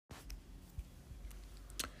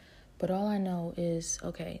But all I know is,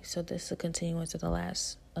 okay, so this is a continuance of the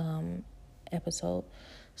last episode.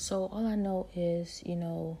 So all I know is,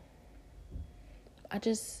 I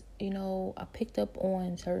just, I picked up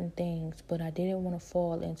on certain things, but I didn't want to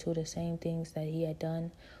fall into the same things that he had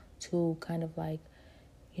done to kind of like,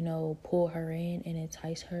 pull her in and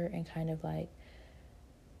entice her and kind of like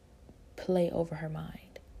play over her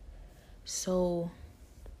mind. So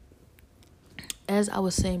as I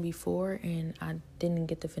was saying before, and I didn't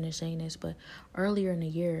get to finish saying this, but earlier in the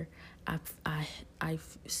year, I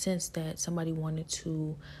sensed that somebody wanted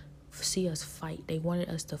to see us fight. They wanted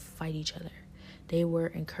us to fight each other. They were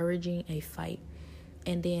encouraging a fight.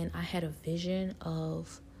 And then I had a vision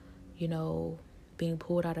of, being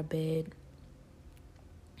pulled out of bed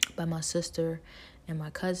by my sister and my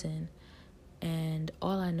cousin. And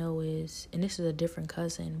all I know is, and this is a different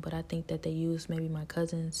cousin, but I think that they used maybe my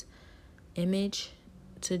cousin's image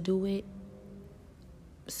to do it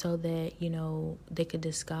so that, they could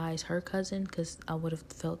disguise her cousin, because I would have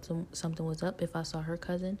felt something was up if I saw her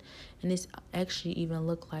cousin. And this actually even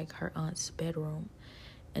looked like her aunt's bedroom.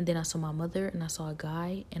 And then I saw my mother and I saw a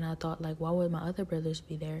guy, and I thought, like, why would my other brothers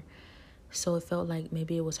be there? So it felt like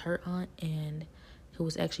maybe it was her aunt and who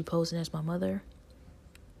was actually posing as my mother,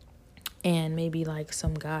 and maybe like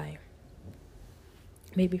some guy,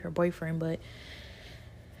 maybe her boyfriend. But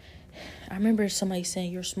I remember somebody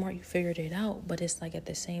saying, you're smart, you figured it out. But it's like, at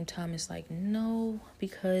the same time, it's like, no,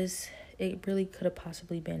 because it really could have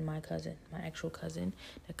possibly been my cousin, my actual cousin.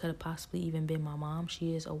 That could have possibly even been my mom.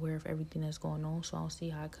 She is aware of everything that's going on, so I don't see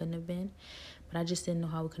how it couldn't have been. But I just didn't know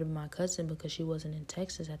how it could have been my cousin, because she wasn't in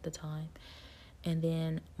Texas at the time. And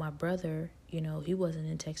then my brother, he wasn't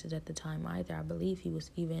in Texas at the time either. I believe he was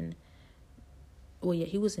even,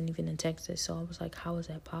 he wasn't even in Texas. So I was like, how is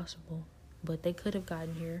that possible? But they could have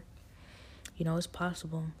gotten here. It's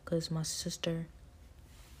possible, because my sister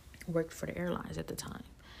worked for the airlines at the time.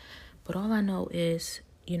 But all I know is,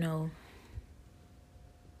 during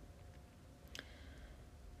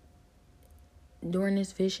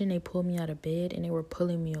this vision, they pulled me out of bed and they were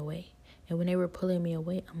pulling me away. And when they were pulling me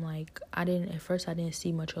away, I'm like, at first I didn't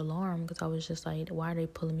see much alarm, because I was just like, why are they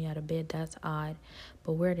pulling me out of bed? That's odd.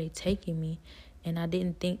 But where are they taking me? And I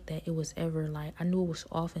didn't think that it was ever like, I knew it was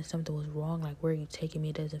off and something was wrong. Like, where are you taking me?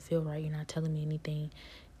 It doesn't feel right. You're not telling me anything.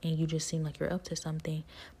 And you just seem like you're up to something.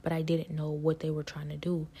 But I didn't know what they were trying to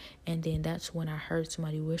do. And then that's when I heard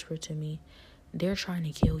somebody whisper to me, they're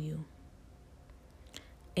trying to kill you.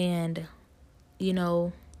 And,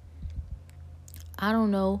 I don't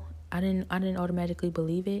know. I didn't automatically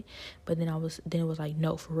believe it, but then it was like,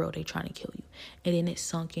 no, for real, they trying to kill you. And then it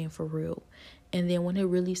sunk in for real. And then when it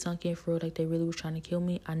really sunk in for real, like they really was trying to kill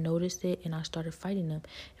me, I noticed it and I started fighting them.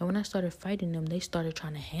 And when I started fighting them, they started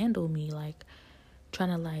trying to handle me, like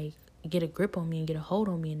trying to like get a grip on me and get a hold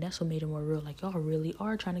on me. And that's what made it more real. Like, y'all really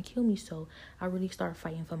are trying to kill me. So I really started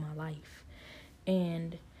fighting for my life.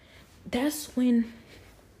 And that's when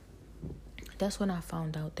I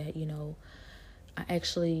found out that, I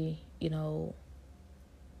actually,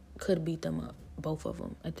 could beat them up, both of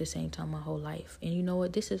them, at the same time my whole life. And you know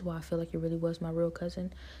what? This is why I feel like it really was my real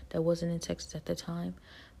cousin that wasn't in Texas at the time.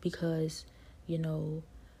 Because,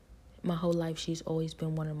 my whole life she's always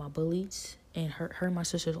been one of my bullies. And her and my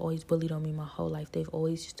sisters always bullied on me my whole life. They've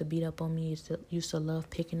always used to beat up on me, used to love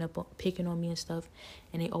picking on me and stuff.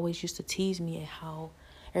 And they always used to tease me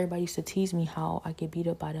everybody used to tease me how I get beat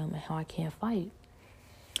up by them and how I can't fight.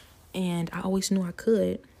 And I always knew I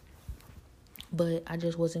could, but I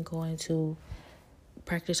just wasn't going to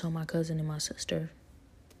practice on my cousin and my sister.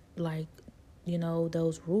 Like,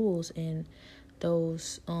 those rules and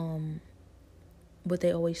those, what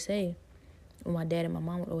they always say, my dad and my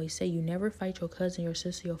mom would always say, you never fight your cousin, your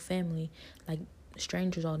sister, your family, like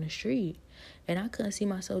strangers on the street. And I couldn't see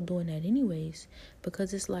myself doing that anyways,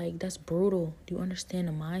 because it's like, that's brutal. Do you understand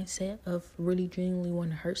the mindset of really genuinely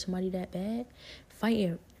wanting to hurt somebody that bad?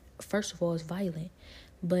 Fighting, first of all, is violent,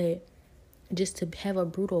 but just to have a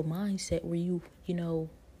brutal mindset where you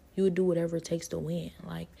would do whatever it takes to win.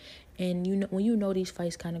 Like, and when these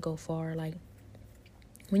fights kind of go far, like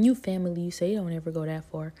when you family, you say it don't ever go that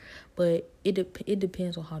far, but it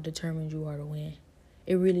depends on how determined you are to win.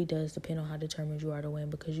 It really does depend on how determined you are to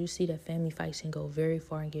win, because you see that family fights can go very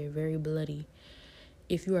far and get very bloody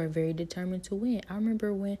if you are very determined to win. I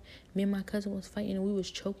remember when me and my cousin was fighting and we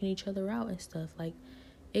was choking each other out and stuff. Like,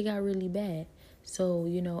 it got really bad. So,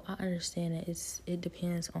 I understand that it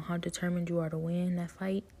depends on how determined you are to win that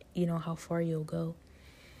fight, how far you'll go.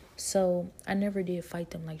 So I never did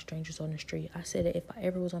fight them like strangers on the street. I said that if I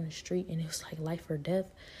ever was on the street and it was like life or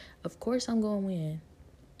death, of course I'm going to win.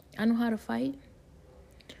 I know how to fight,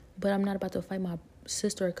 but I'm not about to fight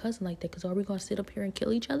sister or cousin like that, because are we going to sit up here and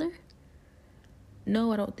kill each other?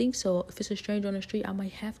 No, I don't think so. If it's a stranger on the street, I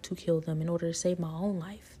might have to kill them in order to save my own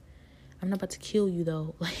life. I'm not about to kill you,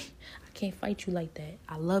 though. Like, I can't fight you like that.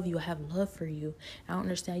 I love you. I have love for you. I don't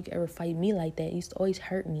understand how you could ever fight me like that. It used to always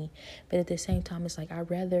hurt me. But at the same time, it's like,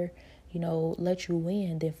 I'd rather, let you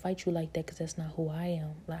win than fight you like that, because that's not who I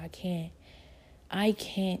am. Like, I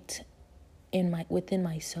can't within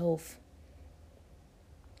myself,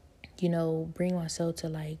 bring myself to,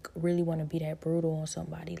 like, really want to be that brutal on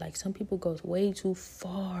somebody. Like, some people go way too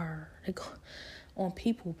far. They go on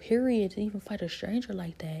people, period, to even fight a stranger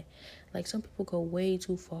like that. Like, some people go way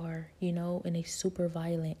too far, and they super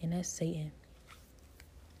violent, and that's Satan.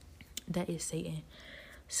 That is Satan.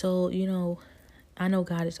 So, I know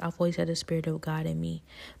I've always had the spirit of God in me,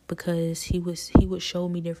 because he would show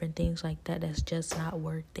me different things like that that's just not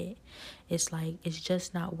worth it. It's like, it's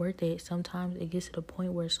just not worth it. Sometimes it gets to the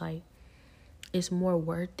point where it's like, it's more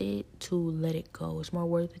worth it to let it go. It's more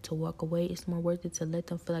worth it to walk away. It's more worth it to let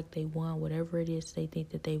them feel like they won whatever it is they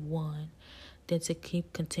think that they won, than to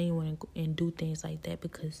keep continuing and do things like that,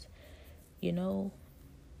 because,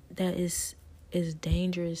 that is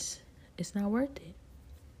dangerous. It's not worth it.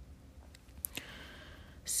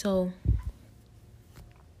 So,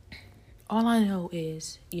 all I know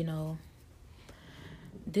is,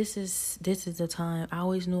 this is the time. I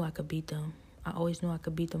always knew I could beat them. I always knew I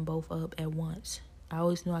could beat them both up at once. I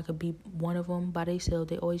always knew I could beat one of them by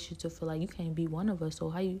themselves. They always used to feel like, you can't beat one of us,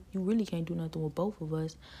 so how you really can't do nothing with both of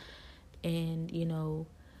us. And,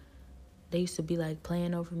 they used to be like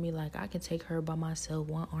playing over me, like I can take her by myself,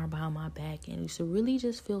 one arm behind my back, and used to really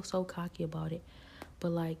just feel so cocky about it.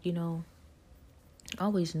 But like, I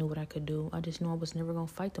always knew what I could do. I just knew I was never gonna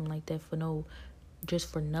fight them like that for no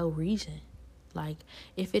reason. Like,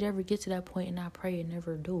 if it ever gets to that point, and I pray it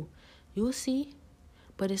never do, you'll see.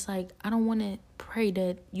 But it's like, I don't want to pray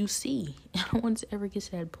that you see. I don't want it to ever get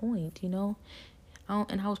to that point, and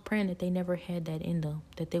I was praying that they never had that in them,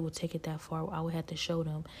 that they would take it that far. I would have to show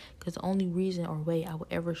them, because the only reason or way I would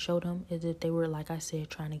ever show them is if they were, like I said,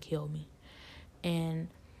 trying to kill me. And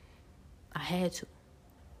I had to.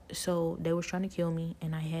 So they were trying to kill me,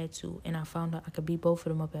 and I had to. And I found out I could beat both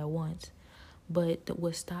of them up at once. But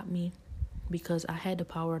what stopped me, because I had the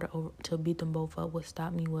power to beat them both up, what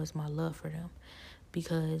stopped me was my love for them.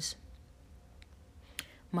 Because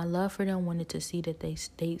my love for them wanted to see that they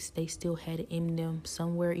still had it in them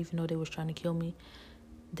somewhere, even though they was trying to kill me,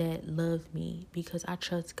 that loved me. Because I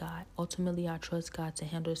trust God. Ultimately, I trust God to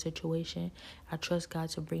handle a situation. I trust God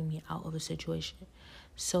to bring me out of a situation.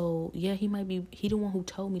 So, yeah, he the one who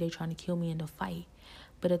told me they trying to kill me in the fight.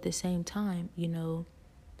 But at the same time,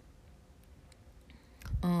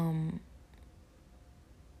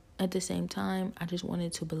 I just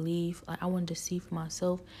wanted to believe. Like, I wanted to see for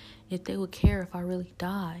myself if they would care if I really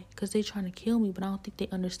die. Because they trying to kill me, but I don't think they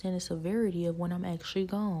understand the severity of when I'm actually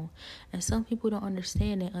gone. And some people don't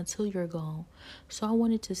understand it until you're gone. So I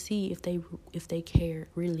wanted to see if they cared,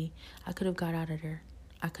 really. I could have got out of there.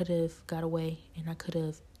 I could have got away, and I could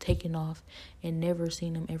have taken off and never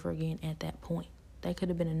seen them ever again at that point. That could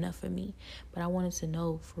have been enough for me. But I wanted to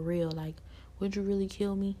know, for real, like, would you really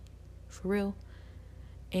kill me? For real?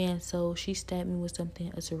 And so she stabbed me with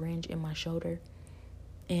something, a syringe in my shoulder.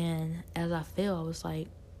 And as I fell, I was like,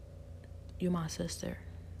 you're my sister.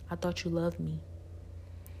 I thought you loved me.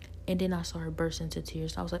 And then I saw her burst into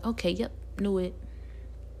tears. I was like, okay, yep, knew it.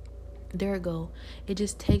 There it go. It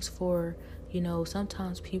just takes for,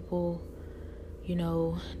 sometimes people,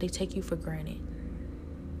 they take you for granted.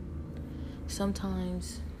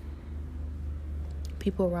 Sometimes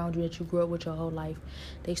people around you that you grew up with your whole life,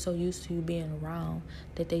 they so used to you being around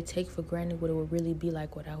that they take for granted what it would really be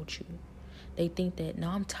like without you. They think that, no,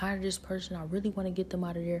 I'm tired of this person. I really want to get them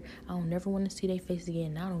out of there. I don't never want to see their face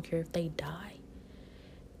again. I don't care if they die.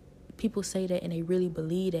 People say that and they really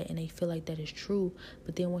believe that and they feel like that is true.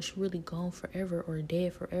 But then once you're really gone forever or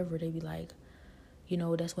dead forever, they be like,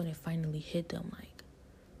 that's when it finally hit them. Like,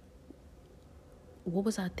 what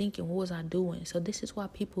was I thinking? What was I doing? So this is why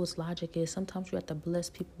people's logic is sometimes you have to bless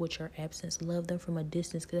people with your absence, love them from a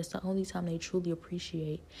distance, because that's the only time they truly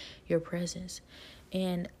appreciate your presence.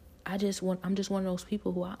 And I'm just one of those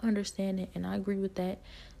people who I understand it and I agree with that.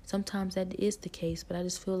 Sometimes that is the case, but I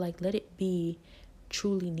just feel like let it be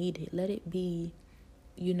truly needed. Let it be,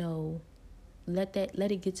 let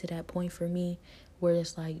it get to that point for me where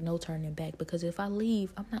it's like no turning back. Because if I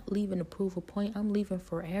leave, I'm not leaving to prove a point. I'm leaving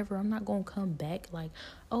forever. I'm not going to come back like,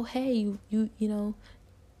 oh, hey, you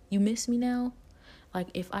miss me now. Like,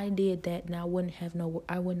 if I did that, then I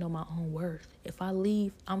wouldn't know my own worth. If I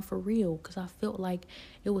leave, I'm for real, because I felt like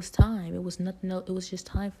it was time. It was nothing else. It was just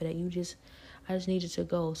time for that. I just needed to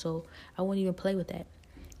go. So I wouldn't even play with that.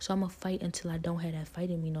 So I'm going to fight until I don't have that fight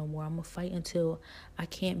in me no more. I'm going to fight until I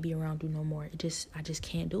can't be around you no more. I just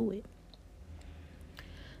can't do it.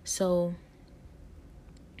 So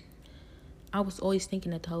I was always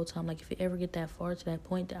thinking that the whole time, like, if it ever get that far to that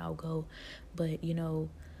point, that I'll go. But, you know,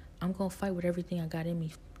 I'm going to fight with everything I got in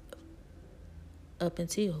me up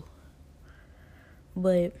until.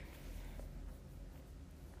 But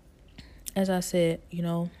as I said, you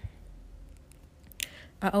know,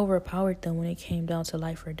 I overpowered them when it came down to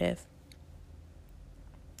life or death.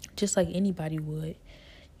 Just like anybody would,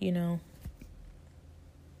 you know.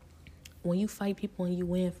 When you fight people and you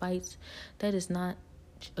win fights, that is not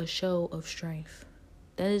a show of strength.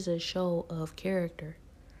 That is a show of character.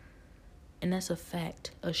 And that's a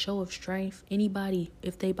fact. A show of strength, anybody,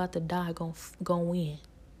 if they about to die, gon' win.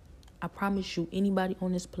 I promise you, anybody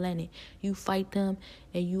on this planet, you fight them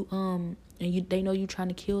and they know you trying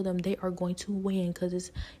to kill them, they are going to win.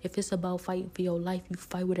 Because if it's about fighting for your life, you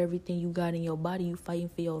fight with everything you got in your body. You fighting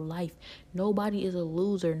for your life. Nobody is a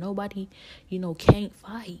loser. Nobody, can't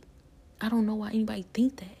fight. I don't know why anybody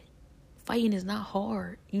think that. Fighting is not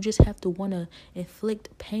hard. You just have to want to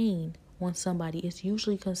inflict pain on somebody. It's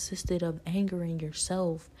usually consisted of angering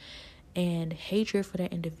yourself and hatred for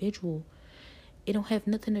that individual. It don't have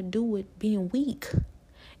nothing to do with being weak.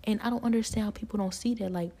 And I don't understand how people don't see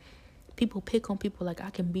that. Like, people pick on people like,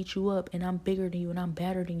 I can beat you up and I'm bigger than you and I'm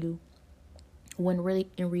better than you. When really,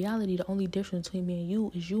 in reality, the only difference between me and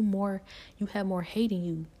you is you have more hate in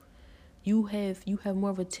you. You have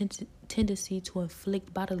more of a tendency to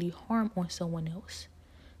inflict bodily harm on someone else.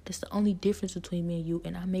 That's the only difference between me and you,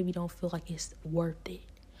 and I maybe don't feel like it's worth it.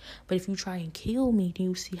 But if you try and kill me, then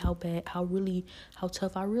you see how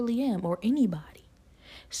tough I really am, or anybody.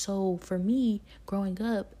 So for me, growing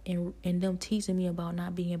up and them teasing me about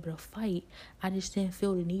not being able to fight, I just didn't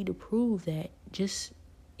feel the need to prove that.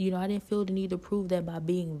 I didn't feel the need to prove that by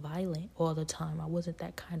being violent all the time. I wasn't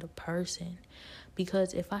that kind of person.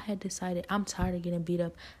 Because if I had decided I'm tired of getting beat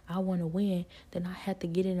up, I want to win, then I had to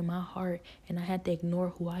get it in my heart and I had to ignore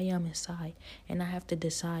who I am inside. And I have to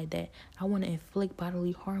decide that I want to inflict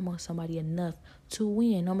bodily harm on somebody enough to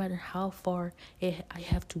win, no matter how far I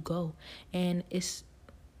have to go. And it's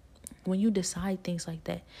when you decide things like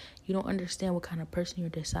that, you don't understand what kind of person you're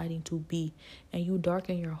deciding to be. And you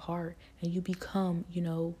darken your heart and you become,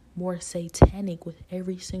 more satanic with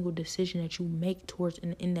every single decision that you make towards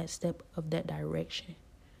in that step of that direction.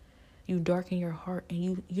 You darken your heart and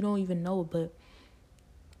you don't even know, but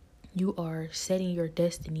you are setting your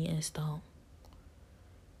destiny in stone.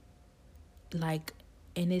 Like,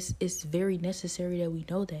 and it's very necessary that we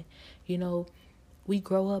know that. We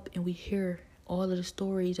grow up and we hear all of the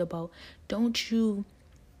stories about, don't you,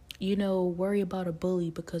 worry about a bully,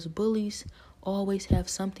 because bullies always have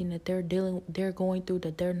something that they're going through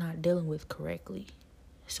that they're not dealing with correctly.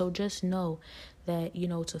 So just know that,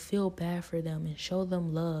 to feel bad for them and show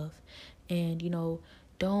them love, and,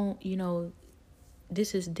 don't,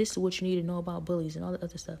 this is what you need to know about bullies and all the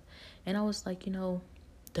other stuff. And I was like,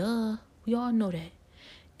 duh, we all know that.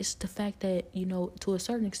 It's the fact that, to a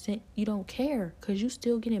certain extent, you don't care because you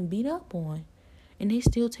still getting beat up on. And they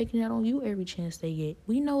still taking that on you every chance they get.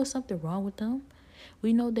 We know it's something wrong with them.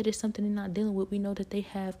 We know that it's something they're not dealing with. We know that they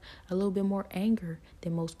have a little bit more anger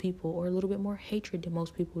than most people, or a little bit more hatred than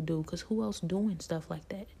most people do. Because who else doing stuff like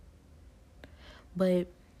that? But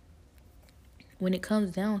when it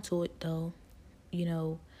comes down to it, though,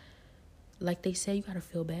 like they say, you got to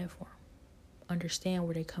feel bad for them. Understand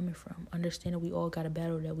where they're coming from. Understand that we all got a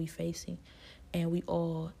battle that we facing. And we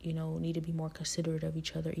all, need to be more considerate of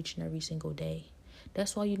each other each and every single day.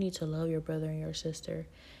 That's why you need to love your brother and your sister.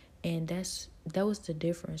 And that was the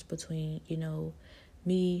difference between,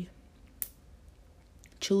 me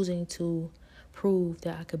choosing to prove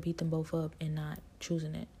that I could beat them both up and not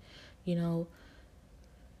choosing it.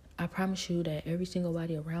 I promise you that every single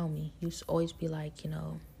body around me used to always be like,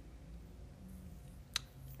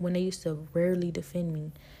 when they used to rarely defend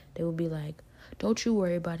me, they would be like, don't you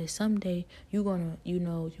worry about it. Someday you're gonna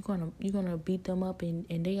beat them up and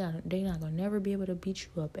they not gonna never be able to beat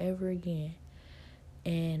you up ever again.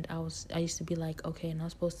 And I used to be like, okay, and they're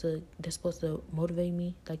supposed to motivate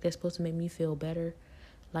me, like they're supposed to make me feel better.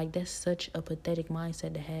 Like, that's such a pathetic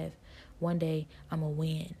mindset to have. One day I'm gonna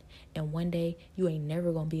win, and one day you ain't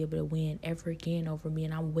never gonna be able to win ever again over me,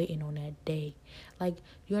 and I'm waiting on that day. Like,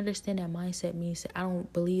 you understand that mindset means that I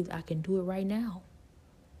don't believe I can do it right now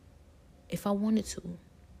if I wanted to.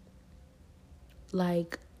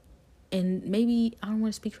 Like, And maybe, I don't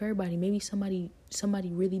want to speak for everybody, maybe somebody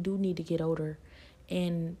really do need to get older,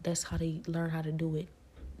 and that's how they learn how to do it.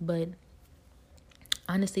 But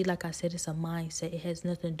honestly, like I said, it's a mindset. It has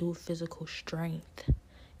nothing to do with physical strength.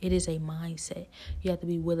 It is a mindset. You have to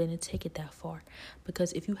be willing to take it that far.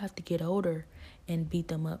 Because if you have to get older and beat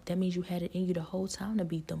them up, that means you had it in you the whole time to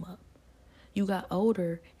beat them up. You got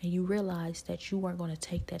older and you realized that you weren't going to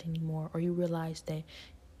take that anymore. Or you realized that,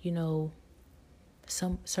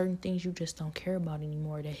 some certain things you just don't care about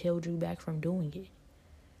anymore that held you back from doing it.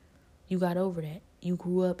 You got over that. You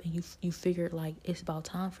grew up and you figured like it's about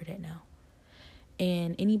time for that now.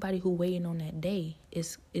 And anybody who waiting on that day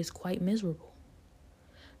is quite miserable.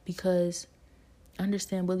 Because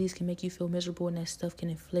understand bullies can make you feel miserable, and that stuff can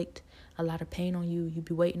inflict a lot of pain on you. You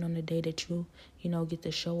be waiting on the day that you get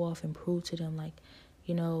to show off and prove to them like,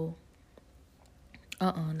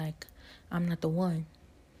 like I'm not the one.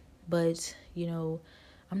 But,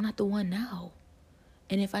 I'm not the one now.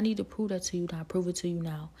 And if I need to prove that to you, then I prove it to you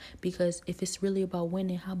now. Because if it's really about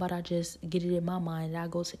winning, how about I just get it in my mind that I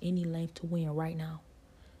go to any length to win right now?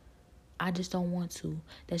 I just don't want to.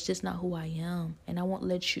 That's just not who I am. And I won't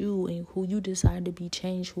let you and who you decide to be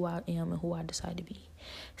change who I am and who I decide to be.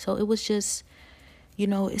 So it was just,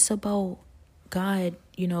 it's about God,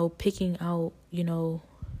 picking out,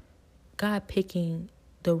 God picking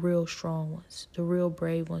the real strong ones, the real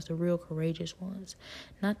brave ones, the real courageous ones.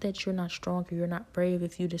 Not that you're not strong or you're not brave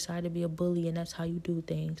if you decide to be a bully and that's how you do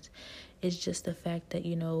things. It's just the fact that,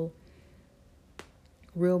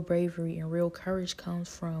 real bravery and real courage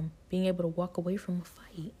comes from being able to walk away from a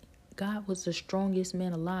fight. God was the strongest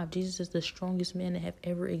man alive. Jesus is the strongest man that have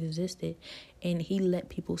ever existed, and he let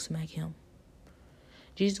people smack him.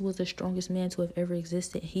 Jesus was the strongest man to have ever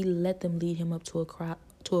existed. He let them lead him up to a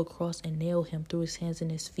cross and nail him through his hands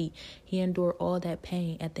and his feet. He endured all that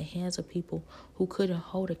pain at the hands of people who couldn't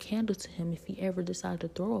hold a candle to him if he ever decided to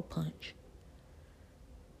throw a punch.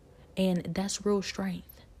 And that's real strength.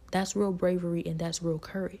 That's real bravery, and that's real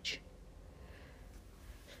courage.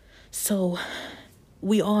 So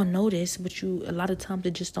we all know this, but a lot of times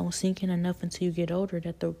it just don't sink in enough until you get older,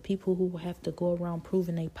 that the people who have to go around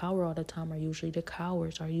proving their power all the time are usually the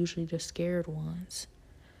cowards, are usually the scared ones.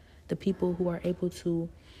 The people who are able to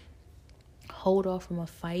hold off from a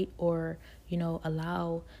fight or,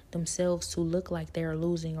 allow themselves to look like they're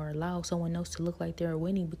losing, or allow someone else to look like they're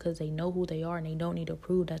winning because they know who they are and they don't need to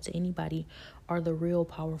prove that to anybody, are the real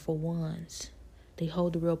powerful ones. They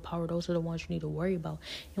hold the real power. Those are the ones you need to worry about.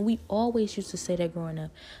 And we always used to say that growing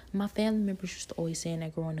up. My family members used to always say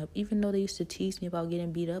that growing up. Even though they used to tease me about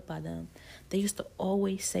getting beat up by them, they used to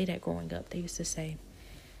always say that growing up. They used to say,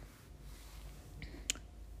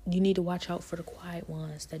 you need to watch out for the quiet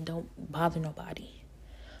ones that don't bother nobody.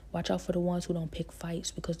 Watch out for the ones who don't pick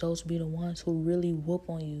fights, because those will be the ones who really whoop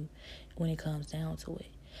on you when it comes down to it.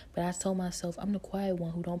 But I told myself, I'm the quiet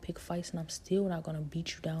one who don't pick fights, and I'm still not going to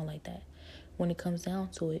beat you down like that when it comes down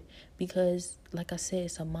to it. Because, like I said,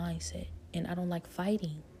 it's a mindset. And I don't like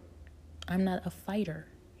fighting. I'm not a fighter,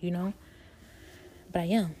 But I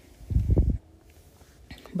am.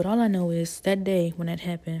 But all I know is that day when that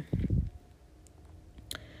happened,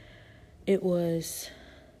 it was,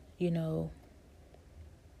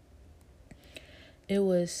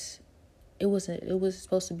 it was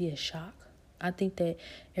supposed to be a shock. I think that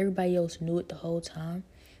everybody else knew it the whole time.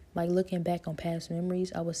 Like, looking back on past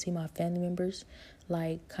memories, I would see my family members,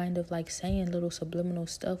 like, kind of, like, saying little subliminal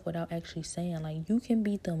stuff without actually saying, like, you can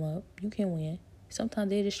beat them up, you can win. Sometimes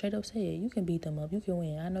they just straight up say it, you can beat them up, you can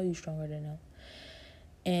win. I know you're stronger than them.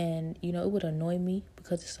 And, it would annoy me,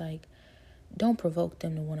 because it's like, don't provoke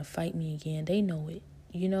them to want to fight me again. They know it,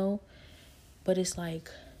 But it's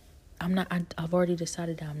like, I've already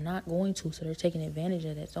decided that I'm not going to, so they're taking advantage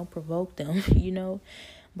of that. Don't provoke them,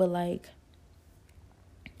 But, like,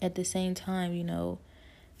 at the same time, if you know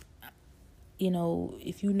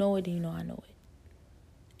it, then I know it.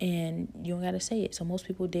 And you don't got to say it. So most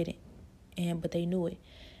people didn't. But they knew it.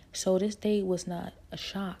 So this day was not a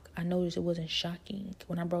shock. I noticed it wasn't shocking.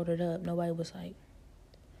 When I brought it up, nobody was, like,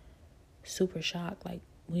 super shocked. Like,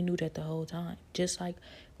 we knew that the whole time. Just like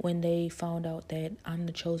when they found out that I'm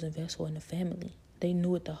the chosen vessel in the family. They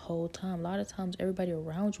knew it the whole time. A lot of times, everybody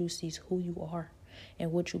around you sees who you are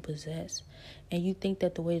and what you possess. And you think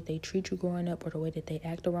that the way that they treat you growing up, or the way that they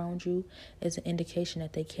act around you, is an indication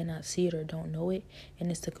that they cannot see it or don't know it.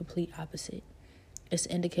 And it's the complete opposite. It's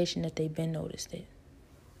an indication that they've been noticed it.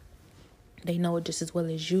 They know it just as well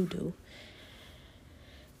as you do.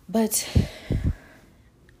 But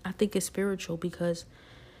I think it's spiritual, because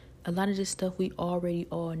a lot of this stuff we already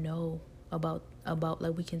all know about,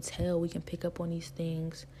 like, we can tell, we can pick up on these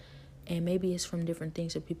things. And maybe it's from different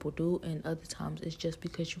things that people do, and other times it's just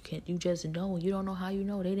because you just know. You don't know how you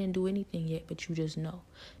know. They didn't do anything yet, but you just know.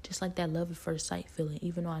 Just like that love at first sight feeling,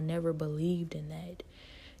 even though I never believed in that.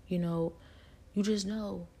 You just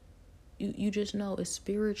know. You just know. It's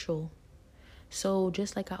spiritual. So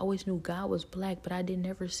just like I always knew God was black, but I didn't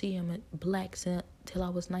ever see him black till I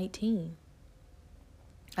was 19.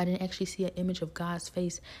 I didn't actually see an image of God's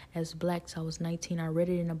face as black till I was 19. I read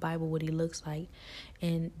it in the Bible what he looks like.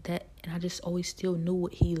 And I just always still knew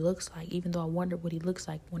what he looks like, even though I wondered what he looks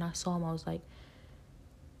like. When I saw him, I was like,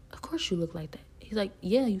 of course you look like that. He's like,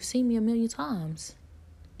 yeah, you've seen me a million times.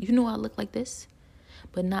 You know I look like this.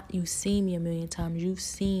 But not you've seen me a million times. You've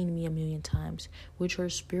seen me a million times with your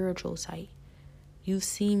spiritual sight. You've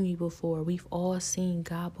seen me before. We've all seen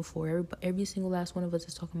God before. Every single last one of us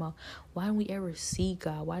is talking about, why don't we ever see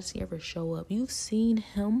God? Why does he ever show up? You've seen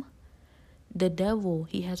him. The devil,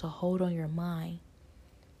 he has a hold on your mind.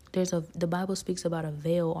 The Bible speaks about a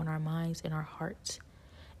veil on our minds and our hearts.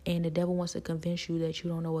 And the devil wants to convince you that you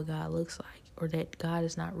don't know what God looks like, or that God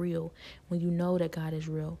is not real, when you know that God is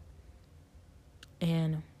real.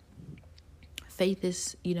 And faith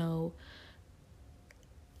is,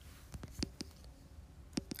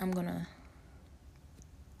 I'm gonna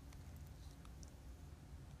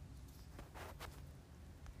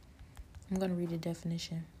read the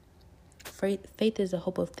definition. Faith is the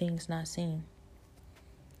hope of things not seen.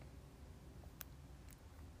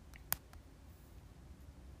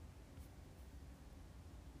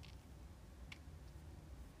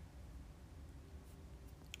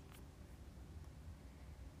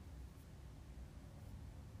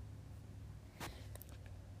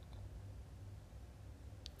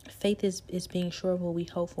 Faith is being sure of what we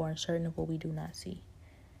hope for and certain of what we do not see.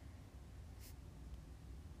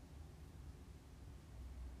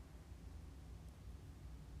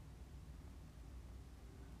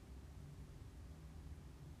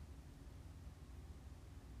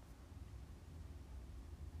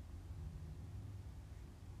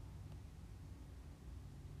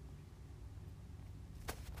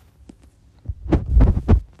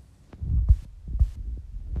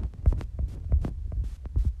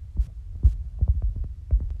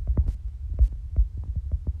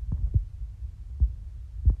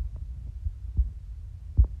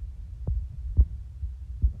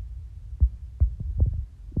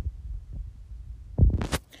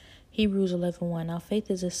 Hebrews 11:1. Now faith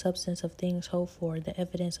is the substance of things hoped for, the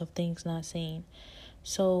evidence of things not seen.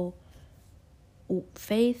 So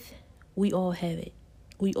faith, we all have it.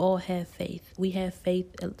 We all have faith. We have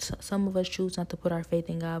faith. Some of us choose not to put our faith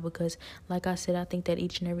in God because, like I said, I think that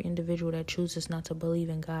each and every individual that chooses not to believe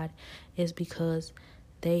in God is because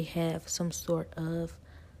they have some sort of,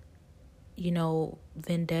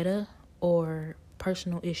 vendetta or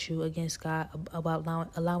personal issue against God about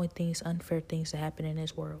allowing unfair things to happen in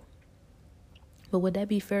this world. But would that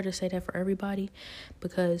be fair to say that for everybody?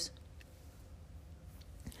 Because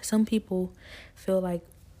some people feel like,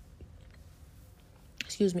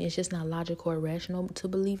 it's just not logical or rational to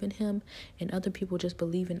believe in him, and other people just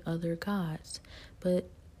believe in other gods. But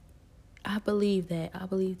I believe that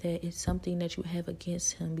it's something that you have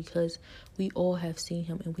against him, because we all have seen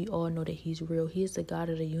him and we all know that he's real. He is the God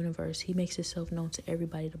of the universe. He makes himself known to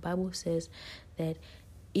everybody. The Bible says that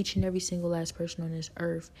each and every single last person on this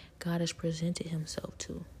earth, God has presented himself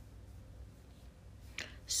to.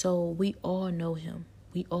 So we all know him.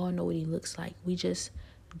 We all know what he looks like. We just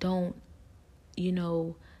don't,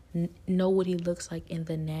 know what he looks like in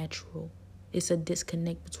the natural. It's a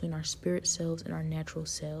disconnect between our spirit selves and our natural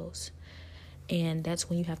selves. And that's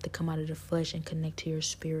when you have to come out of the flesh and connect to your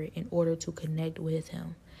spirit in order to connect with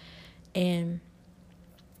him. And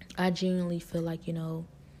I genuinely feel like,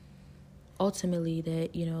 ultimately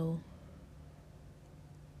that,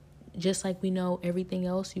 just like we know everything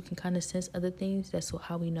else, you can kind of sense other things. That's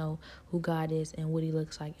how we know who God is and what he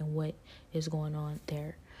looks like and what is going on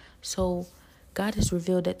there. So God has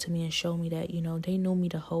revealed that to me and showed me that, they knew me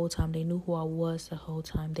the whole time. They knew who I was the whole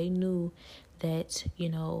time. They knew that,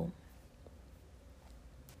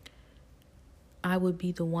 I would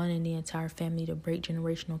be the one in the entire family to break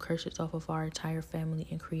generational curses off of our entire family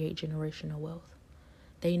and create generational wealth.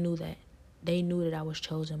 They knew that. They knew that I was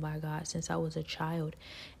chosen by God since I was a child.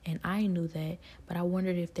 And I knew that. But I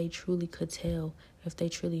wondered if they truly could tell, if they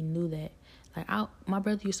truly knew that. My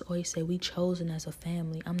brother used to always say, we chosen as a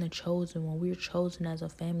family. I'm the chosen one. We're chosen as a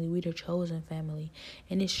family. We're the chosen family.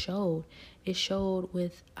 And it showed. It showed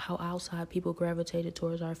with how outside people gravitated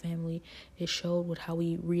towards our family. It showed with how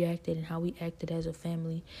we reacted and how we acted as a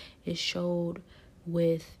family. It showed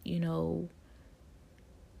with,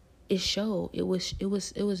 it showed. It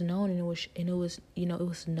was known, and it was it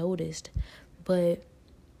was noticed. But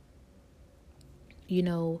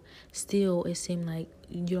still it seemed like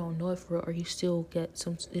you don't know it for real, or you still get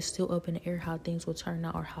some, it's still up in the air how things will turn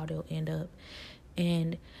out or how they'll end up.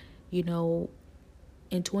 And in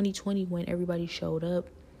 2020, when everybody showed up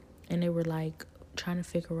and they were like trying to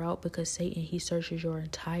figure out, because Satan, he searches your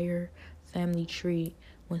entire family tree.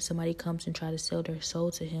 When somebody comes and try to sell their soul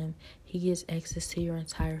to him, he gets access to your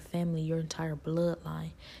entire family, your entire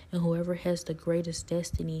bloodline. And whoever has the greatest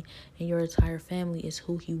destiny in your entire family is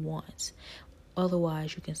who he wants.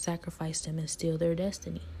 Otherwise, you can sacrifice them and steal their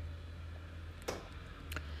destiny.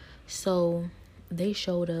 So they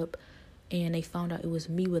showed up and they found out it was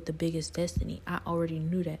me with the biggest destiny. I already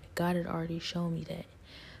knew that. God had already shown me that.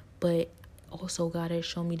 But also God has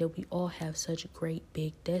shown me that we all have such great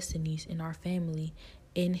big destinies in our family,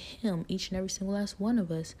 in him, each and every single last one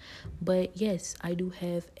of us. But yes, I do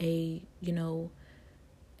have a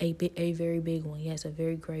very big one. Yes, a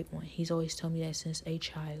very great one. He's always told me that since a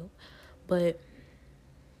child. But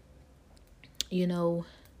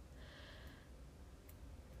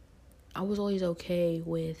I was always okay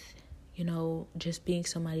with just being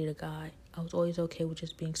somebody to God. I was always okay with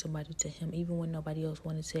just being somebody to him, even when nobody else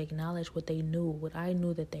wanted to acknowledge what they knew, what I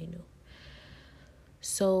knew that they knew.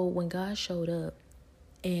 So when God showed up,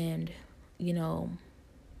 and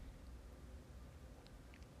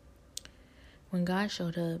when God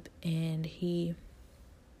showed up and he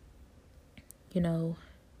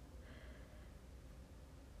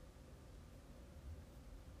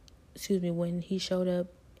when he showed up,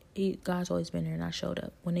 God's always been there, and I showed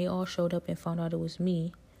up. When they all showed up and found out it was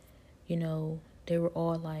me, they were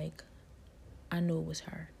all like, I knew it was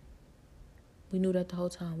her. We knew that the whole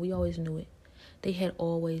time. We always knew it. They had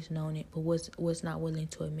always known it, but was not willing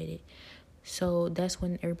to admit it. So that's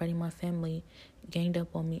when everybody in my family ganged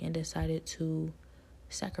up on me and decided to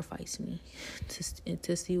sacrifice me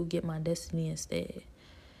to see who get my destiny instead.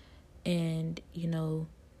 And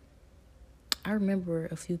I remember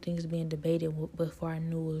a few things being debated before I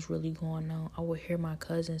knew what was really going on. I would hear my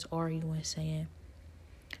cousins arguing, saying,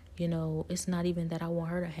 it's not even that I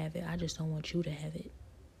want her to have it. I just don't want you to have it.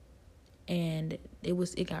 And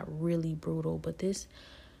it got really brutal. But this,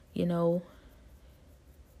 it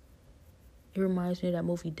reminds me of that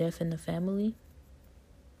movie Death in the Family.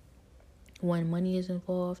 When money is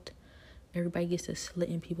involved, everybody gets to slit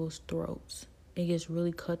in people's throats. It gets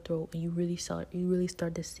really cutthroat, and you really start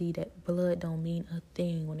to see that blood don't mean a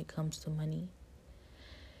thing when it comes to money.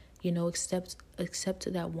 Except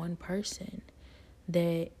to that one person,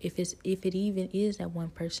 that if it even is that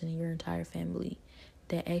one person in your entire family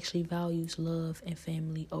that actually values love and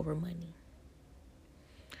family over money.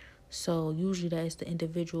 So usually that is the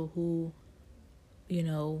individual who,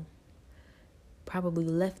 probably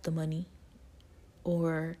left the money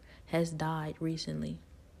or has died recently.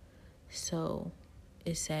 So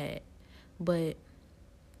it's sad. But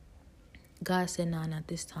God said, nah, not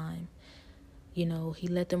this time. He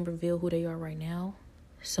let them reveal who they are right now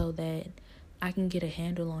so that I can get a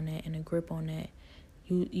handle on that and a grip on that.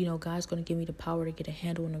 God's going to give me the power to get a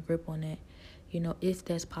handle and a grip on that, if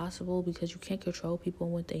that's possible, because you can't control people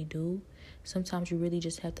and what they do. Sometimes you really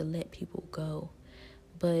just have to let people go.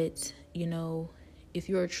 But, if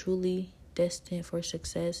you are truly destined for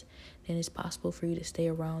success, then it's possible for you to stay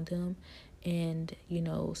around them and,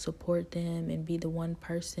 support them and be the one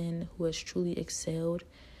person who has truly excelled,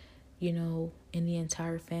 in the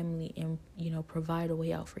entire family, and, provide a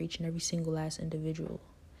way out for each and every single last individual.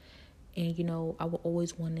 And, I've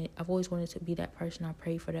always wanted to be that person. I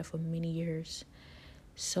prayed for that for many years.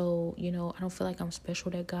 So, I don't feel like I'm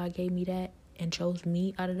special that God gave me that and chose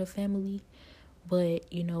me out of the family. But,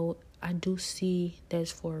 I do see that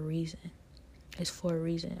it's for a reason. It's for a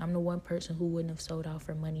reason. I'm the one person who wouldn't have sold out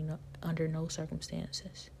for money under no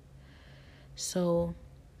circumstances. So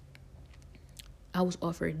I was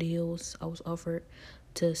offered deals. I was offered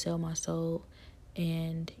to sell my soul.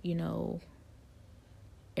 And,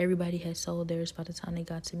 everybody had sold theirs by the time they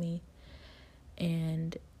got to me.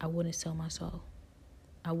 And I wouldn't sell my soul.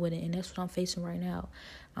 I wouldn't. And that's what I'm facing right now.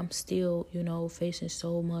 I'm still, facing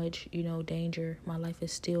so much, danger. My life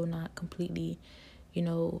is still not completely,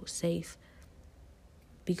 safe.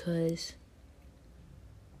 Because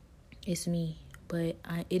it's me. But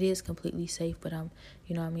it is completely safe. But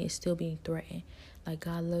it's still being threatened. Like,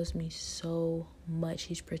 God loves me so much.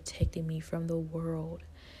 He's protecting me from the world.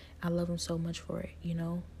 I love him so much for it,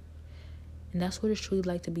 And that's what it's truly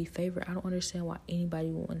like to be favored. I don't understand why anybody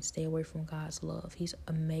would want to stay away from God's love. He's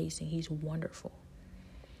amazing. He's wonderful.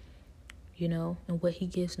 and what he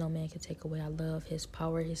gives no man can take away. I love his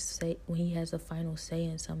power, his say, when he has a final say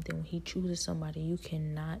in something, when he chooses somebody, you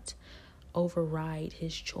cannot override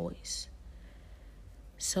his choice.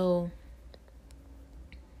 So,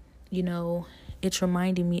 it's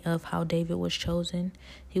reminding me of how David was chosen.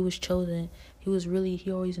 He was chosen.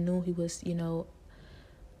 He always knew he was,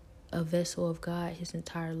 a vessel of God his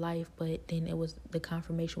entire life, but then the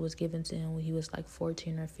confirmation was given to him when he was like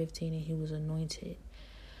 14 or 15 and he was anointed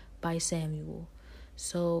by Samuel.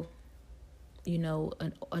 So,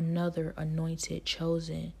 another anointed,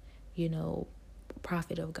 chosen,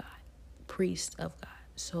 prophet of God, priest of God.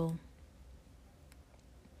 So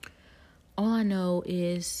all I know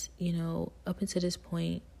is, up until this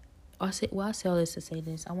point, I'll say all this to say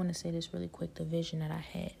this. I want to say this really quick. The vision that I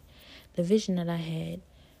had,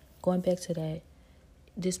 going back to that,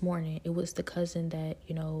 this morning, it was the cousin that,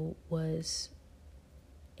 was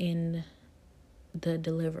in the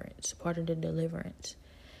deliverance, part of the deliverance,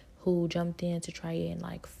 who jumped in to try and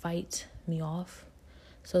fight me off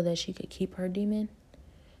so that she could keep her demon,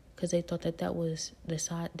 because they thought that was the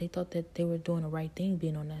side. They thought that they were doing the right thing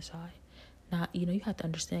being on that side. Now, you have to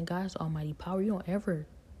understand God's almighty power. You don't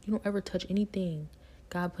ever touch anything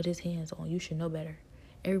God put his hands on. You should know better.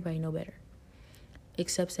 Everybody know better,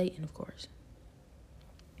 except Satan, of course.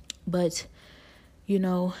 But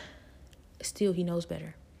still he knows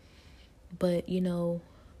better. But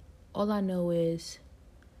all I know is,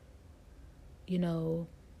 in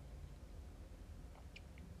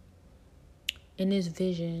this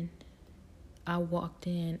vision, I walked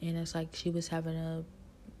in and it's like she was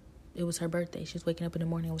it was her birthday. She was waking up in the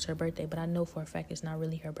morning. It was her birthday. But I know for a fact it's not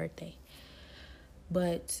really her birthday.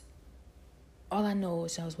 But all I know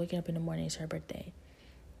is I was waking up in the morning. It's her birthday.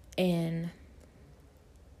 And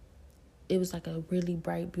it was like a really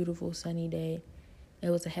bright, beautiful, sunny day. It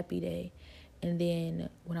was a happy day. And then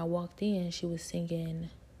when I walked in, she was singing,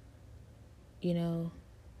 Beyonce,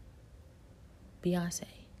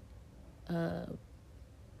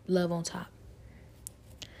 Love on Top.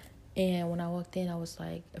 And when I walked in, I was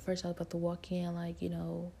like, at first I was about to walk in,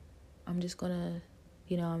 I'm just gonna,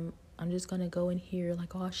 I'm just gonna go in here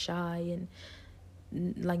all shy and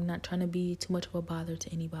not trying to be too much of a bother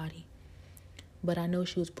to anybody. But I know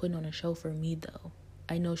she was putting on a show for me, though.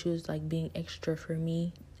 I know she was being extra for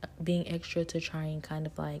me, being extra to try and kind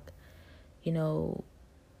of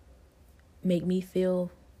make me feel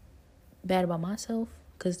bad about myself.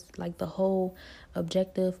 Because, the whole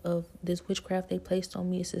objective of this witchcraft they placed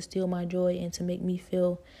on me is to steal my joy and to make me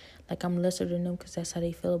feel like I'm lesser than them, because that's how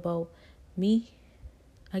they feel about me,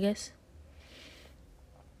 I guess.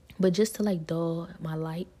 But just to, dull my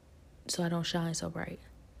light so I don't shine so bright.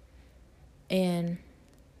 And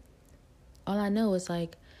all I know is, I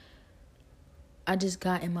just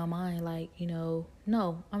got in my mind,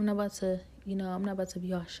 no, I'm not about to, I'm not about to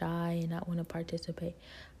be all shy and not want to participate.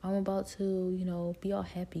 I'm about to, be all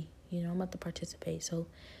happy. I'm about to participate. So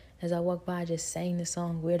as I walked by, I just sang the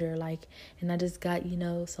song with her, and I just got,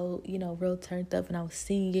 so, real turned up, and I was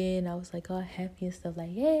singing. I was all happy and stuff,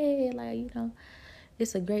 yay,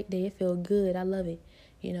 it's a great day. It feels good. I love it.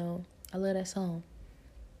 I love that song.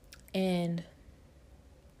 And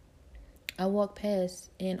I walked past,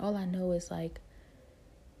 and all I know is I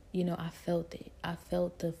felt it. I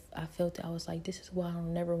felt it. I was like, this is why I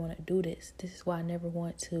don't never want to do this. This is why I never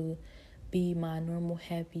want to be my normal,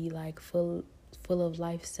 happy, full of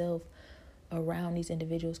life self around these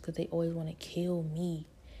individuals, because they always want to kill me.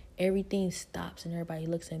 Everything stops and everybody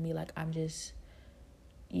looks at me like I'm just,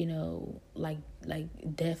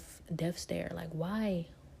 death stare. Why?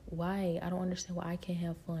 I don't understand why I can't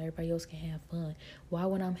have fun. Everybody else can have fun. Why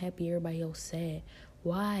when I'm happy, everybody else sad?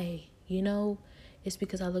 Why? It's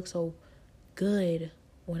because I look so good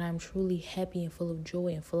when I'm truly happy and full of joy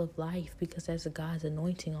and full of life, because that's God's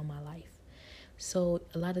anointing on my life. So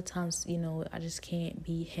a lot of times, I just can't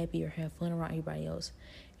be happy or have fun around everybody else.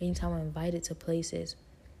 Anytime I'm invited to places,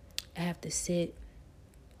 I have to sit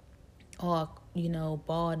all,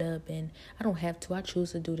 balled up, and I don't have to. I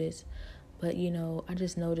choose to do this. But, I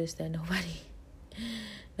just noticed that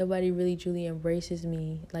nobody really truly embraces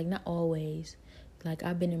me. Not always.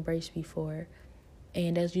 I've been embraced before.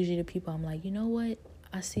 And that's usually the people I'm like, you know what?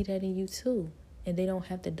 I see that in you too. And they don't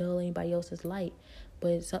have to dull anybody else's light.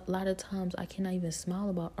 But a lot of times I cannot even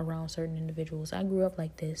smile around certain individuals. I grew up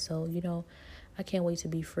like this. So, I can't wait to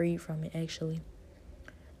be free from it, actually.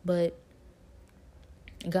 But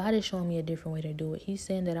God is showing me a different way to do it. He's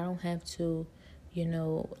saying that I don't have to,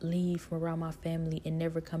 leave from around my family and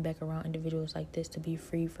never come back around individuals like this to be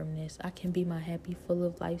free from this. I can be my happy, full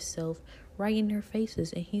of life self right in their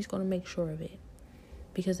faces, and he's going to make sure of it.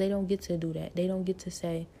 Because they don't get to do that. They don't get to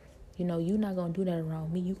say, You know, you're not going to do that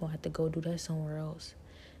around me. You're going to have to go do that somewhere else.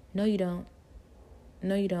 No, you don't.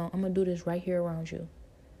 No, you don't. I'm going to do this right here around you.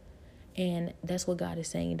 And that's what God is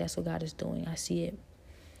saying. That's what God is doing. I see it.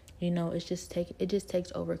 You know, it just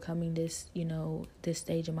takes overcoming this, you know, this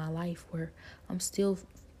stage of my life where I'm still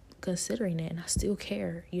considering it and I still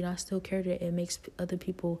care. You know, I still care that it makes other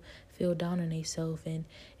people feel down on themselves, and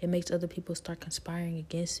it makes other people start conspiring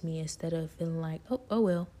against me instead of feeling like, oh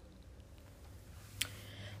well.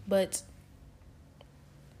 But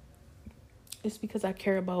it's because I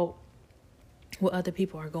care about what other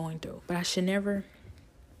people are going through. But I should never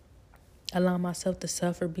allow myself to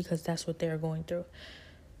suffer because that's what they're going through.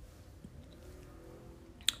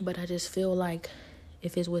 But I just feel like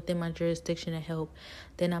if it's within my jurisdiction to help,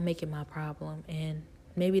 then I make it my problem. And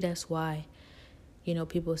maybe that's why, you know,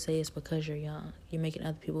 people say it's because you're young. You're making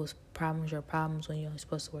other people's problems your problems when you're only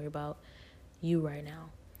supposed to worry about you right now.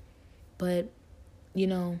 But, you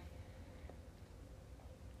know,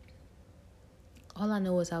 all I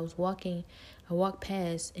know is I walked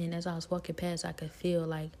past, and as I was walking past, I could feel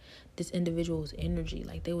like this individual's energy.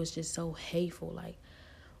 Like they was just so hateful. Like,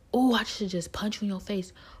 oh, I should just punch you in your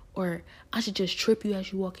face, or I should just trip you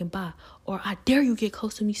as you walking by, or I dare you get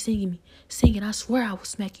close to me singing, I swear I will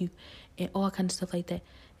smack you, and all kind of stuff like that.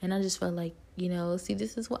 And I just felt like, you know, see,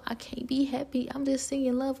 this is why I can't be happy. I'm just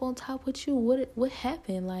singing love on top with you. What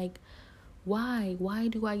happened? Like, why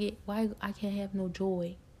I can't have no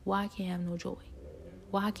joy? Why I can't have no joy?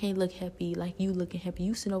 Why I can't look happy like you looking happy?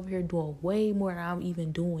 You sitting over here doing way more than I'm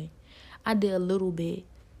even doing. I did a little bit,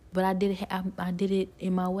 but I did it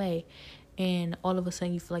in my way. And all of a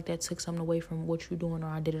sudden you feel like that took something away from what you're doing, or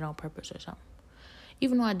I did it on purpose or something.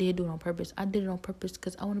 Even though I did do it on purpose, I did it on purpose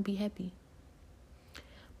because I want to be happy.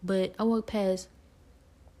 But I walked past.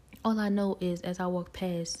 All I know is as I walk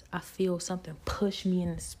past, I feel something push me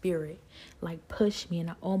in the spirit. Like push me,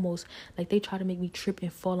 and I almost, like they try to make me trip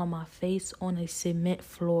and fall on my face on a cement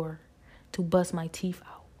floor to bust my teeth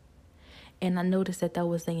out. And I noticed that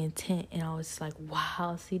was the intent, and I was like,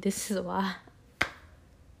 wow, see, this is why.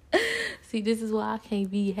 See, this is why I can't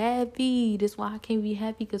be happy. This is why I can't be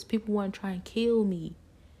happy, because people want to try and kill me.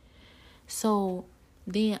 So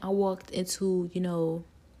then I walked into, you know,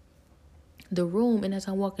 the room, and as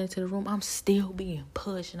I walk into the room, I'm still being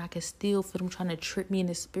pushed, and I can still feel them trying to trip me in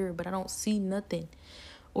the spirit, but I don't see nothing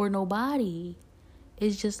or nobody.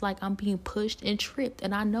 It's just like I'm being pushed and tripped,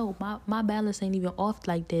 and I know my balance ain't even off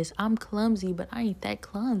like this. I'm clumsy, but I ain't that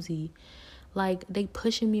clumsy. Like, they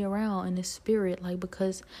pushing me around in the spirit, like,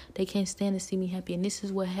 because they can't stand to see me happy. And this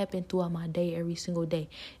is what happened throughout my day, every single day.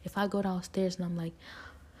 If I go downstairs and I'm like,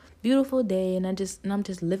 beautiful day, and I'm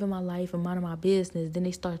just living my life and minding my business, then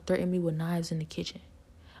they start threatening me with knives in the kitchen.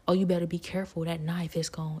 Oh, you better be careful. That knife is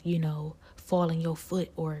going, you know, fall in your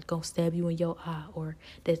foot, or going to stab you in your eye, or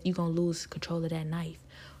that you going to lose control of that knife.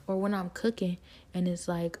 Or when I'm cooking and it's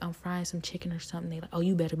like I'm frying some chicken or something, they like, oh,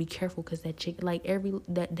 you better be careful, because that chicken, like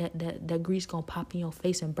that grease going to pop in your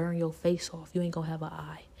face and burn your face off. You ain't going to have an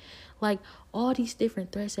eye. Like all these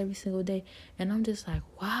different threats every single day. And I'm just like,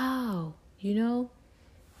 wow, you know,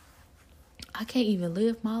 I can't even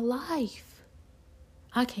live my life.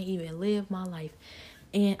 I can't even live my life.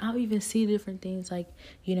 And I'll even see different things, like,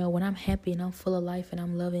 you know, when I'm happy and I'm full of life and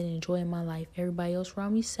I'm loving and enjoying my life, everybody else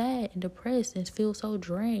around me sad and depressed and feel so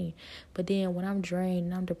drained. But then when I'm drained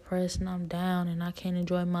and I'm depressed and I'm down and I can't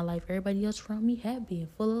enjoy my life, everybody else around me happy and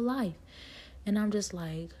full of life. And I'm just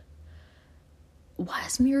like, why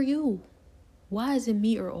is me or you? Why is it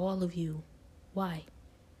me or all of you? Why?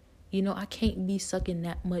 You know, I can't be sucking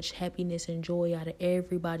that much happiness and joy out of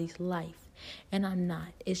everybody's life. And I'm not.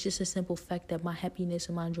 It's just a simple fact that my happiness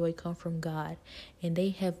and my joy come from God. And they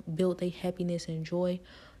have built their happiness and joy,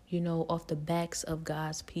 you know, off the backs of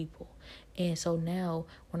God's people. And so now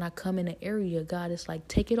when I come in an area, God is like,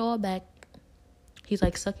 take it all back. He's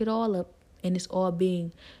like, suck it all up. And it's all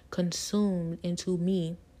being consumed into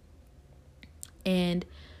me. And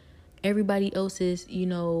everybody else's, you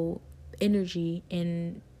know, energy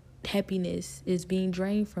and happiness is being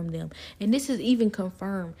drained from them. And this is even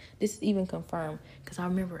confirmed because I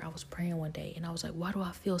remember I was praying one day and I was like, why do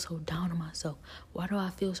I feel so down on myself? Why do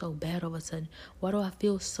I feel so bad all of a sudden? Why do I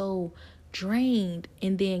feel so drained?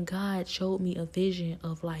 And then God showed me a vision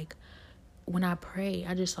of, like, when I pray,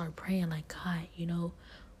 I just started praying like, God, you know,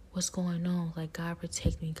 what's going on? Like, God,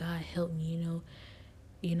 protect me. God, help me,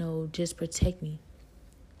 you know, just protect me,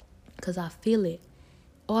 because I feel it.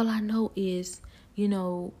 All I know is, you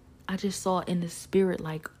know, I just saw in the spirit,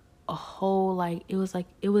 like a whole, like,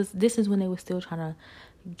 this is when they were still trying to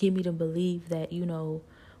get me to believe that, you know,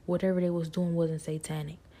 whatever they was doing wasn't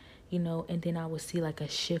satanic. and then I would see like a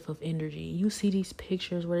shift of energy. You see these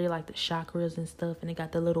pictures where they like the chakras and stuff, and they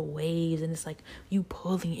got the little waves, and it's like you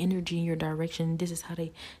pulling energy in your direction. This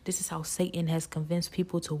is how Satan has convinced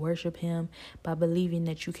people to worship him, by believing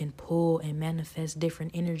that you can pull and manifest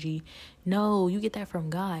different energy. No, you get that from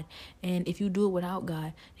God. And if you do it without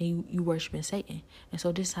God, then you worshiping Satan. And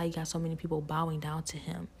so this is how you got so many people bowing down to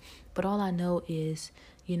him. But all I know is,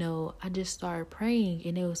 I just started praying,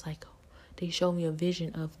 and it was like, they showed me a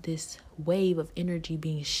vision of this wave of energy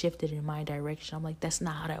being shifted in my direction. I'm like, that's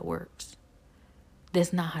not how that works.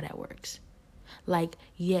 That's not how that works. Like,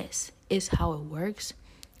 yes, it's how it works.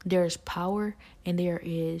 There's power, and there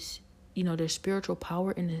is, there's spiritual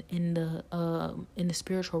power in the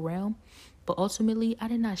spiritual realm. But ultimately, I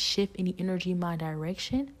did not shift any energy in my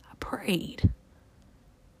direction. I prayed.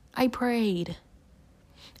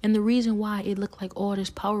 And the reason why it looked like all this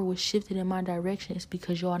power was shifted in my direction is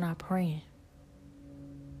because y'all not praying.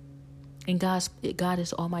 And God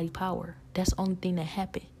is almighty power. That's the only thing that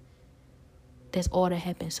happened. That's all that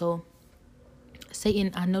happened. So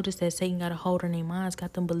Satan, I noticed that Satan got a hold on their minds,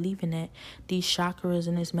 got them believing that these chakras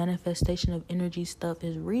and this manifestation of energy stuff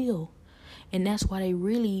is real. And that's why they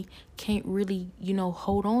really can't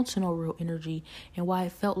hold on to no real energy, and why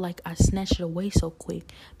it felt like I snatched it away so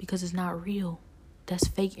quick, because it's not real. That's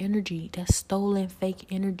fake energy. That's stolen fake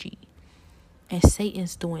energy. And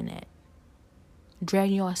Satan's doing that.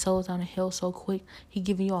 Dragging y'all souls down to hell so quick. He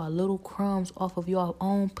giving y'all little crumbs off of your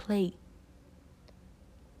own plate.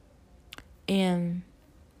 And,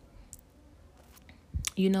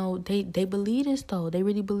 they believe this though. They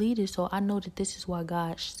really believe this. So I know that this is why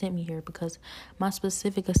God sent me here, because my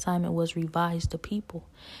specific assignment was revise the people.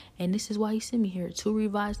 And this is why he sent me here, to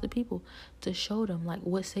revise the people, to show them like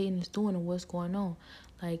what Satan is doing and what's going on.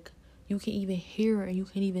 Like, you can even hear and you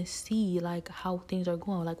can even see like how things are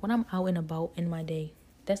going. Like when I'm out and about in my day,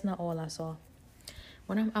 that's not all I saw.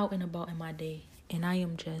 When I'm out and about in my day and I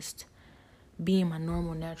am just being my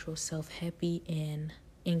normal, natural self, happy and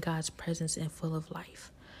in God's presence and full of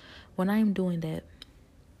life. When I am doing that,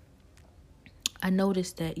 I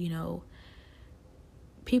notice that,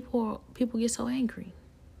 people get so angry.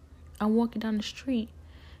 I'm walking down the street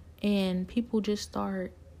and people just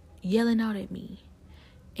start yelling out at me,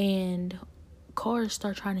 and cars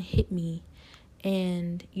start trying to hit me,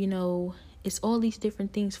 and it's all these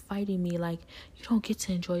different things fighting me. Like, you don't get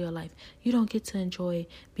to enjoy your life. You don't get to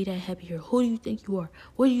be that happy here. Who do you think you are?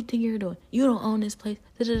 What do you think you're doing? You don't own this place.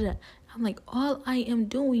 Da-da-da. I'm like, all I am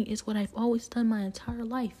doing is what I've always done my entire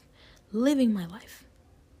life. Living my life.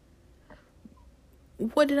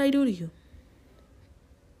 What did I do to you?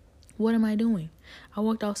 What am I doing? I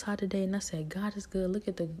walked outside today and I said, God is good. Look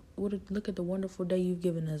at the wonderful day you've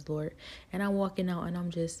given us, Lord. And I'm walking out and I'm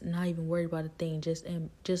just not even worried about a thing. Just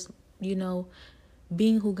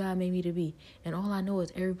being who God made me to be. And all I know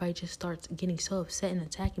is everybody just starts getting so upset and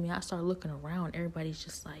attacking me. I start looking around. Everybody's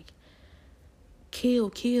just like, kill,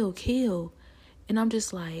 kill, kill. And I'm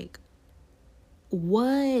just like,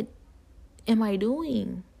 what am I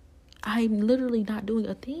doing? I'm literally not doing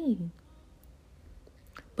a thing.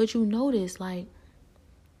 But you notice, like,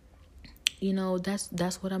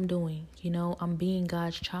 that's what I'm doing. I'm being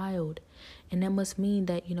God's child. And that must mean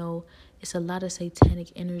that, it's a lot of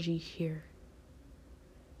satanic energy here.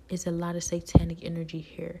 It's a lot of satanic energy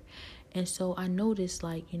here. And so I noticed,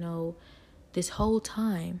 like, this whole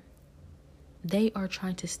time, they are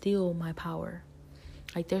trying to steal my power.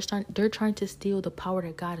 Like, they're trying to steal the power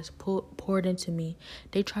that God has poured into me.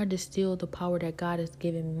 They tried to steal the power that God has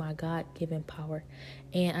given me, my God-given power.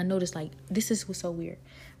 And I noticed, like, this is what's so weird.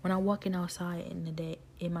 When I'm walking outside in the day,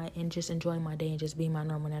 and just enjoying my day and just being my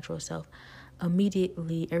normal, natural self,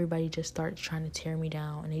 immediately everybody just starts trying to tear me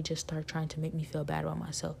down, and they just start trying to make me feel bad about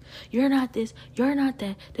myself. You're not this. You're not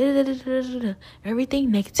that. Da-da-da-da-da-da.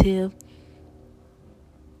 Everything negative.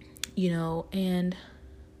 And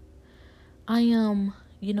I am,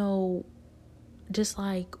 just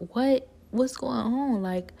like, what's going on?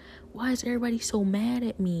 Like, why is everybody so mad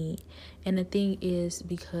at me? And the thing is,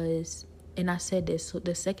 because, and I said this, so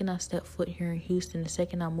the second I stepped foot here in Houston, the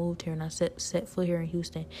second I moved here and I set foot here in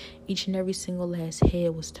Houston, each and every single last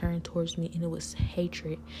head was turned towards me, and it was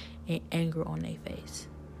hatred and anger on their face.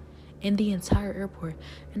 In the entire airport.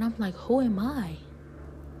 And I'm like, who am I?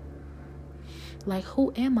 Like,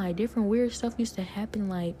 who am I? Different weird stuff used to happen,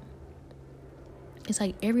 like, it's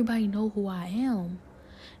like everybody know who I am.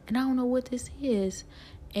 And I don't know what this is.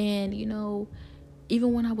 And,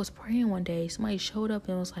 even when I was praying one day, somebody showed up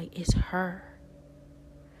and was like, it's her.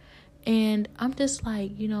 And I'm just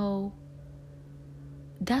like,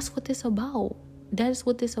 that's what this about. That's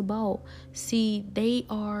what this about. See, they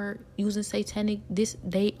are using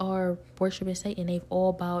they are worshiping Satan. They've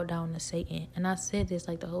all bowed down to Satan. And I said this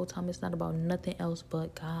like the whole time, it's not about nothing else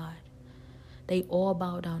but God. They all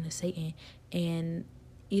bow down to Satan. And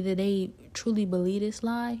either they truly believe this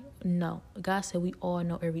lie. No. God said we all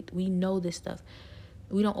know we know this stuff.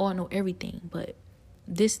 We don't all know everything, but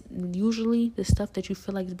this usually the stuff that you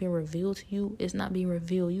feel like is being revealed to you is not being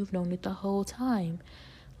revealed. You've known it the whole time.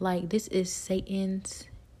 Like, this is Satan's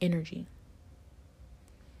energy.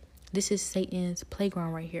 This is Satan's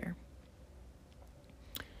playground right here.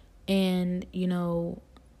 And,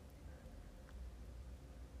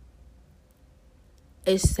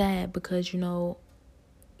 it's sad because,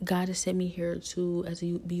 God has sent me here to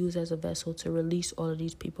be used as a vessel to release all of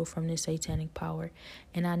these people from this satanic power.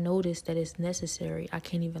 And I noticed that it's necessary. I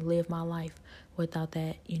can't even live my life without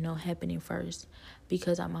that, happening first.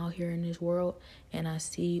 Because I'm out here in this world and I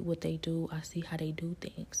see what they do. I see how they do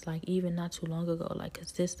things. Like, even not too long ago, like,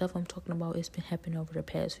 because this stuff I'm talking about, it's been happening over the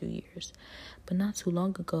past few years. But not too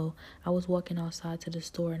long ago, I was walking outside to the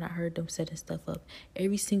store and I heard them setting stuff up.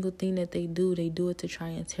 Every single thing that they do it to try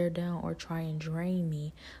and tear down or try and drain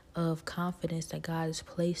me of confidence that God has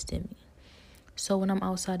placed in me. So when I'm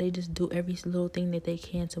outside, they just do every little thing that they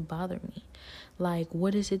can to bother me. Like,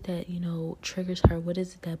 what is it that, triggers her? What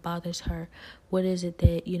is it that bothers her? What is it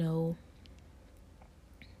that,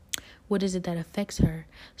 what is it that affects her?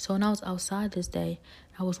 So when I was outside this day,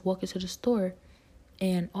 I was walking to the store,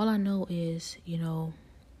 and all I know is,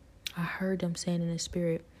 I heard them saying in the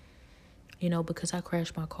spirit, because I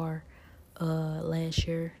crashed my car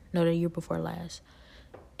the year before last.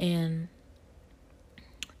 And,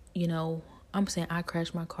 I'm saying I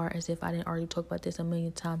crashed my car as if I didn't already talk about this a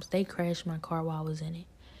million times. They crashed my car while I was in it,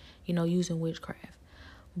 using witchcraft.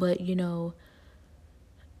 But,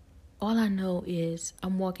 all I know is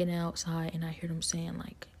I'm walking outside and I hear them saying,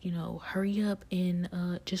 like, hurry up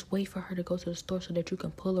and just wait for her to go to the store so that you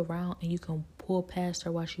can pull around and you can pull past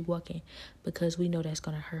her while she's walking, because we know that's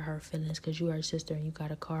going to hurt her feelings because you are her sister and you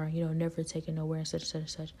got a car and, never taken nowhere and such and such and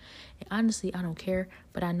such. And honestly, I don't care,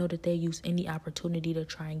 but I know that they use any opportunity to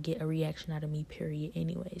try and get a reaction out of me, period,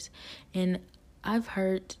 anyways. And I've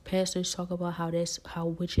heard pastors talk about how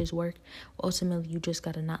witches work. Ultimately, you just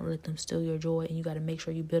got to not let them steal your joy, and you got to make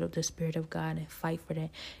sure you build up the spirit of God and fight for that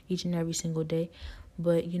each and every single day.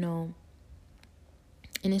 But,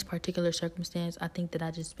 in this particular circumstance, I think that I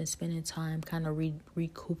just been spending time kind of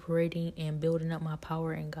recuperating and building up my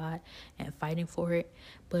power in God and fighting for it.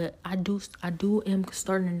 But I am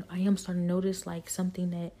starting to notice like something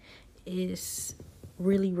that is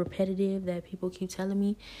really repetitive that people keep telling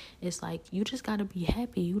me. It's like, you just gotta be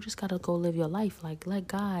happy, you just gotta go live your life, like let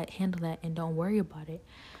God handle that and don't worry about it.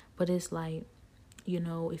 But it's like,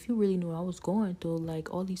 if you really knew what I was going through,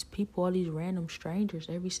 like all these people, all these random strangers,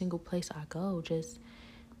 every single place I go, just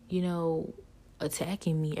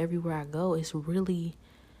attacking me everywhere I go, it's really,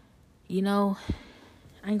 I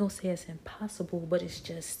ain't gonna say it's impossible, but it's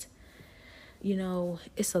just,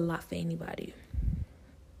 it's a lot for anybody.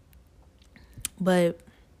 But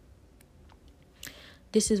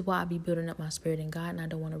this is why I be building up my spirit in God, and I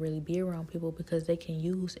don't want to really be around people because they can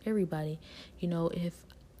use everybody. If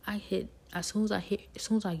as soon as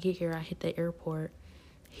I get here, I hit the airport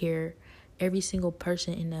here. Every single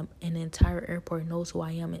person in the entire airport knows who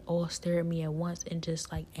I am and all stare at me at once and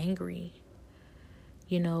just like angry.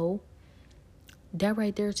 That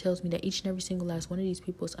right there tells me that each and every single last one of these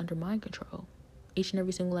people is under mind control. Each and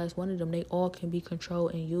every single last one of them, they all can be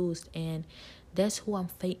controlled and used, and that's who I'm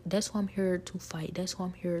here to fight. That's who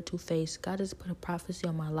I'm here to face. God has put a prophecy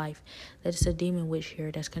on my life that it's a demon witch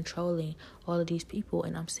here that's controlling all of these people,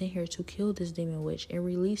 and I'm sent here to kill this demon witch and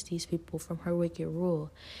release these people from her wicked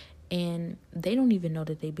rule. And they don't even know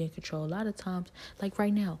that they're being controlled. A lot of times, like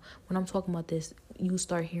right now, when I'm talking about this, you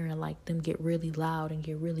start hearing like them get really loud and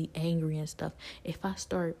get really angry and stuff. If I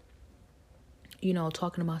start,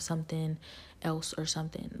 talking about something else or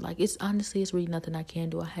something, like it's really nothing I can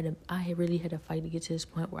do. I really had to fight to get to this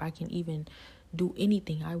point where I can even do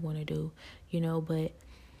anything I want to do, but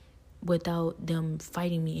without them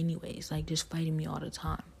fighting me anyways, like just fighting me all the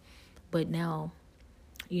time. But now,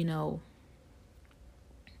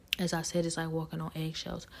 as I said, it's like walking on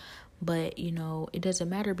eggshells. But, it doesn't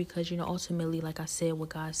matter because, ultimately, like I said, what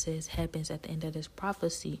God says happens at the end of this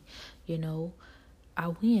prophecy. I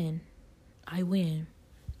win.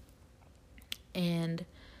 And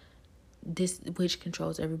this witch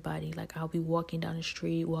controls everybody. Like, I'll be walking down the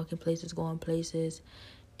street, walking places, going places,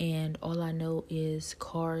 and all I know is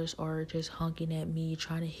cars are just honking at me,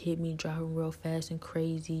 trying to hit me, driving real fast and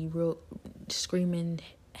crazy, real screaming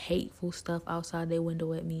hateful stuff outside their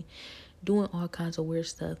window at me. doing all kinds of weird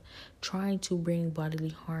stuff, trying to bring bodily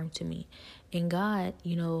harm to me. And God,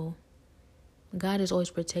 God has always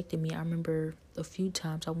protected me. I remember a few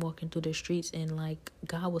times I'm walking through the streets and like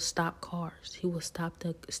God will stop cars. He will stop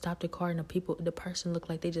the car, and the person looked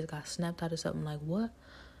like they just got snapped out of something. Like, what?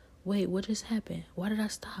 Wait, what just happened? Why did I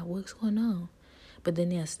stop? What's going on? But then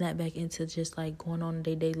they'll snap back into just like going on in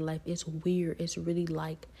their daily life. It's weird. It's really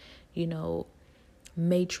like,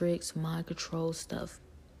 Matrix, mind control stuff.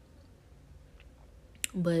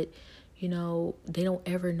 But they don't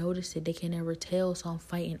ever notice it. They can never tell. So I'm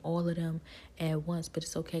fighting all of them at once. But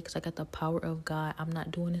it's okay because I got the power of God. I'm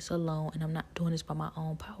not doing this alone, and I'm not doing this by my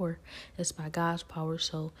own power. It's by God's power.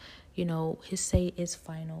 So, his say is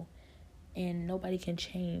final. And nobody can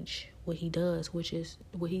change what he does, which is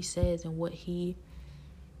what he says and what he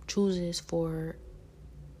chooses for.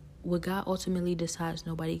 What God ultimately decides,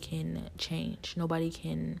 nobody can change. Nobody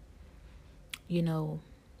can,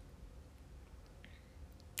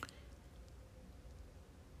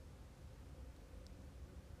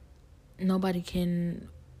 nobody can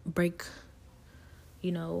break,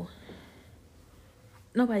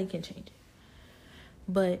 nobody can change it.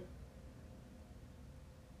 But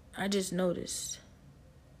I just noticed,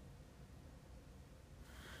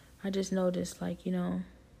 like,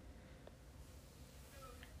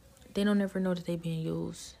 they don't ever know that they being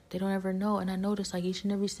used. They don't ever know. And I noticed, like, each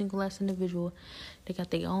and every single last individual, they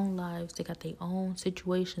got their own lives, they got their own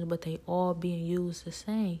situations, but they all being used the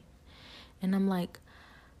same. And I'm like,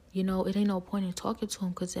 it ain't no point in talking to them,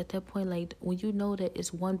 because at that point, like, when you know that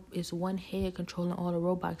it's one head controlling all the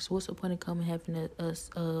robots, what's the point of coming having a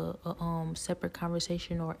separate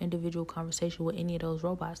conversation or individual conversation with any of those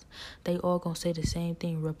robots? They all gonna say the same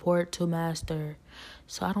thing: report to master.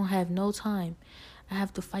 So I don't have no time. I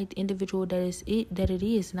have to fight the individual that it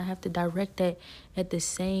is, and I have to direct that at the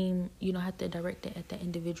same. I have to direct that at the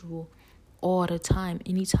individual all the time.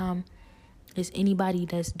 Anytime it's anybody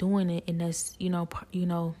that's doing it, and that's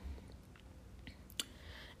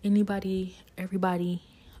everybody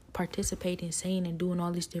participating, saying and doing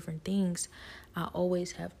all these different things, I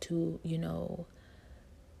always have to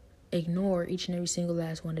ignore each and every single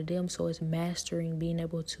last one of them. So it's mastering being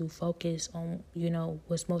able to focus on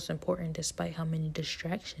what's most important, despite how many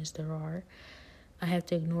distractions there are. I have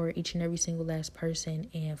to ignore each and every single last person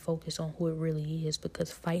and focus on who it really is,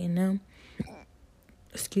 because fighting them,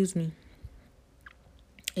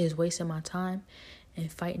 is wasting my time and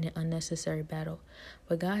fighting an unnecessary battle.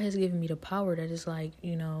 But God has given me the power that is like,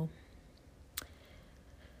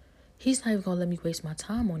 He's not even gonna let me waste my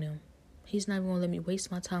time on them. He's not even gonna let me waste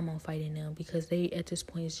my time on fighting them, because they at this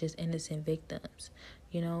point is just innocent victims.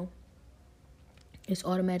 It's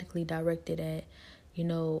automatically directed at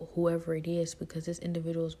whoever it is, because this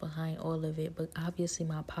individual is behind all of it. But obviously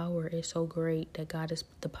my power is so great that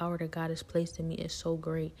the power that God has placed in me is so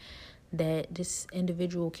great that this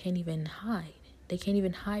individual can't even hide. They can't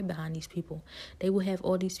even hide behind these people. They will have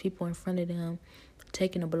all these people in front of them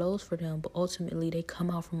taking the blows for them, but ultimately they come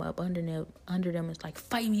out from up under them. It's like,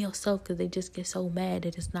 fight me yourself, because they just get so mad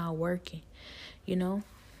that it's not working,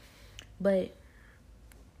 But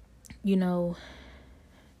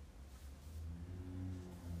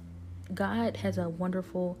God has a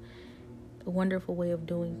wonderful way of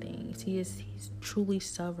doing things. He's truly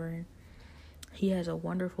sovereign. He has a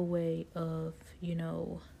wonderful way of,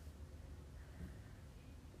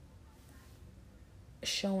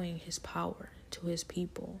 showing his power to his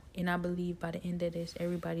people. And I believe by the end of this,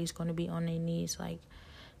 everybody's going to be on their knees like,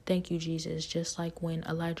 thank you, Jesus. Just like when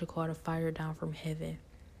Elijah called a fire down from heaven.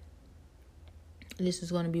 This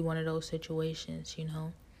is going to be one of those situations,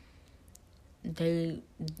 They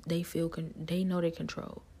know they're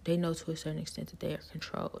controlled. They know to a certain extent that they are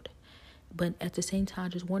controlled. But at the same time, I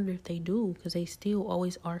just wonder if they do, because they still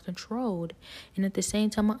always are controlled. And at the same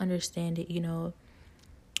time, I understand it,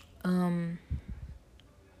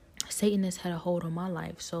 Satan has had a hold on my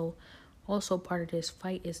life. So also part of this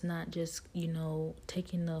fight is not just,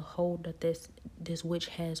 taking the hold that this witch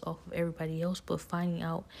has off of everybody else, but finding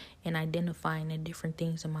out and identifying the different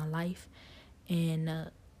things in my life and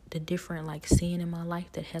the different sin in my life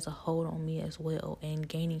that has a hold on me as well, and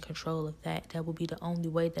gaining control of that. That will be the only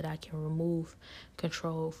way that I can remove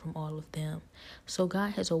control from all of them. So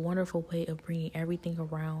God has a wonderful way of bringing everything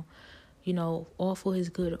around, all for his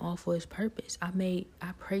good and all for his purpose. I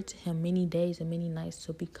prayed to him many days and many nights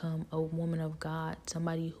to become a woman of God,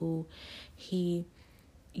 somebody who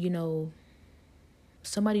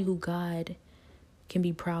God can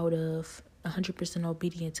be proud of, 100%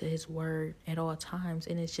 obedient to his word at all times.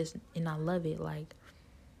 And I love it. Like,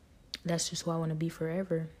 that's just who I want to be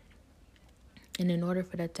forever. And in order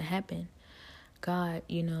for that to happen, God,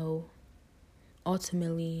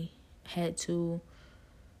 ultimately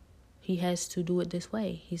he has to do it this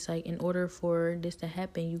way. He's like, in order for this to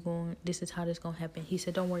happen, this is how this gonna happen. He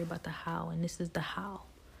said, don't worry about the how, and this is the how.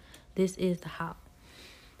 This is the how.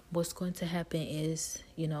 What's going to happen is,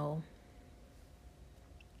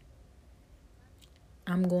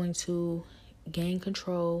 I'm going to gain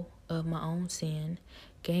control of my own sin,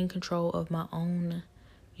 gain control of my own,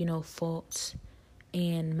 faults,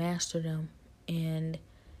 and master them, and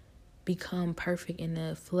become perfect in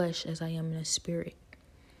the flesh as I am in the spirit,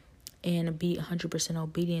 and be 100%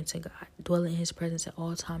 obedient to God, dwelling in his presence at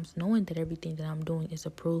all times, knowing that everything that I'm doing is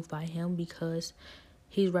approved by him because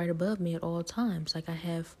he's right above me at all times. Like, I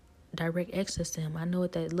have direct access to him. I know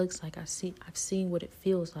what that looks like. I've seen what it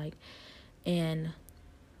feels like. And,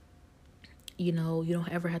 you don't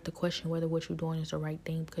ever have to question whether what you're doing is the right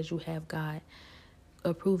thing because you have God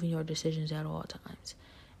approving your decisions at all times.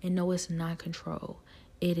 And no, it's not control.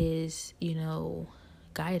 It is,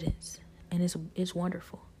 guidance. And it's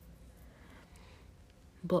wonderful.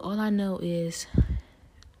 But all I know is,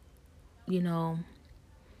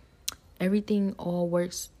 everything all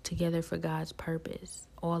works together for God's purpose.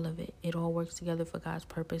 All of it. It all works together for God's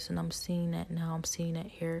purpose. And I'm seeing that now. I'm seeing that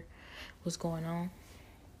here. What's going on?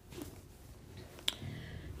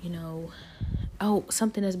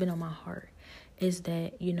 Something that's been on my heart is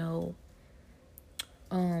that,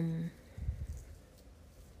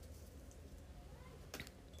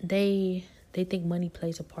 they think money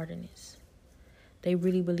plays a part in this. They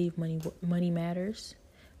really believe money matters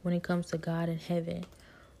when it comes to God in heaven,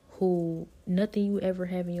 who nothing you ever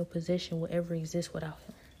have in your possession will ever exist without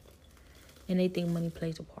him. And they think money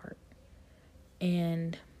plays a part.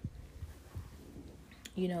 And,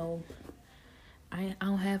 I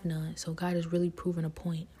don't have none. So God is really proving a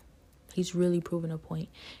point. He's really proving a point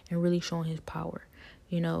and really showing his power.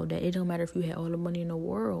 That it don't matter if you had all the money in the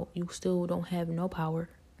world, you still don't have no power.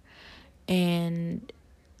 And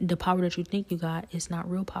the power that you think you got is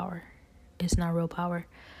not real power. It's not real power.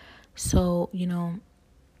 So,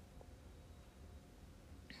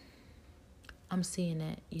 I'm seeing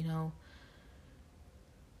that,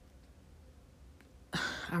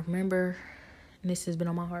 I remember, and this has been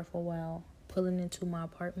on my heart for a while, pulling into my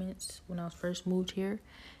apartments when I was first moved here,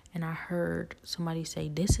 and I heard somebody say,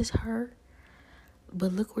 this is her,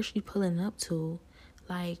 but look where she's pulling up to.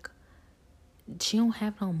 Like, she don't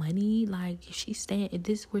have no money. Like, this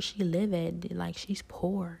is where she live at. Like, she's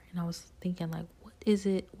poor. And I was thinking, like, what is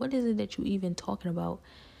it that you even talking about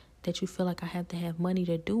that you feel like I have to have money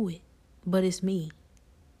to do it? But it's me.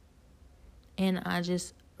 And I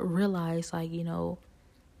just realized, like,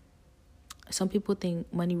 some people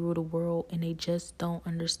think money rule the world, and they just don't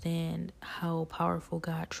understand how powerful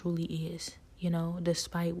God truly is.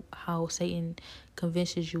 Despite how Satan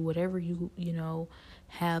convinces you whatever you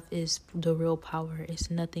have is the real power.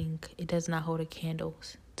 It's nothing. It does not hold a candle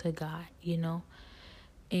to God,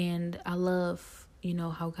 And I love,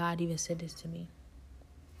 how God even said this to me.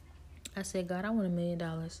 I said, God, I want $1 million.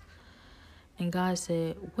 And God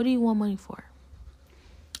said, what do you want money for?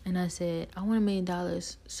 And I said, I want $1 million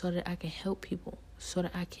so that I can help people, so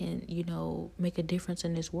that I can, make a difference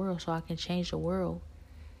in this world, so I can change the world.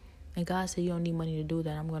 And God said, you don't need money to do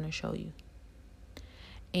that. I'm going to show you.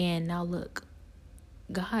 And now look,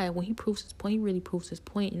 God, when he proves his point, he really proves his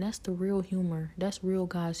point. And that's the real humor. That's real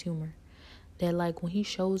God's humor. That, like, when he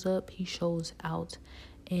shows up, he shows out.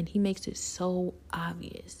 And he makes it so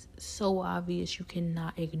obvious you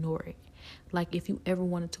cannot ignore it. Like, if you ever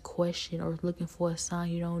wanted to question or looking for a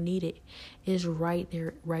sign, you don't need it. It's right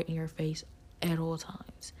there, right in your face at all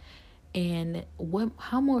times. And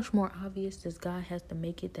how much more obvious does God have to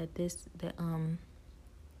make it that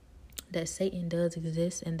Satan does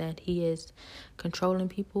exist and that he is controlling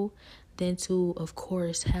people, than to, of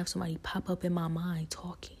course, have somebody pop up in my mind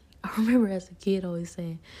talking. I remember as a kid always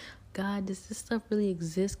saying, God, does this stuff really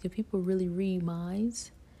exist? Can people really read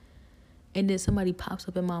minds? And then somebody pops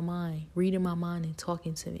up in my mind, reading my mind and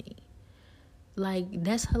talking to me. Like,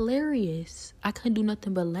 that's hilarious. I couldn't do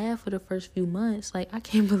nothing but laugh for the first few months. Like, I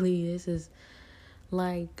can't believe this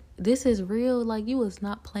is real. Like, you was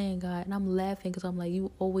not playing, God. And I'm laughing because I'm like, you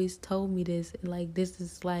always told me this. And, like, this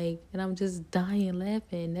is like, and I'm just dying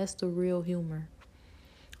laughing. That's the real humor.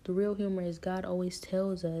 The real humor is God always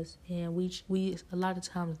tells us, and we a lot of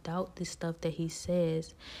times doubt this stuff that he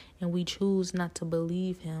says, and we choose not to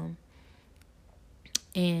believe him.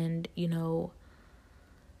 And,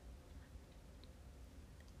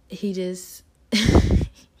 he just,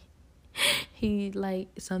 he, like,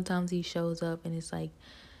 sometimes he shows up and it's like,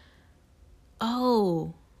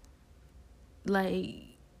 oh, like,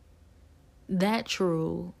 that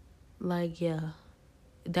true. Like, yeah,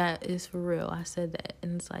 that is for real. I said that.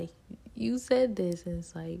 And it's like, you said this. And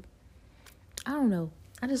it's like, I don't know.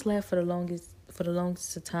 I just laughed for the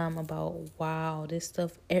longest of time about, wow, this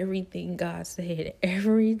stuff, everything God said,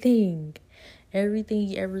 everything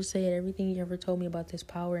he ever said, everything he ever told me about this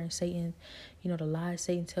power and Satan, the lies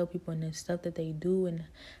Satan tell people and the stuff that they do and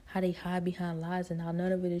how they hide behind lies and how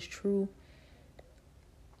none of it is true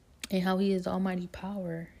and how he is almighty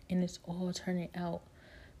power, and it's all turning out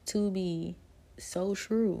to be so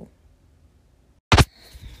true.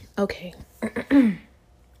 Okay.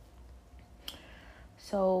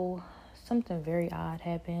 So something very odd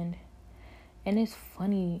happened, and it's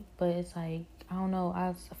funny, but it's like, I don't know,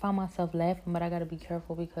 I found myself laughing, but I gotta be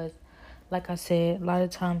careful because, like I said, a lot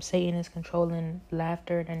of times Satan is controlling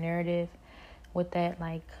laughter, the narrative with that.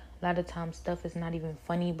 Like, a lot of times stuff is not even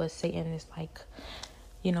funny, but Satan is like,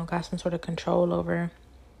 got some sort of control over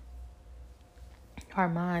our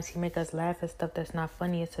minds. He make us laugh at stuff that's not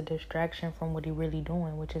funny. It's a distraction from what he really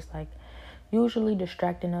doing, which is like usually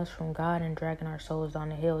distracting us from God and dragging our souls down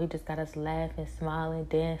the hill. He just got us laughing, smiling,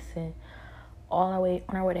 dancing, all on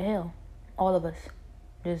our way to hell. All of us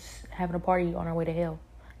just having a party on our way to hell.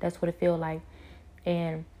 That's what it feels like.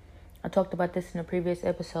 And I talked about this in a previous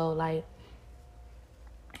episode, like,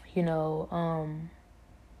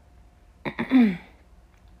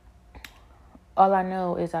 all I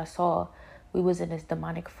know is we was in this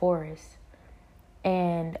demonic forest,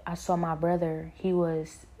 and I saw my brother. He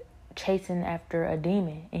was chasing after a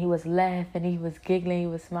demon, and he was laughing, he was giggling, he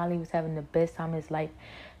was smiling, he was having the best time of his life.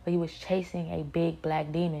 But he was chasing a big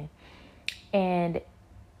black demon,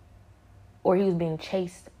 or he was being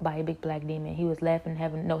chased by a big black demon. He was laughing,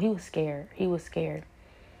 he was scared. He was scared.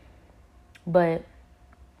 But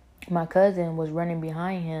my cousin was running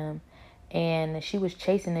behind him, and she was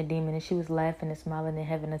chasing the demon, and she was laughing and smiling and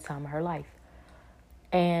having the time of her life.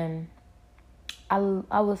 And I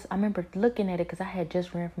remember looking at it because I had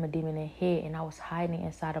just ran from a demon and hid, and I was hiding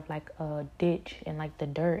inside of like a ditch and like the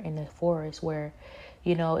dirt in the forest where,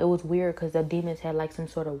 it was weird because the demons had like some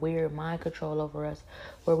sort of weird mind control over us,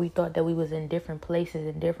 where we thought that we was in different places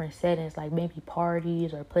and different settings, like maybe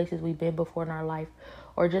parties or places we've been before in our life,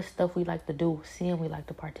 or just stuff we like to do, seeing we like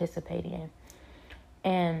to participate in.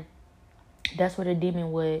 And that's where the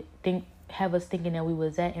demon would have us thinking that we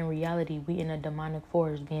was at. In reality, we in a demonic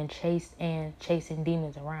forest being chased and chasing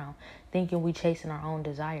demons around, thinking we chasing our own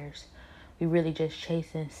desires. We really just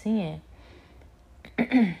chasing sin.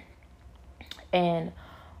 And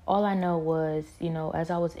all I know was, as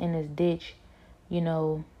I was in this ditch,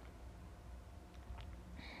 all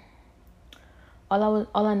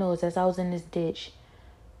I know is as I was in this ditch,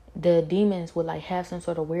 the demons would like have some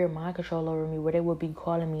sort of weird mind control over me, where they would be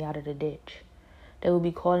calling me out of the ditch. They would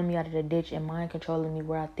be calling me out of the ditch and mind controlling me,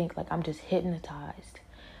 where I think like I'm just hypnotized.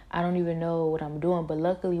 I don't even know what I'm doing. But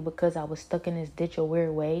luckily, because I was stuck in this ditch a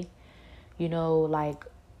weird way,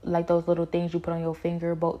 like those little things you put on your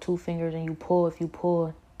finger, both 2 fingers, and you pull. If you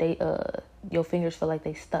pull, they your fingers feel like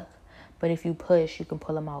they stuck. But if you push, you can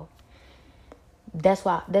pull them out. That's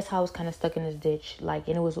how I was kind of stuck in this ditch. Like,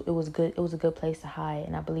 and it was good. It was a good place to hide.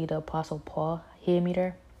 And I believe the Apostle Paul hid me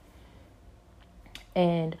there.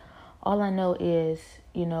 And all I know is,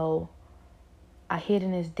 I hid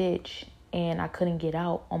in this ditch and I couldn't get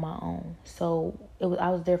out on my own. So I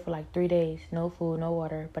was there for like 3 days, no food, no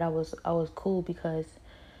water. But I was cool because,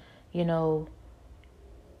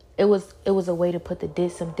 it was a way to put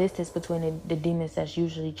some distance between the demons that's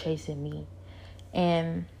usually chasing me.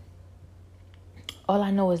 And all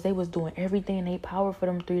I know is they was doing everything in their power for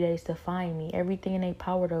them 3 days to find me. Everything in their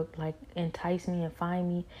power to like entice me and find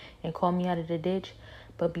me and call me out of the ditch.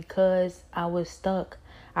 But because I was stuck,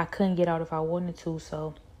 I couldn't get out if I wanted to.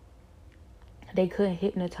 So they couldn't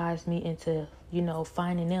hypnotize me into,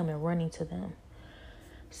 finding them and running to them.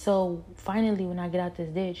 So finally, when I get out this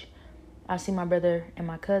ditch, I see my brother and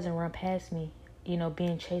my cousin run past me,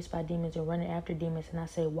 being chased by demons and running after demons. And I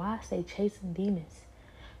say, why is they chasing demons?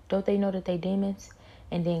 Don't they know that they demons?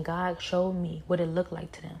 And then God showed me what it looked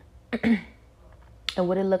like to them. And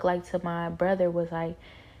what it looked like to my brother was like,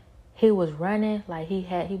 he was running, like he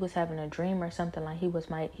was having a dream or something. Like he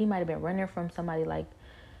might have been running from somebody. Like,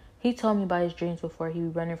 he told me about his dreams before. He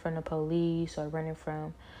was running from the police or running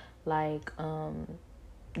from like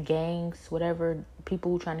gangs, whatever,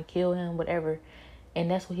 people trying to kill him, whatever. And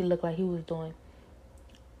that's what he looked like he was doing.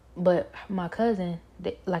 But my cousin,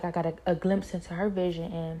 like, I got a glimpse into her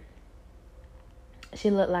vision, and she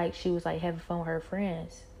looked like she was like having fun with her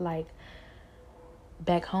friends, like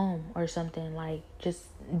back home or something, like just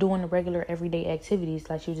doing the regular everyday activities,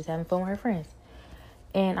 like she was just having fun with her friends.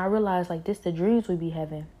 And I realized, like, this the dreams we be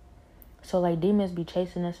having. So, like, demons be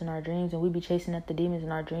chasing us in our dreams, and we be chasing at the demons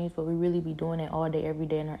in our dreams, but we really be doing it all day, every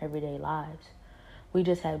day in our everyday lives. We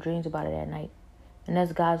just have dreams about it at night. And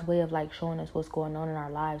that's God's way of, like, showing us what's going on in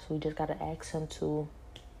our lives. We just got to ask him to,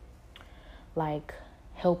 like,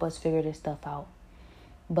 help us figure this stuff out.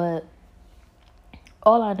 But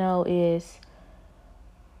all I know is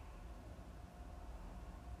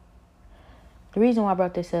the reason why I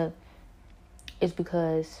brought this up is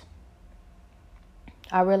because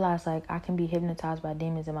I realized, like, I can be hypnotized by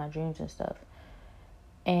demons in my dreams and stuff.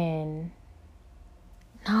 And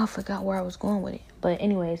now I forgot where I was going with it. But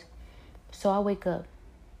anyways, so I wake up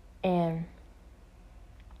and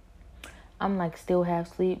I'm, like, still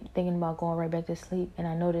half asleep, thinking about going right back to sleep. And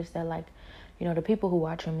I noticed that, like, you know, the people who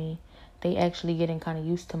watching me, they actually getting kind of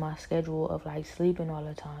used to my schedule of, like, sleeping all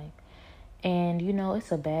the time. And, you know,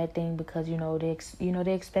 it's a bad thing because, you know,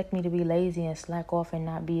 they expect me to be lazy and slack off and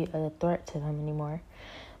not be a threat to them anymore.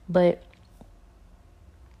 But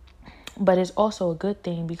it's also a good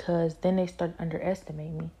thing because then they start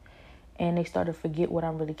underestimating me and they start to forget what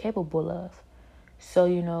I'm really capable of. So,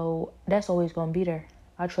 you know, that's always going to be there.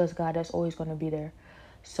 I trust God, that's always going to be there.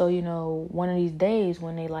 So, you know, one of these days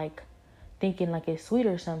when they, like, thinking like it's sweet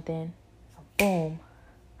or something, boom,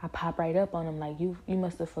 I pop right up on them like, you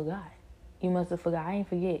must have forgot. You must have forgot. I ain't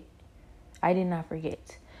forget. I did not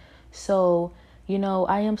forget. So, you know,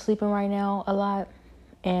 I am sleeping right now a lot,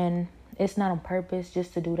 and it's not on purpose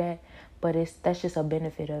just to do that, but that's just a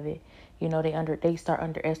benefit of it. You know, they start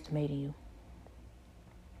underestimating you.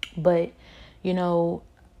 But, you know,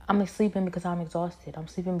 I'm sleeping because I'm exhausted. I'm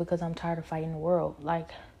sleeping because I'm tired of fighting the world. Like,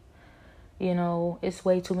 you know, it's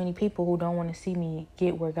way too many people who don't want to see me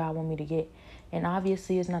get where God want me to get. And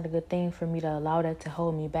obviously it's not a good thing for me to allow that to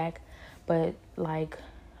hold me back. But, like,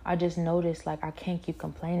 I just noticed, like, I can't keep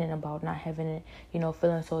complaining about not having it, you know,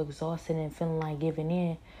 feeling so exhausted and feeling like giving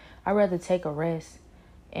in. I'd rather take a rest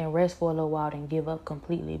and rest for a little while than give up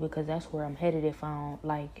completely, because that's where I'm headed if I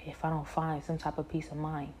don't find some type of peace of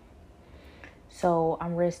mind. So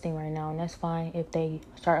I'm resting right now, and that's fine if they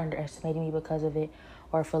start underestimating me because of it,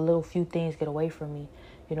 or if a little few things get away from me.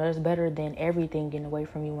 You know, that's better than everything getting away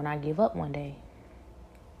from me when I give up one day.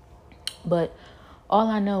 But all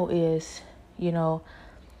I know is, you know,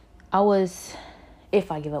 if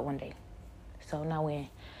I give up one day. So not when.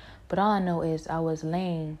 But all I know is I was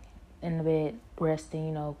laying in the bed resting,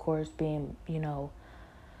 you know, of course, being, you know,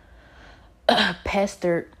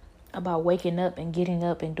 pestered about waking up and getting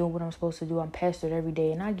up and doing what I'm supposed to do. I'm pestered every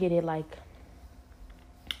day, and I get it. Like,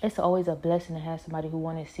 it's always a blessing to have somebody who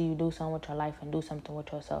want to see you do something with your life and do something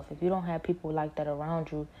with yourself. If you don't have people like that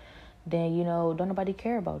around you, then, you know, don't nobody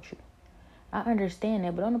care about you. I understand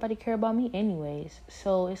that, but don't nobody care about me anyways.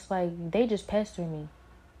 So it's like they just pester me.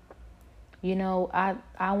 You know,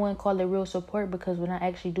 I wouldn't call it real support, because when I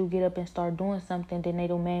actually do get up and start doing something, then they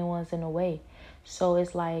the main ones in the way. So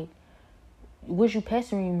it's like, what you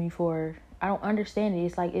pestering me for? I don't understand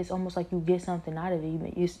it. It's almost like you get something out of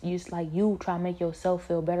it. It's like you try to make yourself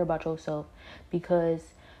feel better about yourself, because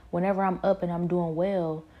whenever I'm up and I'm doing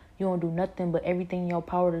well, you don't do nothing but everything in your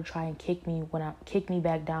power to try and kick me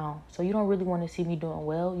back down. So you don't really want to see me doing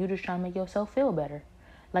well. You just trying to make yourself feel better,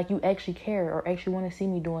 like you actually care or actually want to see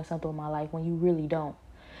me doing something with my life when you really don't.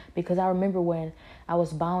 Because I remember when I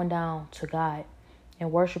was bowing down to God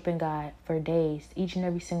and worshiping God for days, each and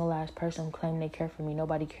every single last person who claimed they cared for me,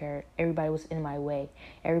 nobody cared. Everybody was in my way.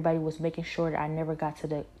 Everybody was making sure that I never got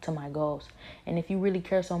to my goals. And if you really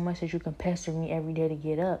care so much that you can pester me every day to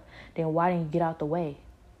get up, then why didn't you get out the way?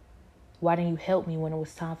 Why didn't you help me when it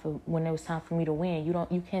was time for me to win?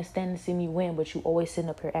 You can't stand to see me win, but you always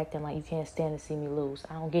sitting up here acting like you can't stand to see me lose.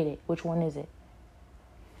 I don't get it. Which one is it?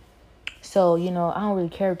 So, you know, I don't really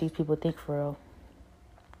care what these people think for real.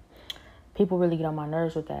 People really get on my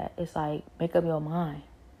nerves with that. It's like, make up your mind.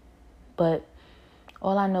 But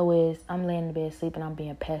all I know is I'm laying in bed sleeping, I'm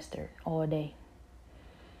being pestered all day.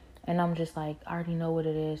 And I'm just like, I already know what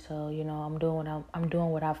it is, so, you know, I'm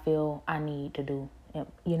doing what I feel I need to do,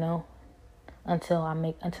 you know, until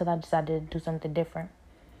I decide to do something different.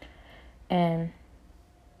 And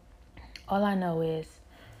all I know is,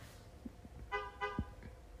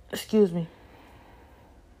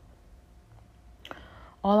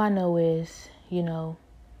 all I know is, you know,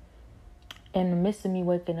 in the midst of me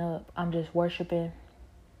waking up, I'm just worshiping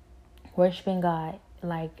God.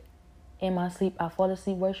 Like, in my sleep, I fall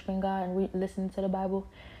asleep worshiping God and listening to the Bible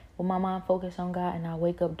with my mind focused on God, and I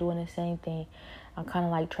wake up doing the same thing. I'm kind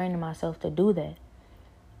of like training myself to do that.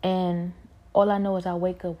 And all I know is I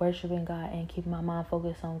wake up worshiping God and keep my mind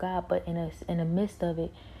focused on God. But in the midst of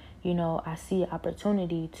it, you know, I see an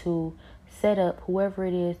opportunity to set up whoever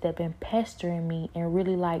it is that been pestering me and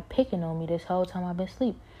really like picking on me this whole time I've been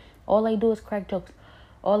asleep. All they do is crack jokes.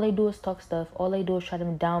 All they do is talk stuff. All they do is try to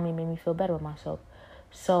down me, make me feel better with myself.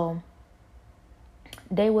 So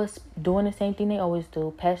they was doing the same thing they always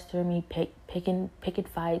do, pestering me, picking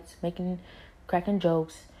fights, cracking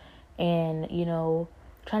jokes, and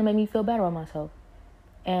trying to make me feel better with myself.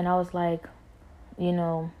 And I was like,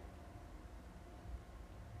 all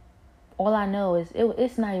I know is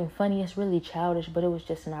it's not even funny. It's really childish, but it was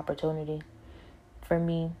just an opportunity for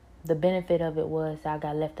me. The benefit of it was I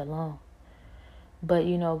got left alone. But,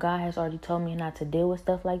 God has already told me not to deal with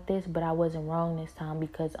stuff like this, but I wasn't wrong this time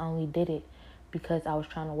because I only did it because I was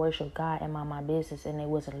trying to worship God and mind my business, and they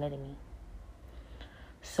wasn't letting me.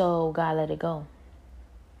 So God let it go.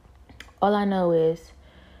 All I know is,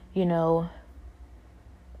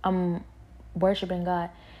 I'm worshiping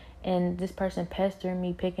God, and this person pestering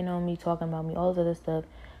me, picking on me, talking about me, all this other stuff,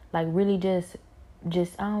 like really just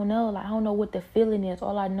I don't know, like I don't know what the feeling is.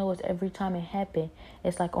 All I know is every time it happened,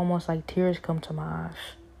 it's like almost like tears come to my eyes.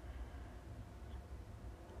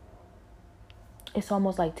 It's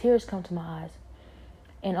almost like tears come to my eyes.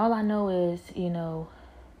 And all I know is,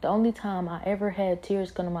 the only time I ever had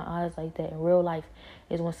tears come to my eyes like that in real life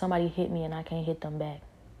is when somebody hit me and I can't hit them back.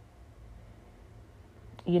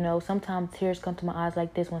 Sometimes tears come to my eyes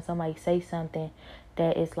like this when somebody says something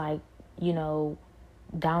that is like,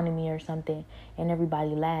 downing me or something, and everybody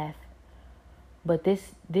laugh. But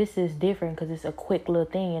this is different because it's a quick little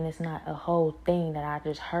thing, and it's not a whole thing that I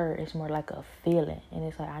just heard. It's more like a feeling, and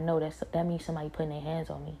it's like I know that means somebody putting their hands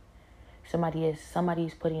on me.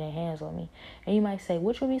 Somebody's putting their hands on me. And you might say,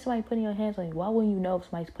 what you mean somebody putting your hands on you? Why wouldn't you know if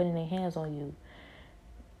somebody's putting their hands on you?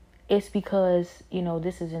 It's because,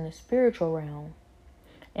 this is in the spiritual realm.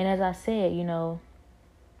 And as I said,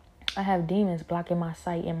 I have demons blocking my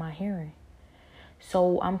sight and my hearing.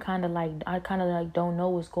 So I kind of like don't know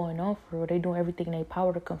what's going on for real. They doing everything in their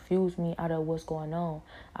power to confuse me out of what's going on.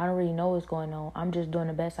 I don't really know what's going on. I'm just doing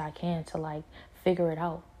the best I can to like figure it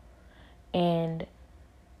out. And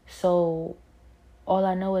so all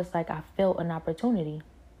I know is like I felt an opportunity.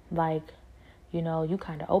 Like, you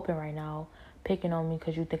kind of open right now, picking on me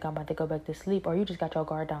because you think I'm about to go back to sleep, or you just got your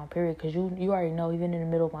guard down, period. Because you already know, even in the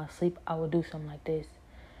middle of my sleep, I would do something like this.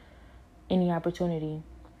 Any opportunity.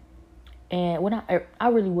 And when I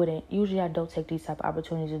really wouldn't. Usually I don't take these type of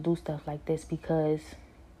opportunities to do stuff like this because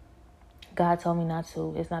God told me not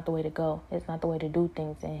to. It's not the way to go. It's not the way to do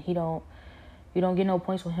things. And you don't get no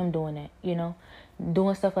points with him doing that,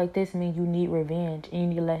 Doing stuff like this means you need revenge and you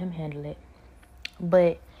need to let him handle it.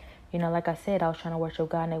 But, like I said, I was trying to worship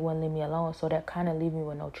God and they wouldn't leave me alone. So that kind of leave me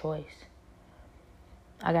with no choice.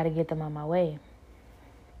 I got to get them on my way.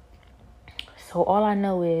 So all I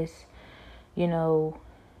know is,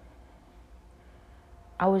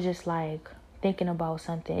 I was just like thinking about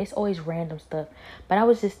something. It's always random stuff. But I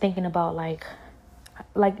was just thinking about like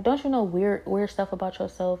don't you know weird stuff about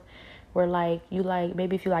yourself? Where like you like,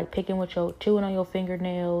 maybe if you like chewing on your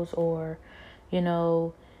fingernails, or,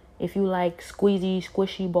 if you like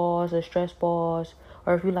squishy balls or stress balls,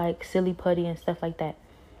 or if you like silly putty and stuff like that.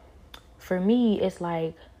 For me, it's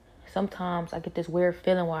like sometimes I get this weird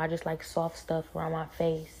feeling where I just like soft stuff around my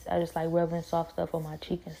face. I just like rubbing soft stuff on my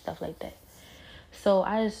cheek and stuff like that. So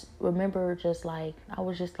I just remember I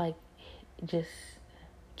was just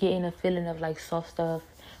getting a feeling of like soft stuff,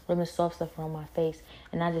 rubbing soft stuff around my face.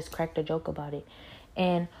 And I just cracked a joke about it.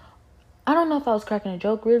 And I don't know if I was cracking a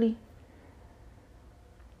joke really.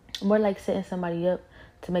 More like setting somebody up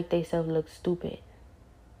to make themselves look stupid.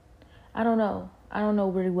 I don't know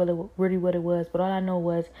really what it was. But all I know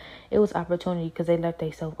was it was opportunity because they left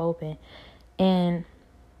themselves open. And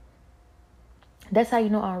that's how you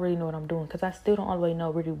know I don't really know what I'm doing, because I still don't all the way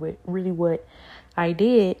know really what I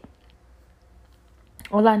did.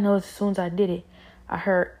 All I know is as soon as I did it, I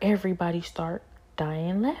heard everybody start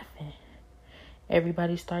dying laughing.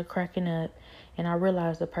 Everybody start cracking up. And I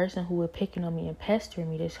realized the person who was picking on me and pestering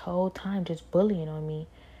me this whole time, just bullying on me,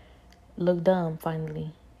 looked dumb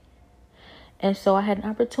finally. And so I had an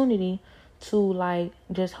opportunity to like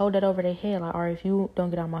just hold that over their head. Like, all right, if you don't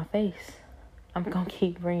get out my face, I'm going to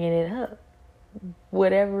keep bringing it up.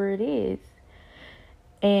 Whatever it is.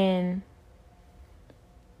 And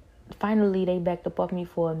finally they backed up off me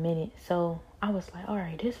for a minute. So I was like, all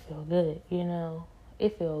right, this feel good.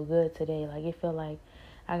 It feel good today. Like, it feel like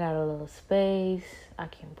I got a little space. I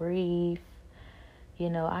can breathe.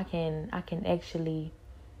 I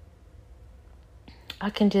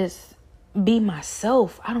can just be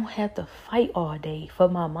myself. I don't have to fight all day for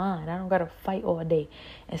my mind. I don't got to fight all day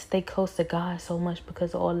and stay close to God so much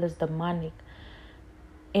because of all this demonic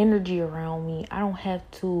energy around me. I don't have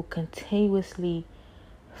to continuously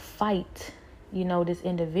fight, this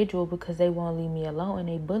individual because they won't leave me alone and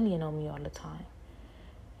they bullying on me all the time.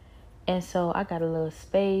 And so I got a little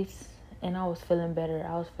space and I was feeling better.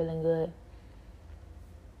 I was feeling good.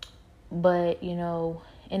 But,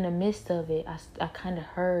 in the midst of it, I kind of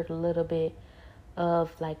heard a little bit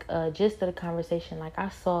of like gist of the conversation. Like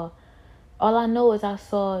all I know is I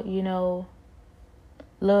saw, Lil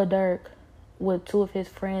Durk with two of his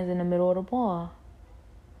friends in the middle of the mall.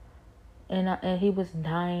 And he was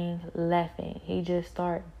dying laughing. He just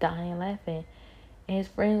started dying laughing. And his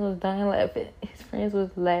friends was dying laughing. His friends was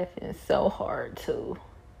laughing so hard too.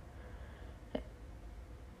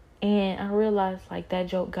 And I realized like that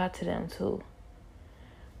joke got to them too.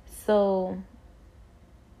 So,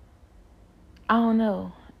 I don't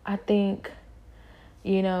know. I think,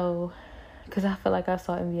 because I feel like I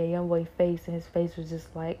saw NBA Youngboy's face and his face was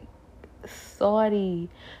just like salty.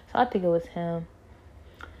 So I think it was him.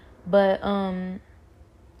 But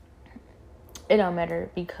it don't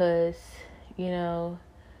matter because,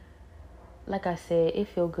 like I said, it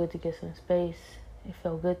felt good to get some space. It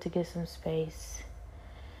felt good to get some space.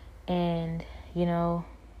 And,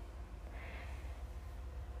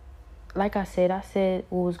 like I said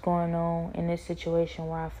what was going on in this situation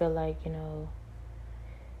where I feel like,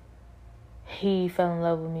 he fell in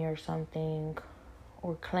love with me or something,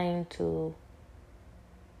 or claimed to,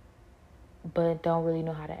 but don't really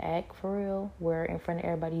know how to act for real, where in front of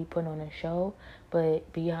everybody he put on a show,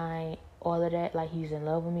 but behind all of that, like he's in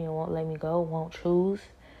love with me and won't let me go, won't choose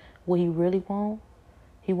what he really want.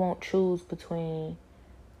 He won't choose between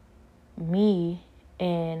me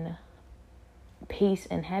and peace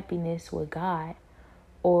and happiness with God,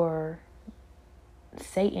 or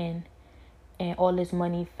Satan and all this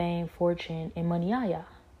money, fame, fortune, and maniaya.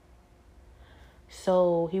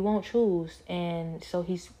 So he won't choose, and so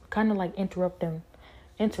he's kind of like interrupting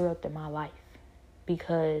my life,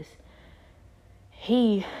 because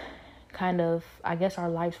he kind of, I guess our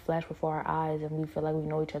lives flash before our eyes and we feel like we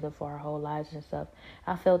know each other for our whole lives and stuff.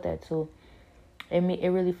 I felt that too. It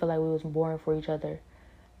really felt like we was born for each other.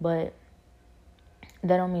 But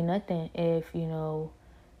that don't mean nothing if, you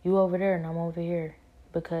over there and I'm over here.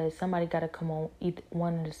 Because somebody got to come on either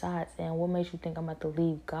one of the sides. And what makes you think I'm about to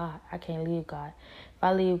leave God? I can't leave God. If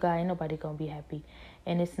I leave God, ain't nobody going to be happy.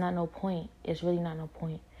 And it's not no point. It's really not no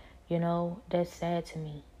point. That's sad to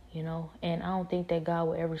me, And I don't think that God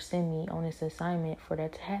will ever send me on this assignment for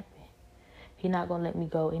that to happen. He's not going to let me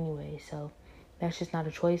go anyway. So that's just not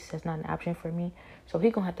a choice. That's not an option for me. So he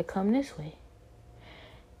going to have to come this way.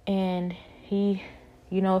 And he,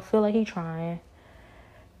 feel like he trying.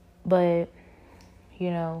 But,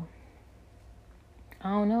 I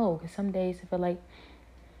don't know. Because some days I feel like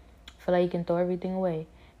you can throw everything away.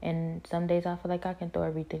 And some days I feel like I can throw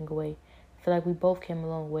everything away. I feel like we both came a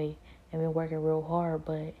long way and been working real hard.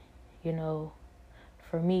 But,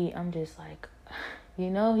 for me, I'm just like, he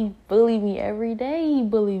bullied me every day. He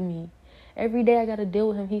bullied me. Every day I got to deal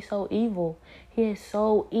with him. He's so evil. He is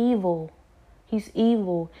so evil. He's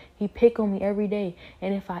evil. He pick on me every day.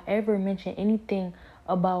 And if I ever mention anything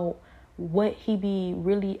about what he be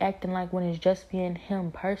really acting like when it's just being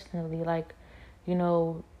him personally, like,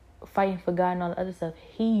 fighting for God and all the other stuff,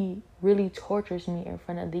 he really tortures me in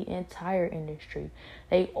front of the entire industry.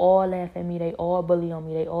 They all laugh at me. They all bully on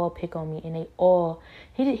me. They all pick on me. And they all...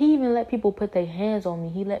 He even let people put their hands on me.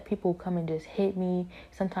 He let people come and just hit me.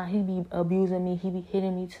 Sometimes he be abusing me. He be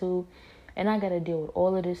hitting me too. And I got to deal with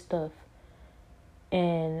all of this stuff.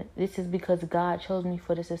 And this is because God chose me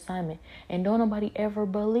for this assignment. And don't nobody ever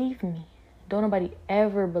believe me. Don't nobody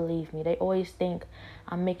ever believe me. They always think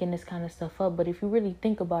I'm making this kind of stuff up. But if you really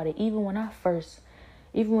think about it, even when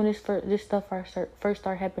this stuff first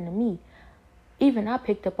started happening to me, even I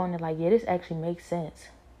picked up on it like, yeah, this actually makes sense.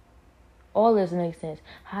 All this makes sense.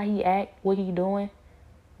 How he act, what he doing,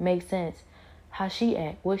 makes sense. How she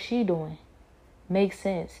act, what she doing, makes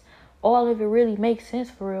sense. All of it really makes sense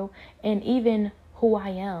for real. And even who I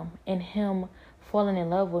am and him falling in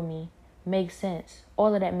love with me makes sense.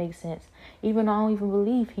 All of that makes sense. Even though I don't even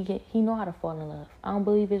believe he know how to fall in love. I don't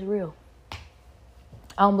believe it's real.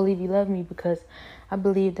 I don't believe he loved me, because I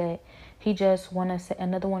believe that he just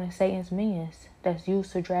another one of Satan's minions that's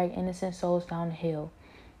used to drag innocent souls down the hill.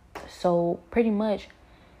 So pretty much,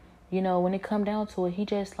 when it come down to it, he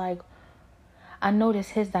just like, I notice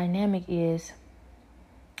his dynamic is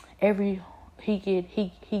he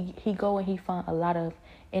go and he find a lot of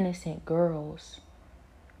innocent girls.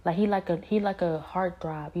 Like he like a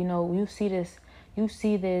heartthrob. You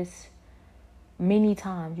see this many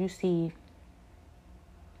times. You see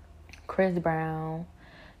Chris Brown,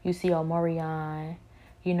 you see Omarion,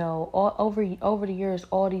 You know, all over the years,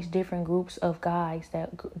 all these different groups of guys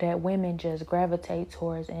that women just gravitate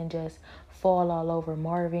towards and just fall all over.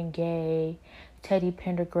 Marvin Gaye, Teddy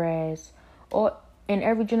Pendergrass, or in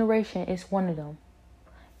every generation, it's one of them.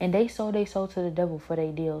 And they sold to the devil for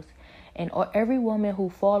their deals. And every woman who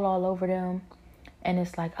fall all over them, and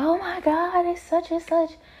it's like, oh my God, it's such and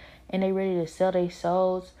such, and they ready to sell their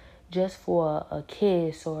souls just for a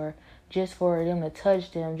kiss, or just for them to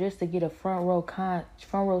touch them, just to get a front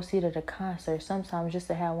row seat at a concert, sometimes just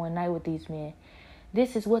to have one night with these men.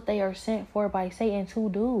 This is what they are sent for by Satan to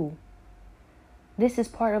do. This is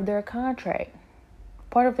part of their contract.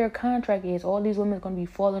 Part of their contract is all these women are going to be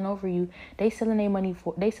falling over you. They selling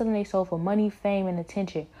their soul for money, fame, and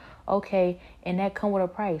attention. Okay, and that come with a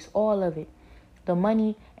price, all of it. The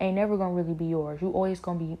money ain't never going to really be yours. You always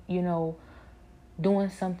going to be, doing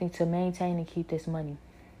something to maintain and keep this money.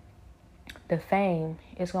 The fame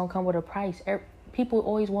is going to come with a price. People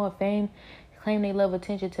always want fame, claim they love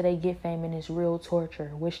attention till they get fame, and it's real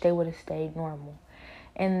torture. Wish they would have stayed normal.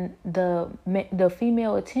 And the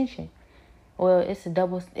female attention, well, it's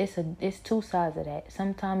two sides of that.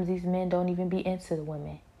 Sometimes these men don't even be into the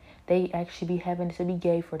women. They actually be having to be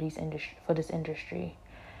gay for this industry.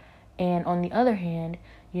 And on the other hand,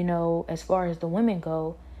 as far as the women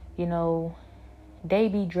go, they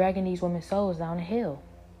be dragging these women's souls down the hill.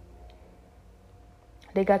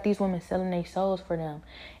 They got these women selling their souls for them.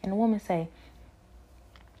 And the women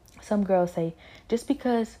some girls say, just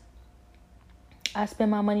because I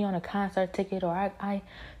spend my money on a concert ticket, or I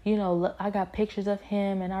got pictures of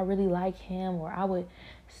him and I really like him, or I would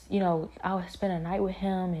spend a night with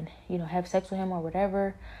him and, have sex with him or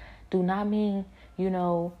whatever, do not mean,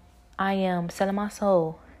 I am selling my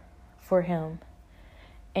soul for him.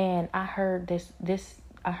 And I heard this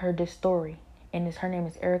story, and her name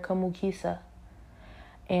is Erica Mukisa.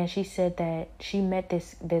 And she said that she met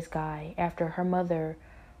this guy after her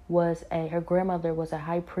grandmother was a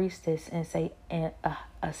high priestess and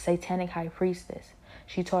a satanic high priestess.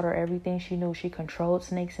 She taught her everything she knew. She controlled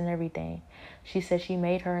snakes and everything. She said she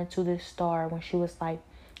made her into this star when she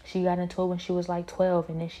got into it when she was like 12,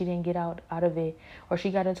 and then she didn't get out of it. Or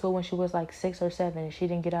she got into it when she was like 6 or 7, and she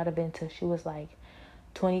didn't get out of it until she was like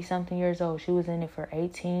 20-something years old. She was in it for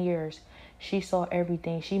 18 years. She saw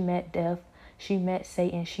everything. She met death. She met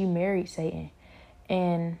Satan. She married Satan.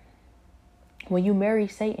 And when you marry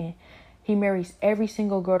Satan, he marries every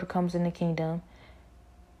single girl that comes in the kingdom.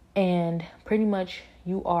 And pretty much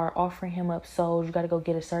you are offering him up souls. You got to go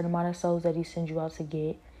get a certain amount of souls that he sends you out to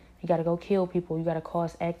get. You got to go kill people. You got to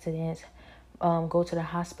cause accidents. Go to the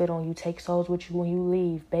hospital, and you take souls with you when you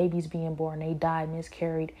leave. Babies being born, they die,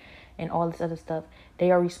 miscarried, and all this other stuff.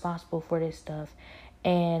 They are responsible for this stuff.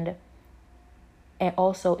 And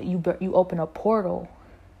also you open a portal.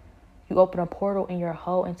 You open a portal in your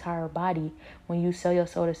whole entire body when you sell your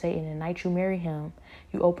soul to Satan. The night you marry him,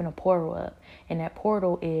 you open a portal up. And that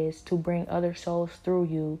portal is to bring other souls through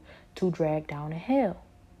you to drag down to hell.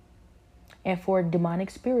 And for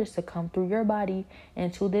demonic spirits to come through your body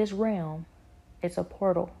into this realm, it's a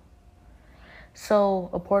portal. So,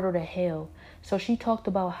 a portal to hell. So she talked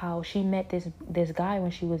about how she met this guy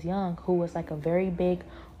when she was young, who was like a very big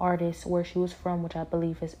artist where she was from, which I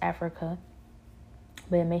believe is Africa.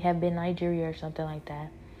 But it may have been Nigeria or something like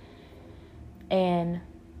that. And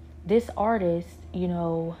this artist,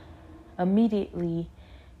 immediately,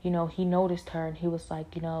 he noticed her, and he was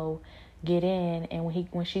like, get in. And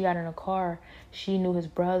when she got in a car, she knew his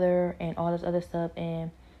brother and all this other stuff.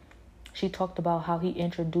 And she talked about how he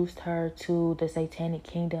introduced her to the satanic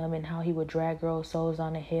kingdom, and how he would drag girls' souls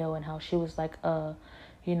on the hill, and how she was like a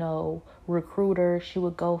recruiter. She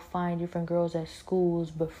would go find different girls at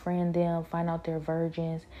schools, befriend them, find out they're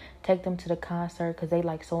virgins, take them to the concert because they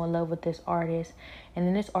like so in love with this artist. And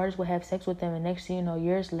then this artist would have sex with them, and next thing you know,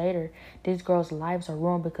 years later, these girls' lives are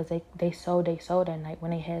ruined because they sold that night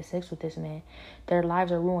when they had sex with this man. Their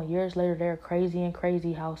lives are ruined. Years later, they're crazy in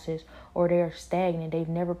crazy houses, or they're stagnant. They've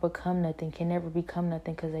never become nothing, can never become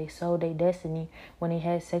nothing, because they sold their destiny when they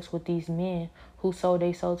had sex with these men who sold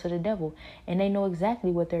their soul to the devil. And they know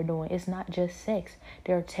exactly what they're doing. It's not just sex.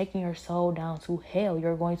 They're taking your soul down to hell.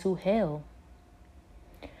 You're going to hell.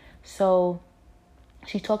 So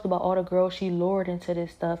she talked about all the girls she lured into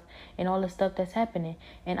this stuff and all the stuff that's happening.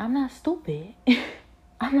 And I'm not stupid.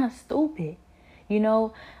 I'm not stupid.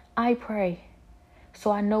 I pray. So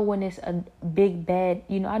I know when it's a big bad,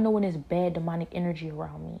 I know when it's bad demonic energy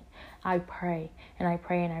around me. I pray and I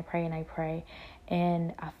pray and I pray and I pray.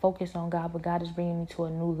 And I focus on God, but God is bringing me to a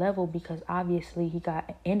new level, because obviously he got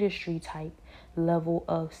an industry type level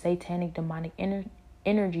of satanic demonic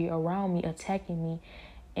energy around me, attacking me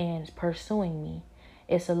and pursuing me.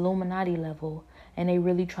 It's Illuminati level. And they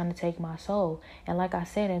really trying to take my soul. And like I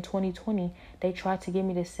said, in 2020, they tried to get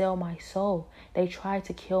me to sell my soul. They tried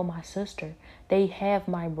to kill my sister. They have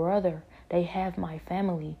my brother. They have my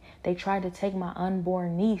family. They tried to take my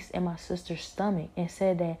unborn niece in my sister's stomach and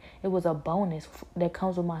said that it was a bonus that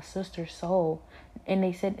comes with my sister's soul. And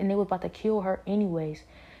they said, and they was about to kill her anyways.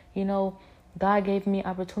 You know, God gave me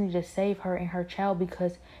opportunity to save her and her child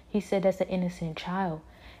because he said that's an innocent child.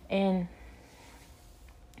 And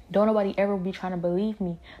don't nobody ever be trying to believe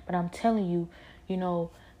me. But I'm telling you, you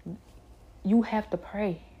know, you have to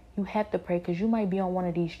pray. You have to pray because you might be on one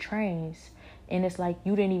of these trains. And it's like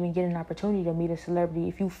you didn't even get an opportunity to meet a celebrity.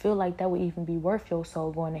 If you feel like that would even be worth your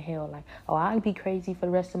soul going to hell. Like, oh, I'd be crazy for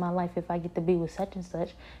the rest of my life if I get to be with such and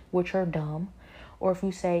such, which are dumb. Or if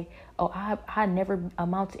you say, oh, I never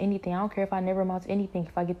amount to anything. I don't care if I never amount to anything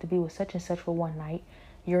if I get to be with such and such for one night.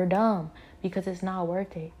 You're dumb because it's not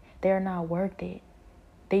worth it. They're not worth it.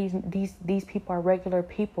 These people are regular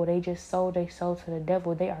people. They just sold their soul to the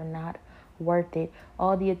devil. They are not worth it.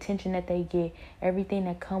 All the attention that they get, everything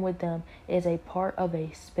that come with them is a part of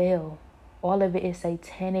a spell. All of it is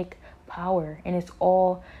satanic power, and it's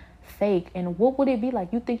all fake. And what would it be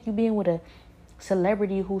like? You think you being with a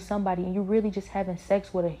celebrity who's somebody, and you really just having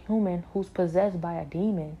sex with a human who's possessed by a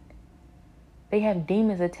demon. They have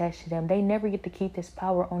demons attached to them. They never get to keep this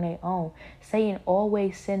power on their own. Satan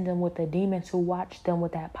always sends them with the demons who watch them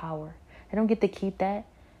with that power. They don't get to keep that.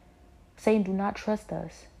 Satan do not trust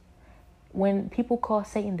us. When people call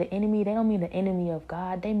Satan the enemy, they don't mean the enemy of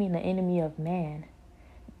God. They mean the enemy of man.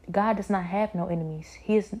 God does not have no enemies.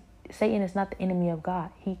 Satan is not the enemy of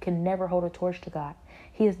God. He can never hold a torch to God.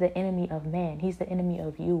 He is the enemy of man. He's the enemy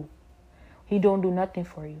of you. He don't do nothing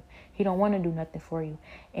for you. He don't want to do nothing for you.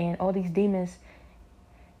 And all these demons,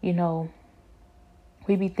 you know,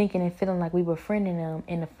 we be thinking and feeling like we befriending them.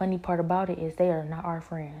 And the funny part about it is they are not our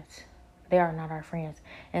friends. They are not our friends.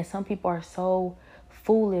 And some people are so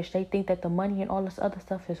foolish. They think that the money and all this other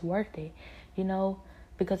stuff is worth it, you know,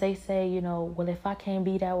 because they say, you know, well, if I can't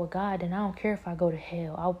be that with God, then I don't care if I go to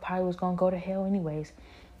hell. I probably was going to go to hell anyways.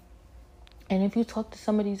 And if you talk to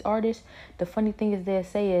some of these artists, the funny thing is they'll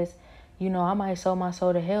say is, you know, I might sell my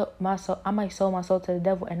soul to hell. I might sell my soul to the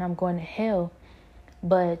devil and I'm going to hell.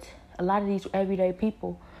 But a lot of these everyday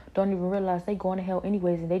people don't even realize they going to hell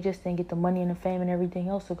anyways. And they just didn't get the money and the fame and everything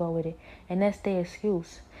else to go with it. And that's their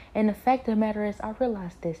excuse. And the fact of the matter is, I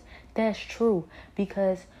realized this. That's true.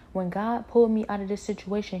 Because when God pulled me out of this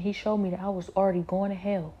situation, he showed me that I was already going to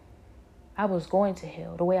hell. I was going to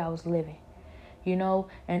hell the way I was living. You know,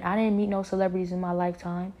 and I didn't meet no celebrities in my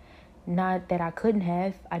lifetime. Not that I couldn't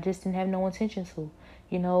have. I just didn't have no intention to.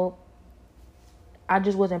 You know, I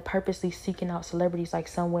just wasn't purposely seeking out celebrities like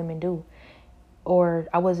some women do. Or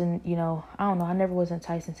I wasn't, you know, I don't know. I never was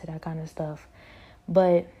enticed into that kind of stuff.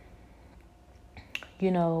 But, you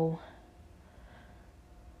know,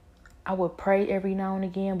 I would pray every now and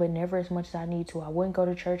again, but never as much as I need to. I wouldn't go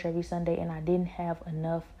to church every Sunday, and I didn't have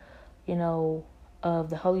enough, you know,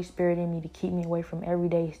 of the Holy Spirit in me to keep me away from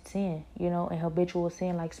everyday sin, you know, and habitual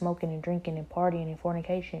sin like smoking and drinking and partying and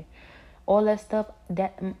fornication. All that stuff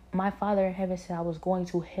that my Father in heaven said I was going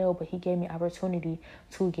to hell, but he gave me opportunity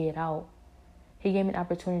to get out. He gave me an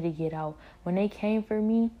opportunity to get out. When they came for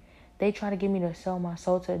me, they tried to get me to sell my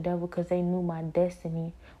soul to the devil because they knew my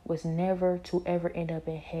destiny was never to ever end up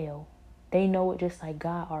in hell. They know it just like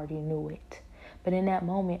God already knew it. But in that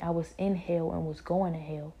moment, I was in hell and was going to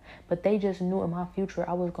hell. But they just knew in my future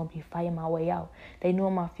I was going to be fighting my way out. They knew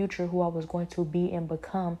in my future who I was going to be and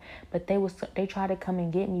become. But they tried to come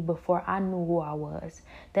and get me before I knew who I was.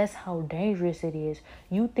 That's how dangerous it is.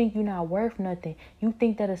 You think you're not worth nothing. You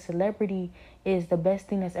think that a celebrity is the best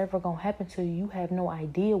thing that's ever going to happen to you. You have no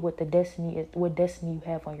idea what destiny you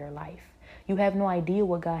have on your life. You have no idea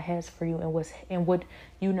what God has for you and what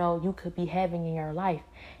you know you could be having in your life.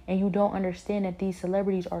 And you don't understand that these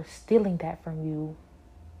celebrities are stealing that from you.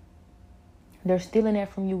 They're stealing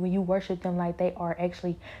that from you when you worship them like they are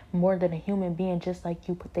actually more than a human being, just like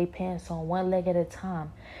you. Put their pants on one leg at a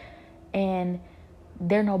time. And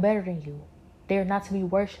they're no better than you. They're not to be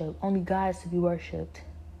worshipped. Only God is to be worshipped.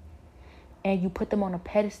 And you put them on a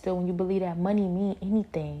pedestal when you believe that money means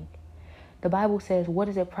anything. The Bible says, what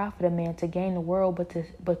does it profit a man to gain the world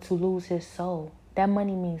but to lose his soul? That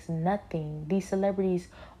money means nothing. These celebrities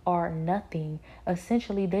are nothing.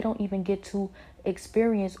 Essentially, they don't even get to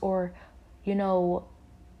experience or, you know,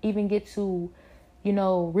 even get to, you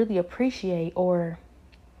know, really appreciate or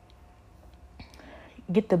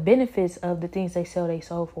get the benefits of the things they sell their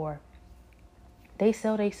soul for. They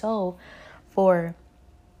sell their soul for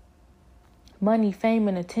money, fame,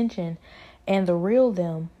 and attention. And the real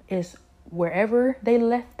them is wherever they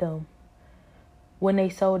left them, when they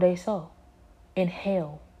sold, in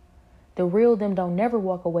hell. The real them don't never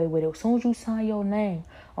walk away with it. As soon as you sign your name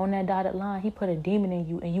on that dotted line, he put a demon in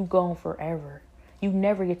you and you gone forever. You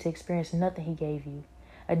never get to experience nothing he gave you.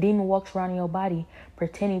 A demon walks around in your body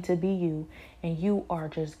pretending to be you, and you are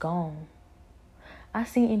just gone. I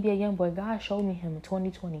seen NBA Youngboy. God showed me him in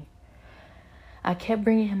 2020. I kept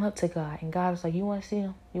bringing him up to God, and God was like, you want to see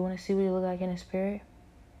him? You want to see what he look like in the spirit?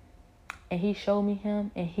 And he showed me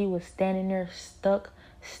him, and he was standing there stuck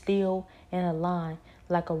still in a line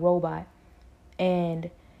like a robot. And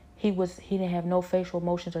he didn't have no facial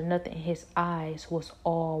emotions or nothing. His eyes was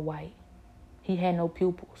all white. He had no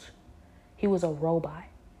pupils. He was a robot.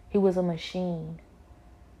 He was a machine.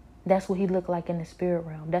 That's what he looked like in the spirit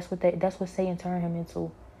realm. That's what Satan turned him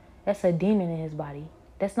into. That's a demon in his body.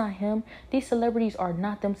 That's not him. These celebrities are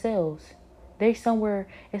not themselves. They somewhere,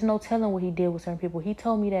 it's no telling what he did with certain people. He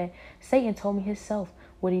told me that, Satan told me himself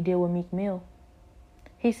what he did with Meek Mill.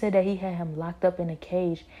 He said that he had him locked up in a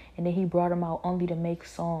cage, and then he brought him out only to make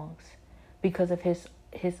songs because of his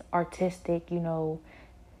artistic,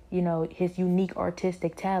 his unique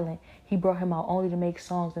artistic talent. He brought him out only to make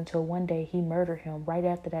songs until one day he murdered him right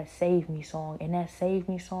after that Save Me song. And that Save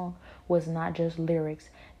Me song was not just lyrics.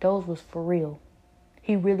 Those was for real.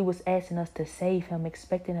 He really was asking us to save him,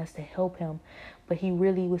 expecting us to help him. But he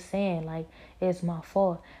really was saying, like, it's my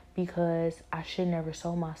fault because I should never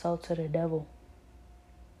sold my soul to the devil.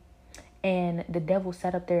 And the devil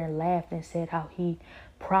sat up there and laughed and said how he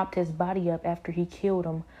propped his body up after he killed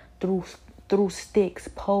him through sticks,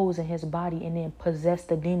 poles in his body, and then possessed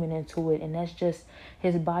the demon into it. And that's just,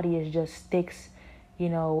 his body is just sticks,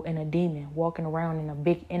 and a demon walking around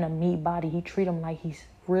in a meat body. He treat him like he's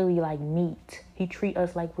really like meat. He treat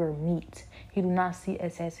us like we're meat. He do not see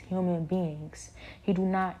us as human beings. He do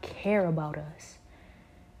not care about us.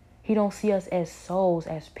 He don't see us as souls,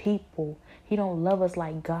 as people. He don't love us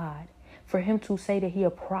like God. For him to say that he'll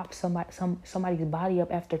prop somebody's body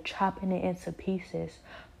up after chopping it into pieces,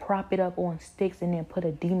 prop it up on sticks, and then put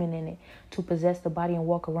a demon in it to possess the body and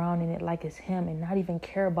walk around in it like it's him, and not even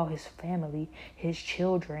care about his family, his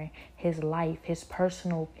children, his life, his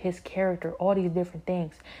character, all these different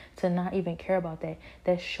things, to not even care about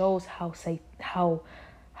that shows how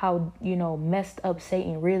messed up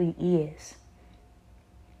Satan really is.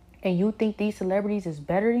 And you think these celebrities is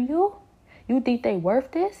better than you? You think they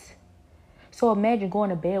worth this? So imagine going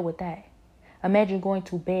to bed with that. Imagine going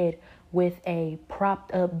to bed with a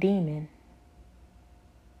propped up demon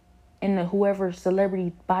in whoever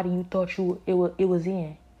celebrity body you thought it was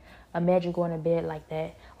in. Imagine going to bed like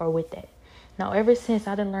that or with that. Now, ever since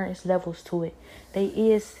I done learned it's levels to it, they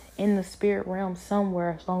is in the spirit realm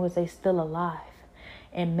somewhere as long as they still alive.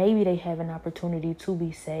 And maybe they have an opportunity to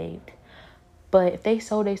be saved. But if they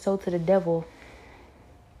sold their soul to the devil,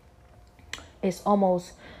 it's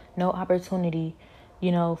almost no opportunity,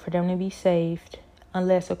 for them to be saved.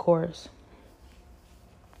 Unless, of course,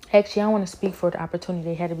 actually, I want to speak for the opportunity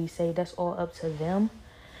they had to be saved. That's all up to them.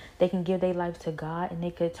 They can give their life to God, and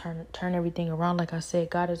they could turn everything around. Like I said,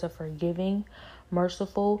 God is a forgiving,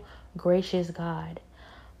 merciful, gracious God.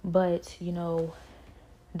 But,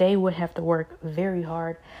 they would have to work very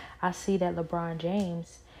hard. I see that LeBron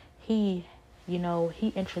James, he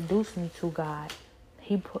introduced me to God.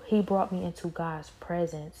 He brought me into God's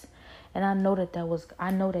presence. And I know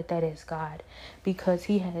that is God, because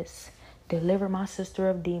he has delivered my sister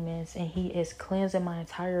of demons, and he is cleansing my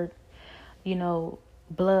entire,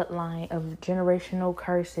 bloodline of generational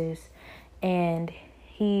curses. And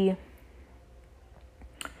he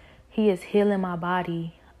is healing my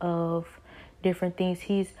body of different things.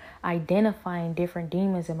 He's identifying different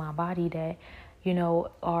demons in my body that,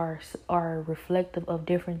 are reflective of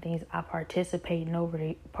different things I participated in over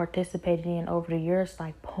the years,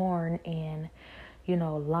 like porn and,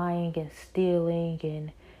 lying and stealing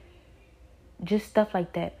and just stuff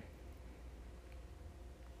like that.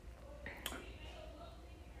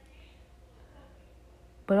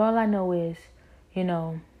 But all I know is,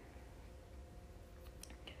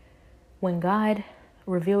 when God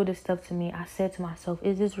revealed this stuff to me, I said to myself,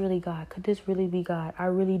 is this really God? Could this really be God? I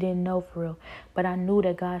really didn't know for real. But I knew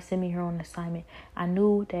that God sent me here on an assignment. I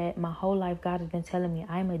knew that my whole life God has been telling me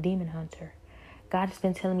I'm a demon hunter. God has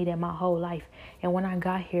been telling me that my whole life. And when I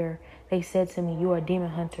got here, they said to me, you're a demon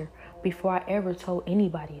hunter, before I ever told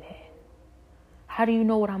anybody that. How do you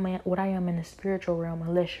know what I am in the spiritual realm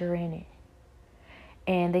unless you're in it?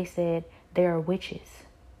 And they said they are witches.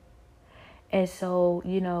 And so,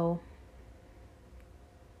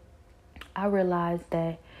 I realized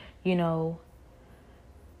that, they know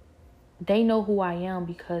who I am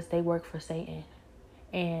because they work for Satan.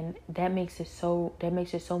 And that makes it so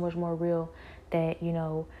much more real that, you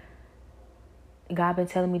know, God been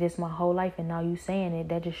telling me this my whole life, and now you saying it.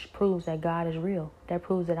 That just proves that God is real. That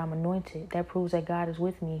proves that I'm anointed. That proves that God is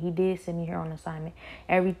with me. He did send me here on assignment.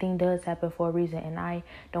 Everything does happen for a reason, and I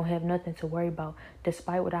don't have nothing to worry about.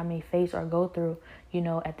 Despite what I may face or go through, you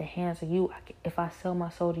know, at the hands of you, if I sell my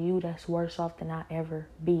soul to you, that's worse off than I ever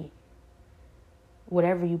be.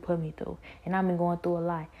 Whatever you put me through. And I've been going through a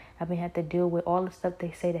lot. I've been had to deal with all the stuff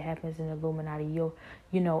they say that happens in the Illuminati. Your,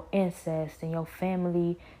 you know, incest and your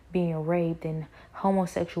family being raped and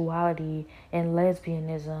homosexuality and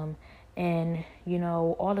lesbianism and, you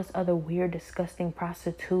know, all this other weird, disgusting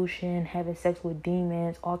prostitution, having sex with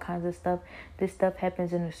demons, all kinds of stuff. This stuff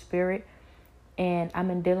happens in the spirit. And I've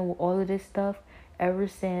been dealing with all of this stuff ever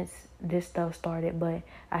since this stuff started. But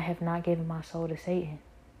I have not given my soul to Satan.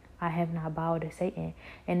 I have not bowed to Satan.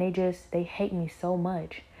 And they hate me so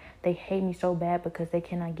much. They hate me so bad because they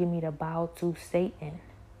cannot get me to bow to Satan.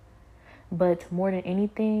 But more than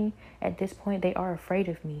anything, at this point, they are afraid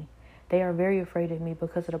of me. They are very afraid of me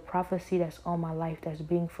because of the prophecy that's on my life that's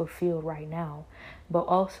being fulfilled right now. But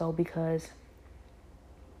also because,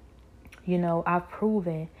 you know, I've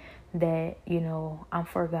proven that, you know, I'm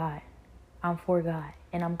for God. I'm for God.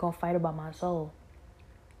 And I'm going to fight about my soul.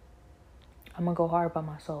 I'm going to go hard by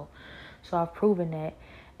my soul. So I've proven that.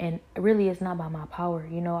 And really, it's not by my power.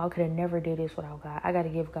 You know, I could have never did this without God. I got to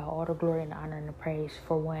give God all the glory and the honor and the praise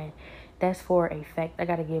for one. That's for a fact. I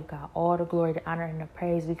got to give God all the glory, the honor, and the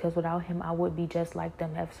praise. Because without him, I would be just like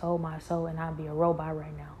them, have sold my soul, and I'd be a robot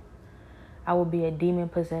right now. I would be a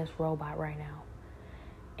demon-possessed robot right now.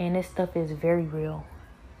 And this stuff is very real.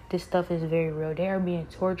 This stuff is very real. They are being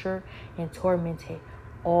tortured and tormented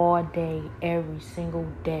all day, every single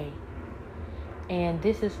day. And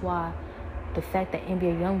this is why the fact that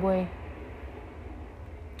NBA Youngboy,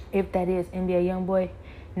 if that is NBA Youngboy,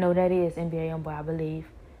 no, that is NBA Youngboy, I believe,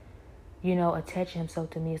 you know, attaching himself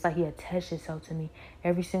to me. It's like he attached himself to me.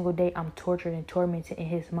 Every single day I'm tortured and tormented in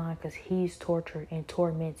his mind because he's tortured and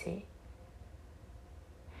tormented.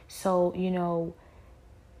 So, you know,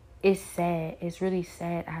 it's sad. It's really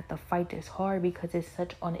sad. I have to fight this hard because it's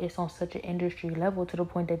on such an industry level to the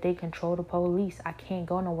point that they control the police. I can't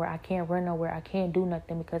go nowhere. I can't run nowhere. I can't do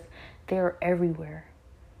nothing because they're everywhere.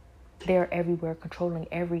 They're everywhere, controlling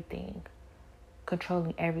everything.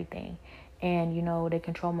 Controlling everything. And, you know, they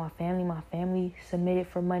control my family. My family submitted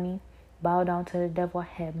for money, bowed down to the devil. I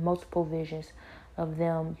had multiple visions of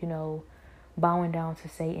them, you know, bowing down to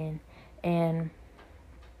Satan and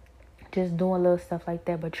just doing little stuff like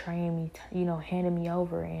that, betraying me, you know, handing me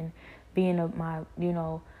over and being my, you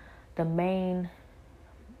know, the main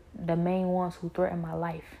ones who threaten my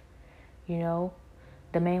life, you know,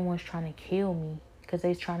 the main ones trying to kill me because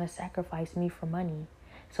they're trying to sacrifice me for money.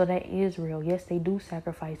 So that is real. Yes, they do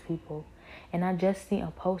sacrifice people. And I just seen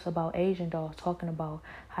a post about Asian dolls talking about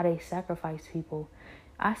how they sacrifice people.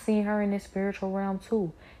 I seen her in this spiritual realm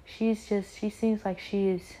too. She seems like she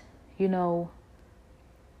is, you know,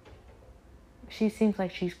 she seems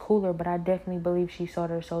like she's cooler, but I definitely believe she sold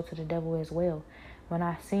her soul to the devil as well. When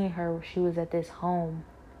I seen her, she was at this home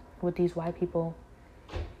with these white people,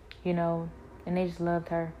 you know, and they just loved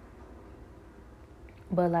her.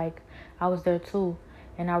 But, like, I was there too,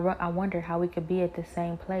 and I wondered how we could be at the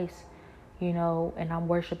same place, you know, and I'm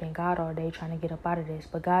worshiping God all day trying to get up out of this.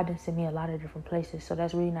 But God didn't send me a lot of different places, so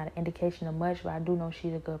that's really not an indication of much, but I do know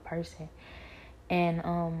she's a good person.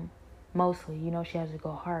 And mostly, you know, she has a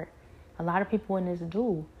good heart. A lot of people in this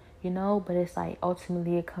do, you know, but it's like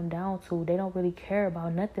ultimately it come down to they don't really care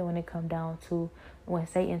about nothing when it come down to when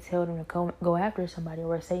Satan tell them to go after somebody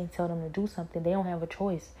or Satan tell them to do something. They don't have a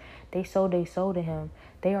choice. They sold their soul to him.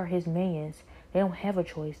 They are his minions. They don't have a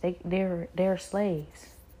choice. They're slaves.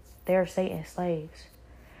 They're Satan's slaves.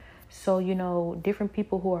 So, you know, different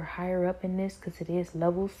people who are higher up in this, because it is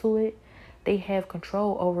levels to it, they have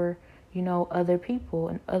control over, you know, other people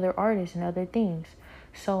and other artists and other things.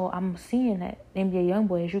 So I'm seeing that NBA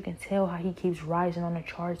Youngboy, as you can tell, how he keeps rising on the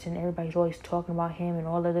charts and everybody's always talking about him and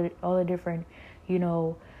all the different, you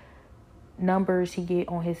know, numbers he get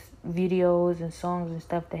on his videos and songs and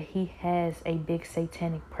stuff, that he has a big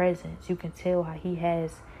satanic presence. You can tell how he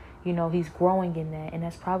has, you know, he's growing in that, and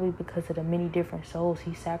that's probably because of the many different souls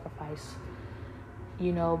he sacrificed,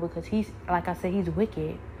 you know, because he's, like I said, he's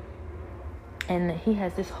wicked. And he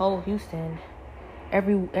has this whole Houston,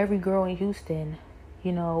 every girl in Houston,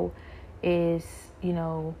 you know, is, you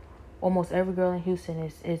know, almost every girl in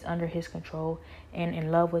Houston is under his control and in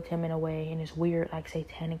love with him in a way, in this weird, like,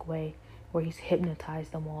 satanic way where he's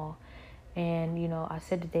hypnotized them all. And, you know, I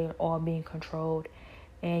said that they are all being controlled.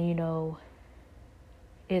 And, you know,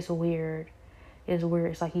 it's weird. It's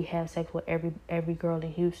weird. It's like he has sex with every girl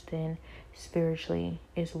in Houston spiritually.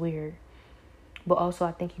 It's weird. But also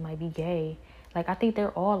I think he might be gay. Like, I think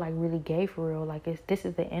they're all like really gay for real. Like, this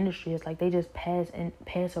is the industry. It's like they just pass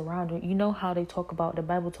around. You know how they talk about, the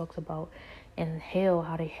Bible talks about in hell,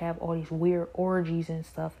 how they have all these weird orgies and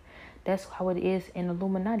stuff. That's how it is in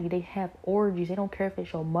Illuminati. They have orgies. They don't care if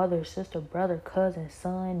it's your mother, sister, brother, cousin,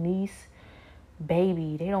 son, niece,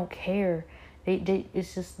 baby. They don't care.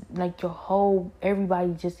 It's just like your whole,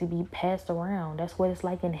 everybody just to be passed around. That's what it's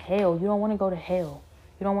like in hell. You don't want to go to hell.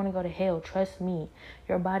 You don't want to go to hell. Trust me.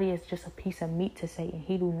 Your body is just a piece of meat to Satan.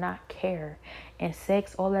 He do not care. And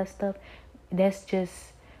sex, all that stuff, that's just,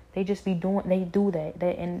 they just be doing, they do that.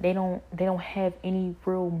 And they don't have any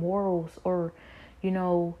real morals or,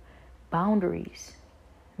 boundaries.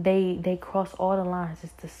 They cross all the lines.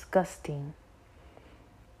 It's disgusting.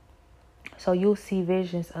 So you'll see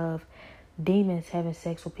visions of demons having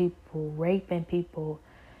sex with people, raping people,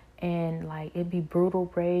 and like it'd be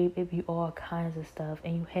brutal rape, it'd be all kinds of stuff,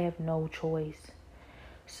 and you have no choice.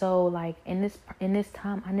 So like in this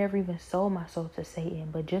time, I never even sold my soul to Satan,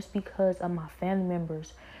 but just because of my family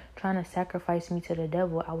members trying to sacrifice me to the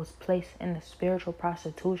devil, I was placed in the spiritual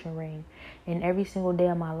prostitution ring. And every single day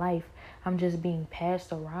of my life, I'm just being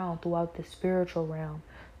passed around throughout the spiritual realm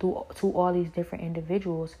to all these different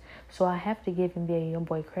individuals. So I have to give him the young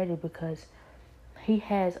boy credit, because he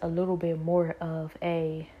has a little bit more of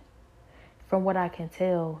a, from what I can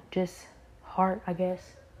tell, just heart, I guess,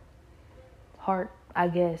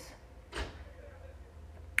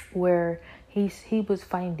 where he was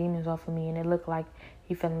fighting demons off of me, and it looked like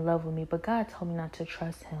he fell in love with me. But God told me not to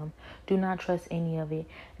trust him. Do not trust any of it.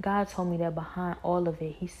 God told me that behind all of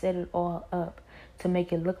it, he set it all up to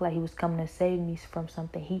make it look like he was coming to save me from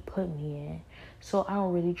something he put me in. So I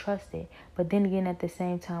don't really trust it. But then again, at the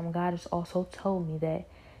same time, God has also told me that,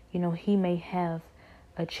 he may have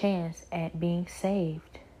a chance at being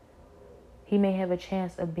saved. He may have a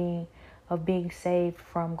chance of being saved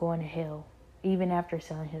from going to hell, even after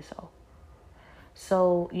selling his soul.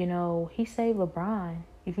 So, he saved LeBron.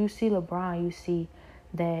 If you see LeBron, you see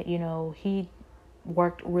that, he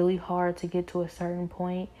worked really hard to get to a certain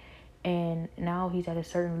point, and now he's at a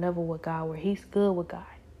certain level with God where he's good with God.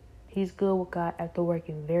 He's good with God after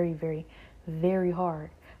working very, very, very hard,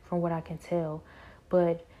 from what I can tell.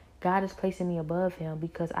 But God is placing me above him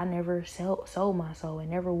because I never sold my soul and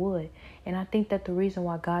never would. And I think that the reason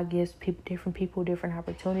why God gives different people different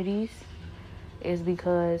opportunities is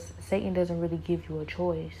because Satan doesn't really give you a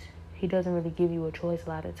choice. He doesn't really give you a choice a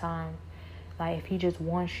lot of times. Like, if he just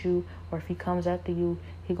wants you, or if he comes after you,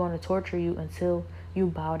 he's going to torture you until you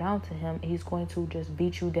bow down to him. He's going to just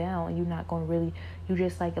beat you down, and you're not going to really, you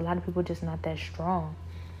just, like, a lot of people just not that strong,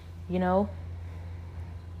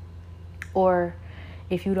 Or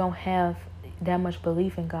if you don't have that much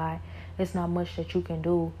belief in God, it's not much that you can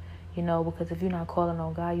do, because if you're not calling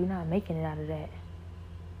on God, you're not making it out of that.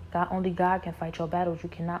 Only God can fight your battles. You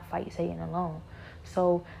cannot fight Satan alone.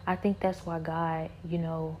 So I think that's why God,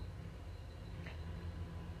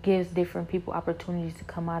 gives different people opportunities to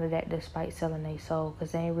come out of that despite selling their soul,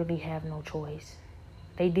 because they ain't really have no choice.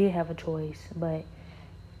 They did have a choice, but,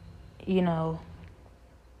 they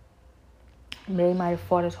might have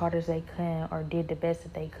fought as hard as they could or did the best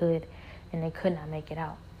that they could, and they could not make it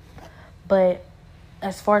out. But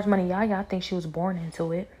as far as Money Yaya, I think she was born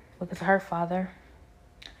into it, because her father,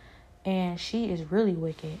 and she is really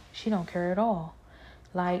wicked. She don't care at all.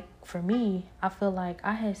 Like, for me, I feel like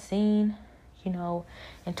I had seen, in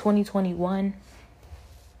 2021,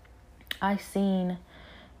 I seen,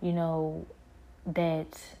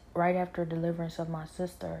 that right after deliverance of my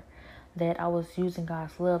sister, that I was using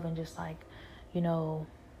God's love and just like,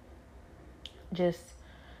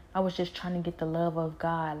 I was just trying to get the love of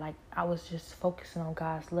God. Like, I was just focusing on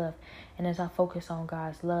God's love. And as I focused on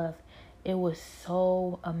God's love, it was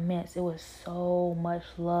so immense. It was so much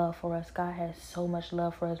love for us. God has so much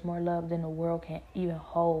love for us, more love than the world can even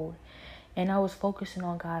hold. And I was focusing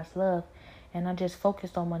on God's love, and I just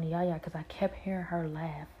focused on Money Yaya because I kept hearing her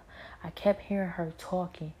laugh. I kept hearing her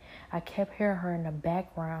talking. I kept hearing her in the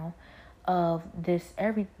background of this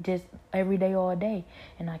every day, all day.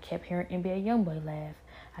 And I kept hearing NBA Youngboy laugh.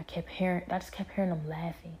 I just kept hearing them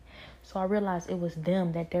laughing. So I realized it was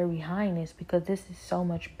them, that they're behind this, because this is so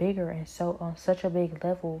much bigger and so on such a big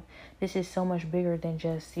level. This is so much bigger than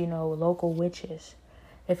just, local witches.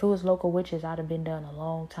 If it was local witches, I'd have been done a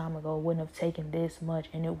long time ago. It wouldn't have taken this much,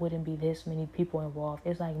 and it wouldn't be this many people involved.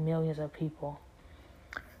 It's like millions of people,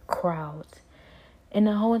 crowds, in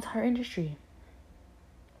the whole entire industry.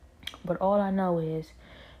 But all I know is,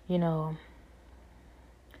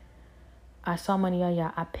 I saw Money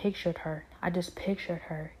Yaya. I pictured her. I just pictured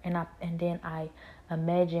her, and then I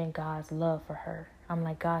imagined God's love for her. I'm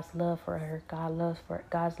like, God's love for her,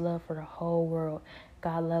 God's love for the whole world.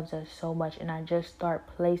 God loves us so much. And I just start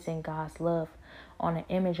placing God's love on an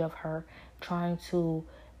image of her, trying to,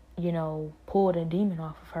 pull the demon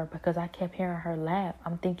off of her, because I kept hearing her laugh.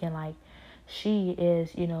 I'm thinking like, she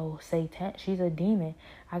is, Satan. She's a demon.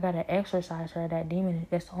 I gotta exorcise her, that demon.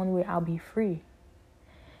 That's the only way I'll be free.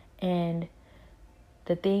 And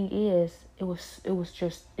the thing is,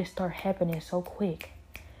 it started happening so quick.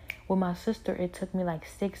 With my sister, it took me like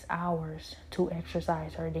 6 hours to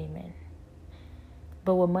exorcise her demon.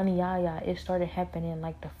 But with Money Yaya, it started happening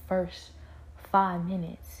like the first 5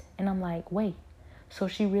 minutes. And I'm like, wait, so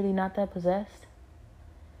she really not that possessed?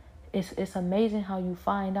 It's amazing how you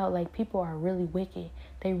find out, like, people are really wicked.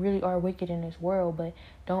 They really are wicked in this world, but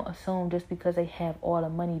don't assume just because they have all the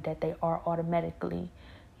money that they are automatically,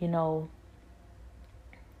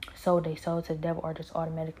 sold their soul to the devil, or just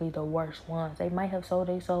automatically the worst ones. They might have sold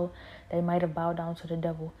their soul. They might have bowed down to the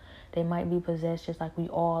devil. They might be possessed just like we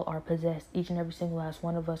all are possessed, each and every single last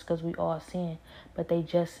one of us, because we all sin. But they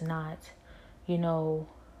just not,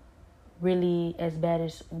 really as bad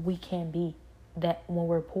as we can be. That when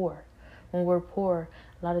we're poor. When we're poor,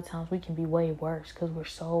 a lot of times we can be way worse because we're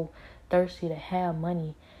so thirsty to have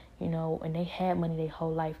money, and they had money their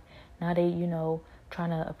whole life. Now they,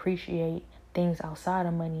 trying to appreciate things outside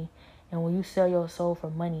of money. And when you sell your soul for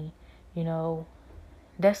money,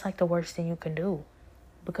 that's like the worst thing you can do,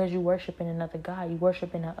 because you're worshiping another God. You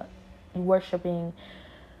worshiping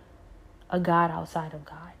a God outside of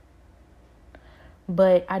God.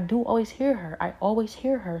 But I do always hear her. I always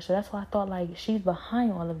hear her. So that's why I thought like she's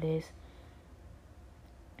behind all of this.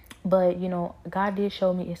 But, God did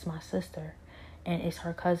show me it's my sister. And it's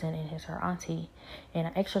her cousin and it's her auntie. And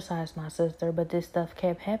I exorcised my sister. But this stuff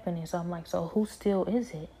kept happening. So I'm like, so who still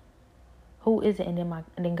is it? Who is it? And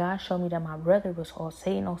then God showed me that my brother was all.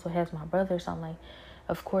 Satan also has my brother. So I'm like,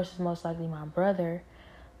 of course it's most likely my brother.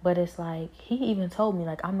 But it's like, he even told me,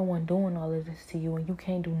 like, I'm the one doing all of this to you and you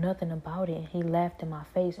can't do nothing about it. And he laughed in my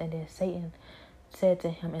face. And then Satan said to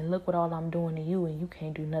him, and look what all I'm doing to you and you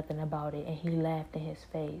can't do nothing about it. And he laughed in his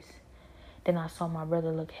face. Then I saw my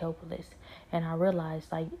brother look helpless. And I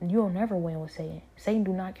realized, like, you'll never win with Satan. Satan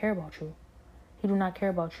do not care about you. He do not care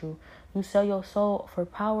about you. You sell your soul for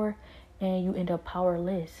power and you end up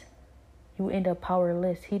powerless. You end up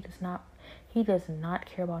powerless. He does not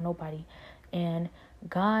care about nobody. And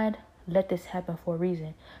God let this happen for a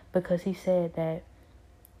reason, because he said that,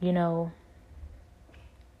 he didn't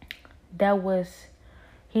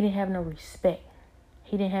have no respect.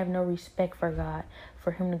 He didn't have no respect for God, for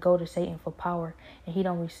him to go to Satan for power.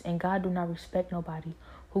 And God do not respect nobody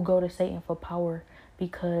who go to Satan for power,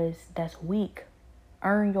 because that's weak.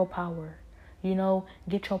 Earn your power.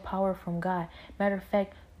 Get your power from God. Matter of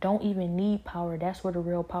fact, don't even need power. That's where the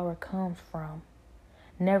real power comes from.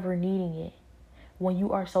 Never needing it. When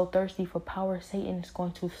you are so thirsty for power, Satan is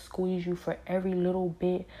going to squeeze you for every little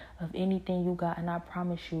bit of anything you got. And I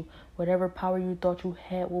promise you, whatever power you thought you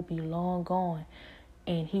had will be long gone.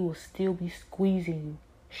 And he will still be squeezing you,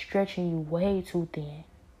 stretching you way too thin.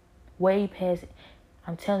 Way past it.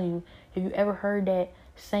 I'm telling you, if you ever heard that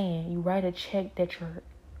saying, you write a check that your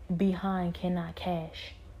behind cannot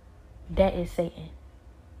cash, that is Satan.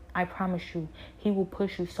 I promise you, he will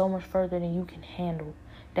push you so much further than you can handle.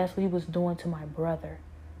 That's what he was doing to my brother.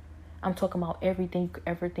 I'm talking about everything you could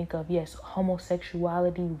ever think of. Yes,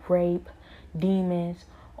 homosexuality, rape, demons,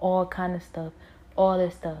 all kind of stuff. All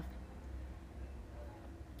this stuff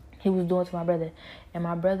he was doing to my brother. And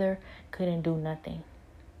my brother couldn't do nothing.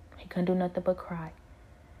 He couldn't do nothing but cry.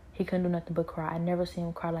 I never seen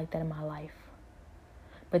him cry like that in my life.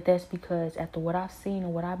 But that's because after what I've seen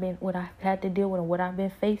and what I've had to deal with and what I've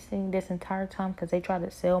been facing this entire time, because they tried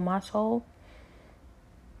to sell my soul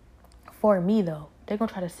for me, though. They're going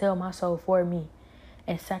to try to sell my soul for me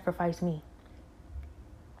and sacrifice me.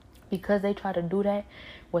 Because they try to do that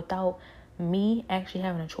without me actually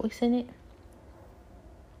having a choice in it,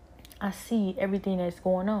 I see everything that's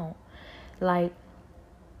going on. Like,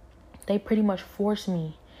 they pretty much forced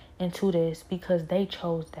me into this because they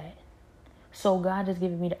chose that. So God is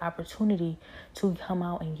giving me the opportunity to come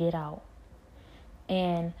out and get out.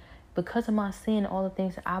 And because of my sin, all the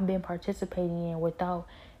things that I've been participating in without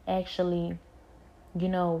actually,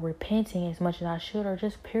 repenting as much as I should, or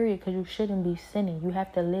just period, because you shouldn't be sinning. You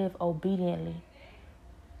have to live obediently.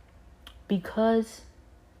 Because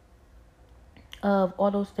of all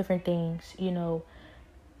those different things,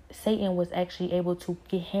 Satan was actually able to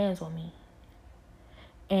get hands on me.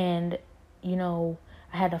 And,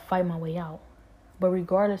 I had to fight my way out. But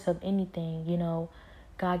regardless of anything,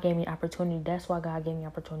 God gave me opportunity. That's why God gave me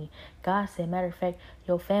opportunity. God said, matter of fact,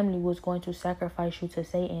 your family was going to sacrifice you to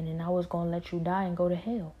Satan, and I was going to let you die and go to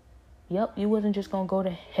hell. Yep, you wasn't just going to go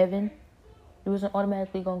to heaven. You wasn't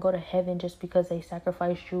automatically going to go to heaven just because they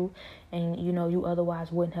sacrificed you and, you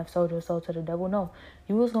otherwise wouldn't have sold your soul to the devil. No,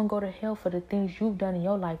 you was going to go to hell for the things you've done in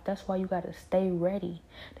your life. That's why you got to stay ready.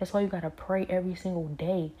 That's why you got to pray every single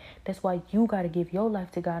day. That's why you got to give your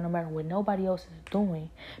life to God no matter what nobody else is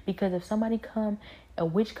doing. Because if somebody a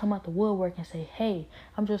witch come out the woodwork and say, hey,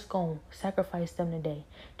 I'm just going to sacrifice them today.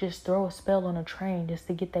 Just throw a spell on a train just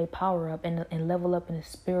to get their power up and level up in the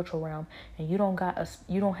spiritual realm. And you don't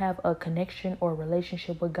have a connection or a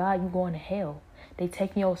relationship with God, you going to hell. They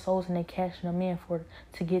taking your souls and they cashing them in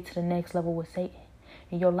to get to the next level with Satan.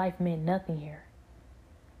 And your life meant nothing here.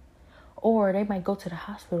 Or they might go to the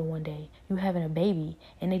hospital one day, you having a baby,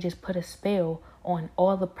 and they just put a spell on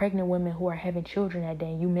all the pregnant women who are having children that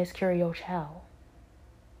day, and you miscarry your child.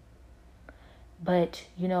 But,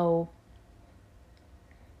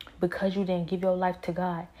 because you didn't give your life to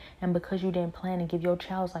God and because you didn't plan to give your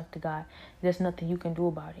child's life to God, there's nothing you can do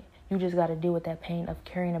about it. You just got to deal with that pain of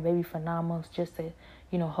carrying a baby for 9 months just to,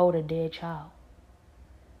 hold a dead child.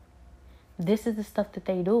 This is the stuff that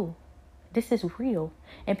they do. This is real.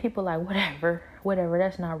 And people are like, whatever,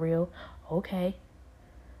 that's not real. Okay.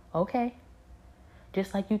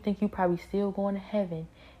 Just like you think you probably still going to heaven,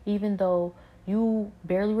 even though you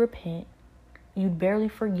barely repent. You barely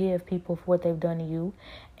forgive people for what they've done to you,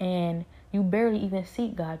 and you barely even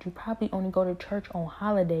seek God. You probably only go to church on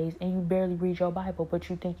holidays, and you barely read your Bible, but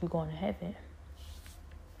you think you're going to heaven.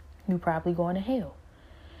 You probably going to hell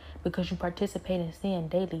because you participate in sin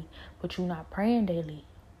daily, but you're not praying daily.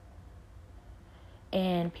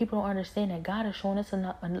 And people don't understand that God is showing us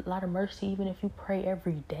a lot of mercy. Even if you pray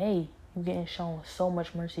every day, you're getting shown so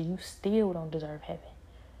much mercy. You still don't deserve heaven.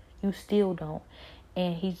 You still don't.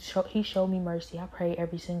 And he showed me mercy. I pray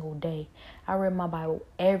every single day. I read my Bible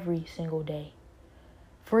every single day.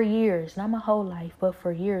 For years. Not my whole life, but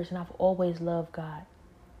for years. And I've always loved God.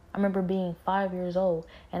 I remember being 5 years old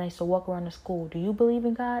and I used to walk around the school. Do you believe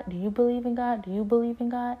in God? Do you believe in God? Do you believe in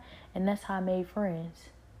God? And that's how I made friends.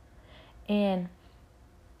 And,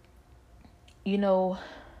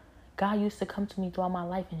 God used to come to me throughout my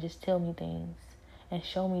life and just tell me things and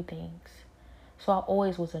show me things. So I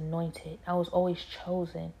always was anointed. I was always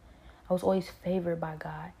chosen. I was always favored by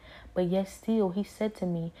God. But yet still, he said to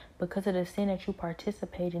me, because of the sin that you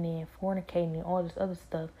participated in, fornicating and all this other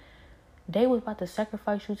stuff, they was about to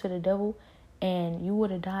sacrifice you to the devil and you would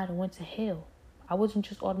have died and went to hell. I wasn't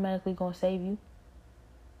just automatically going to save you.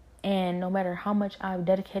 And no matter how much I've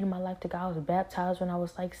dedicated my life to God, I was baptized when I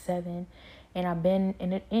was like 7. And I've been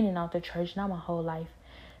in and out the church, not my whole life.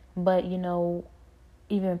 But,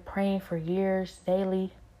 even praying for years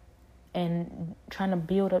daily and trying to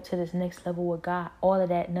build up to this next level with God, all of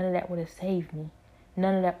that, none of that would have saved me.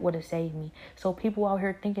 None of that would have saved me. So people out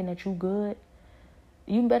here thinking that you good,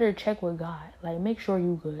 you better check with God. Like, make sure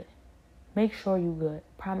you good. Make sure you good.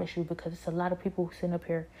 Promise you, because it's a lot of people who sit up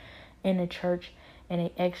here in the church and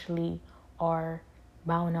they actually are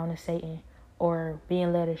bowing down to Satan or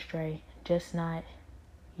being led astray. Just not,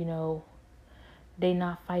 they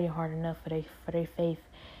not fighting hard enough for their faith,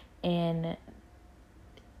 and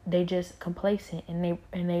they just complacent, and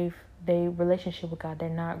they relationship with God, they're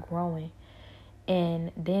not growing.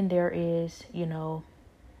 And then there is,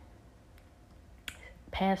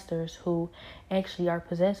 pastors who actually are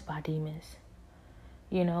possessed by demons,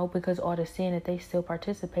 because all the sin that they still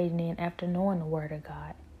participating in after knowing the word of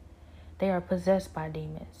God, they are possessed by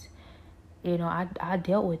demons. I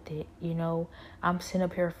dealt with it. I'm sitting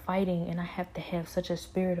up here fighting, and I have to have such a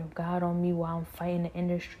spirit of God on me while I'm fighting the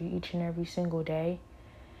industry each and every single day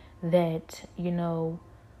that,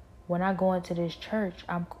 when I go into this church,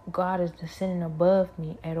 God is descending above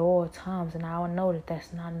me at all times, and I know that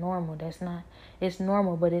that's not normal. It's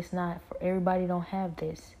normal, but it's not. For everybody don't have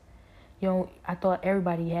this. I thought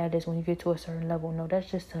everybody had this when you get to a certain level. No, that's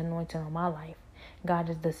just the anointing on my life. God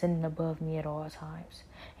is descending above me at all times.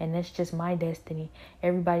 And that's just my destiny.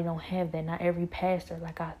 Everybody don't have that. Not every pastor,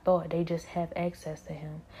 like I thought. They just have access to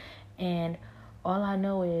him. And all I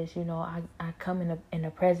know is, I come in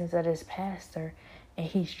the presence of this pastor and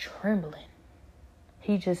he's trembling.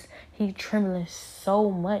 He's trembling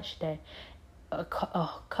so much that a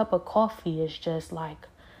cup of coffee is just like,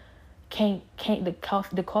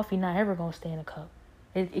 the coffee not ever gonna stay in a cup.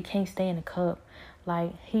 It can't stay in a cup.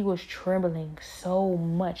 Like, he was trembling so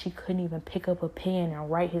much he couldn't even pick up a pen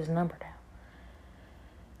and write his number down.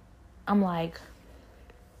 I'm like,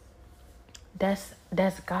 that's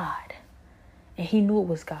God. And he knew it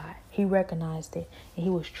was God. He recognized it. And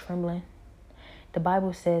he was trembling. The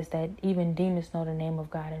Bible says that even demons know the name of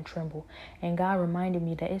God and tremble. And God reminded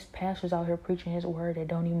me that it's pastors out here preaching his word that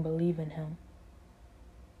don't even believe in him.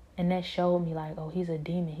 And that showed me like, oh, he's a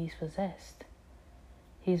demon. He's possessed.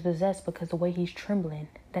 He's possessed because the way he's trembling,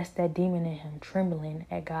 that's that demon in him trembling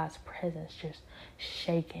at God's presence, just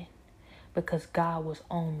shaking because God was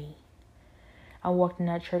on me. I walked in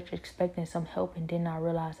that church expecting some help and did not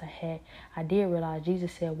realize I did realize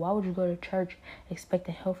Jesus said, why would you go to church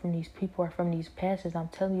expecting help from these people or from these pastors? I'm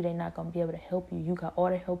telling you, they're not going to be able to help you. You got all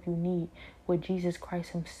the help you need with Jesus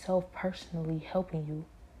Christ himself personally helping you.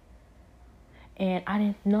 And I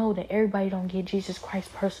didn't know that everybody don't get Jesus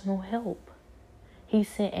Christ personal help. He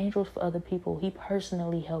sent angels for other people. He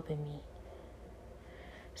personally helping me.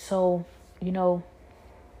 So,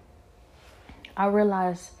 I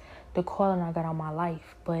realized the calling I got on my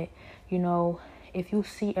life. But, if you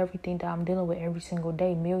see everything that I'm dealing with every single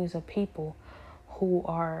day, millions of people who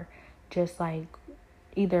are just like,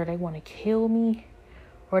 either they want to kill me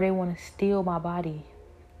or they want to steal my body,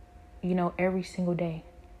 every single day.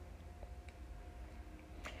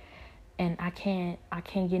 And I can't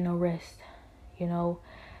get no rest. I'm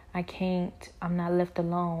not left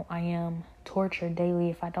alone. I am tortured daily.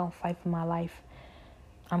 If I don't fight for my life,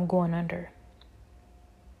 I'm going under.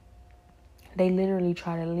 They literally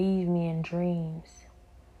try to leave me in dreams,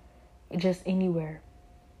 just anywhere.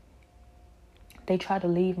 They try to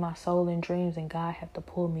leave my soul in dreams and God have to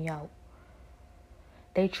pull me out.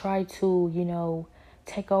 They try to,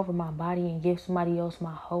 take over my body and give somebody else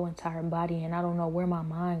my whole entire body, and I don't know where my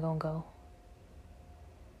mind gonna go.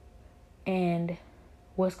 And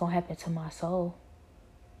what's gonna happen to my soul?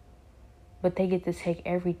 But they get to take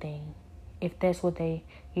everything. If that's what they,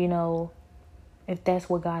 if that's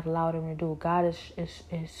what God allowed them to do. God is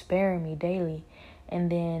sparing me daily.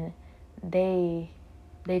 And then they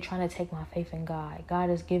trying to take my faith in God. God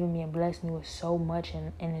has given me and blessed me with so much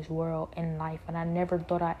in this world, in life. And I never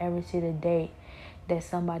thought I'd ever see the day that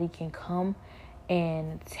somebody can come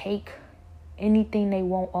and take anything they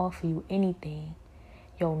want off you, anything.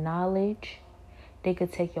 Your knowledge. They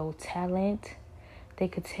could take your talent. They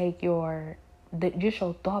could take just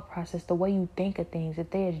your thought process, the way you think of things.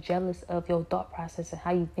 If they are jealous of your thought process and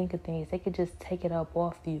how you think of things, they could just take it up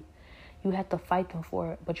off you. You have to fight them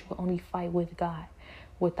for it, but you can only fight with God.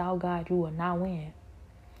 Without God, you will not win.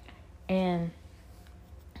 And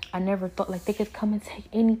I never thought like they could come and take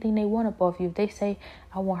anything they want up off you. If they say,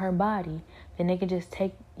 I want her body, then they can just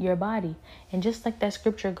take your body. And just like that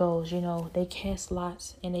scripture goes, they cast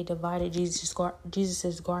lots and they divided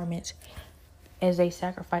Jesus's garments as they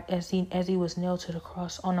sacrificed, as he was nailed to the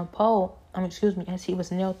cross on a pole. As he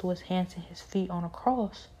was nailed to his hands and his feet on a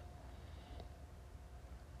cross.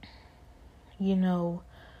 All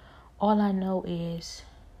I know is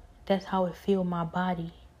that's how it feel my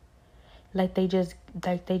body. Like they just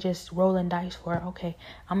rolling dice for it. Okay,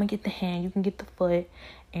 I'm gonna get the hand, you can get the foot,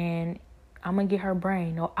 and I'm gonna get her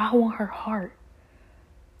brain. No, I want her heart.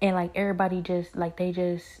 And like everybody just like they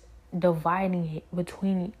just dividing it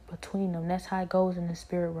between them. That's how it goes in the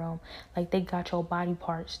spirit realm. Like they got your body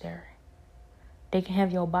parts there. They can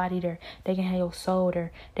have your body there. They can have your soul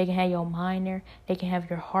there. They can have your mind there. They can have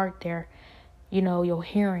your heart there. Your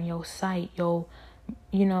hearing, your sight, your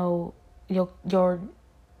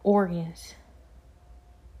organs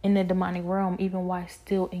in the demonic realm, even while it's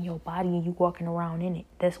still in your body and you walking around in it.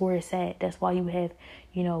 That's where it's at. That's why you have,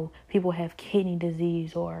 people have kidney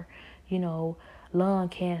disease or, lung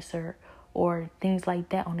cancer or things like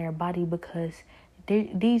that on their body, because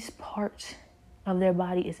these parts of their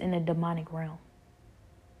body is in the demonic realm.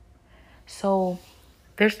 So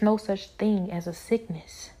there's no such thing as a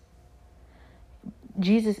sickness.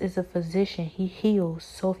 Jesus is a physician. He heals.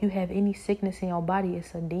 So if you have any sickness in your body,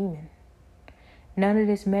 it's a demon. None of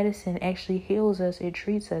this medicine actually heals us. It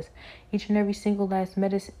treats us. Each and every single last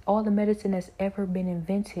medicine, all the medicine that's ever been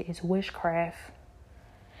invented is witchcraft.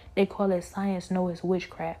 They call it science. No, it's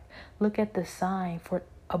witchcraft. Look at the sign for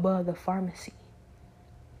above the pharmacy.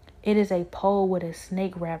 It is a pole with a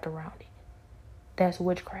snake wrapped around it. That's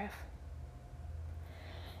witchcraft.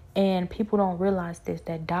 And people don't realize this,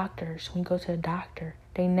 that doctors, when you go to a doctor,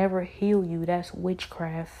 they never heal you. That's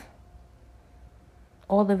witchcraft.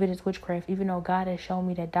 All of it is witchcraft. Even though God has shown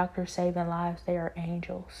me that doctors saving lives, they are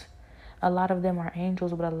angels. A lot of them are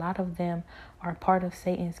angels, but a lot of them are part of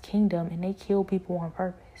Satan's kingdom, and they kill people on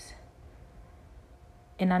purpose.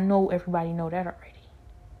 And I know everybody know that already.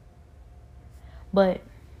 But,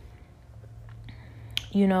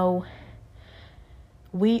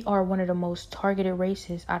 we are one of the most targeted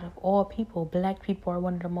races out of all people. Black people are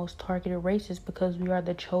one of the most targeted races because we are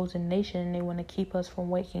the chosen nation and they want to keep us from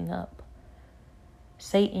waking up.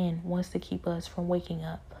 Satan wants to keep us from waking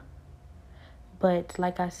up. But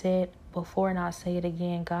like I said before, and I'll say it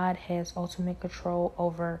again, God has ultimate control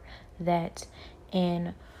over that.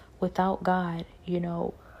 And without God, it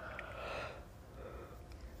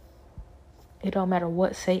don't matter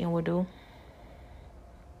what Satan will do.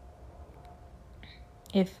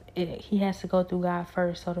 He has to go through God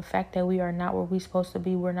first. So the fact that we are not where we're supposed to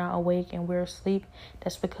be, we're not awake and we're asleep,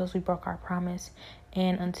 that's because we broke our promise.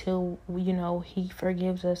 And until, he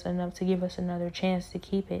forgives us enough to give us another chance to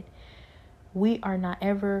keep it, we are not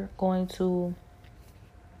ever we're going to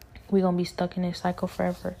be stuck in this cycle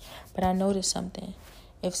forever. But I noticed something.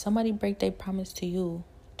 If somebody break their promise to you,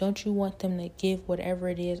 don't you want them to give whatever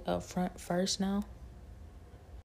it is up front first now?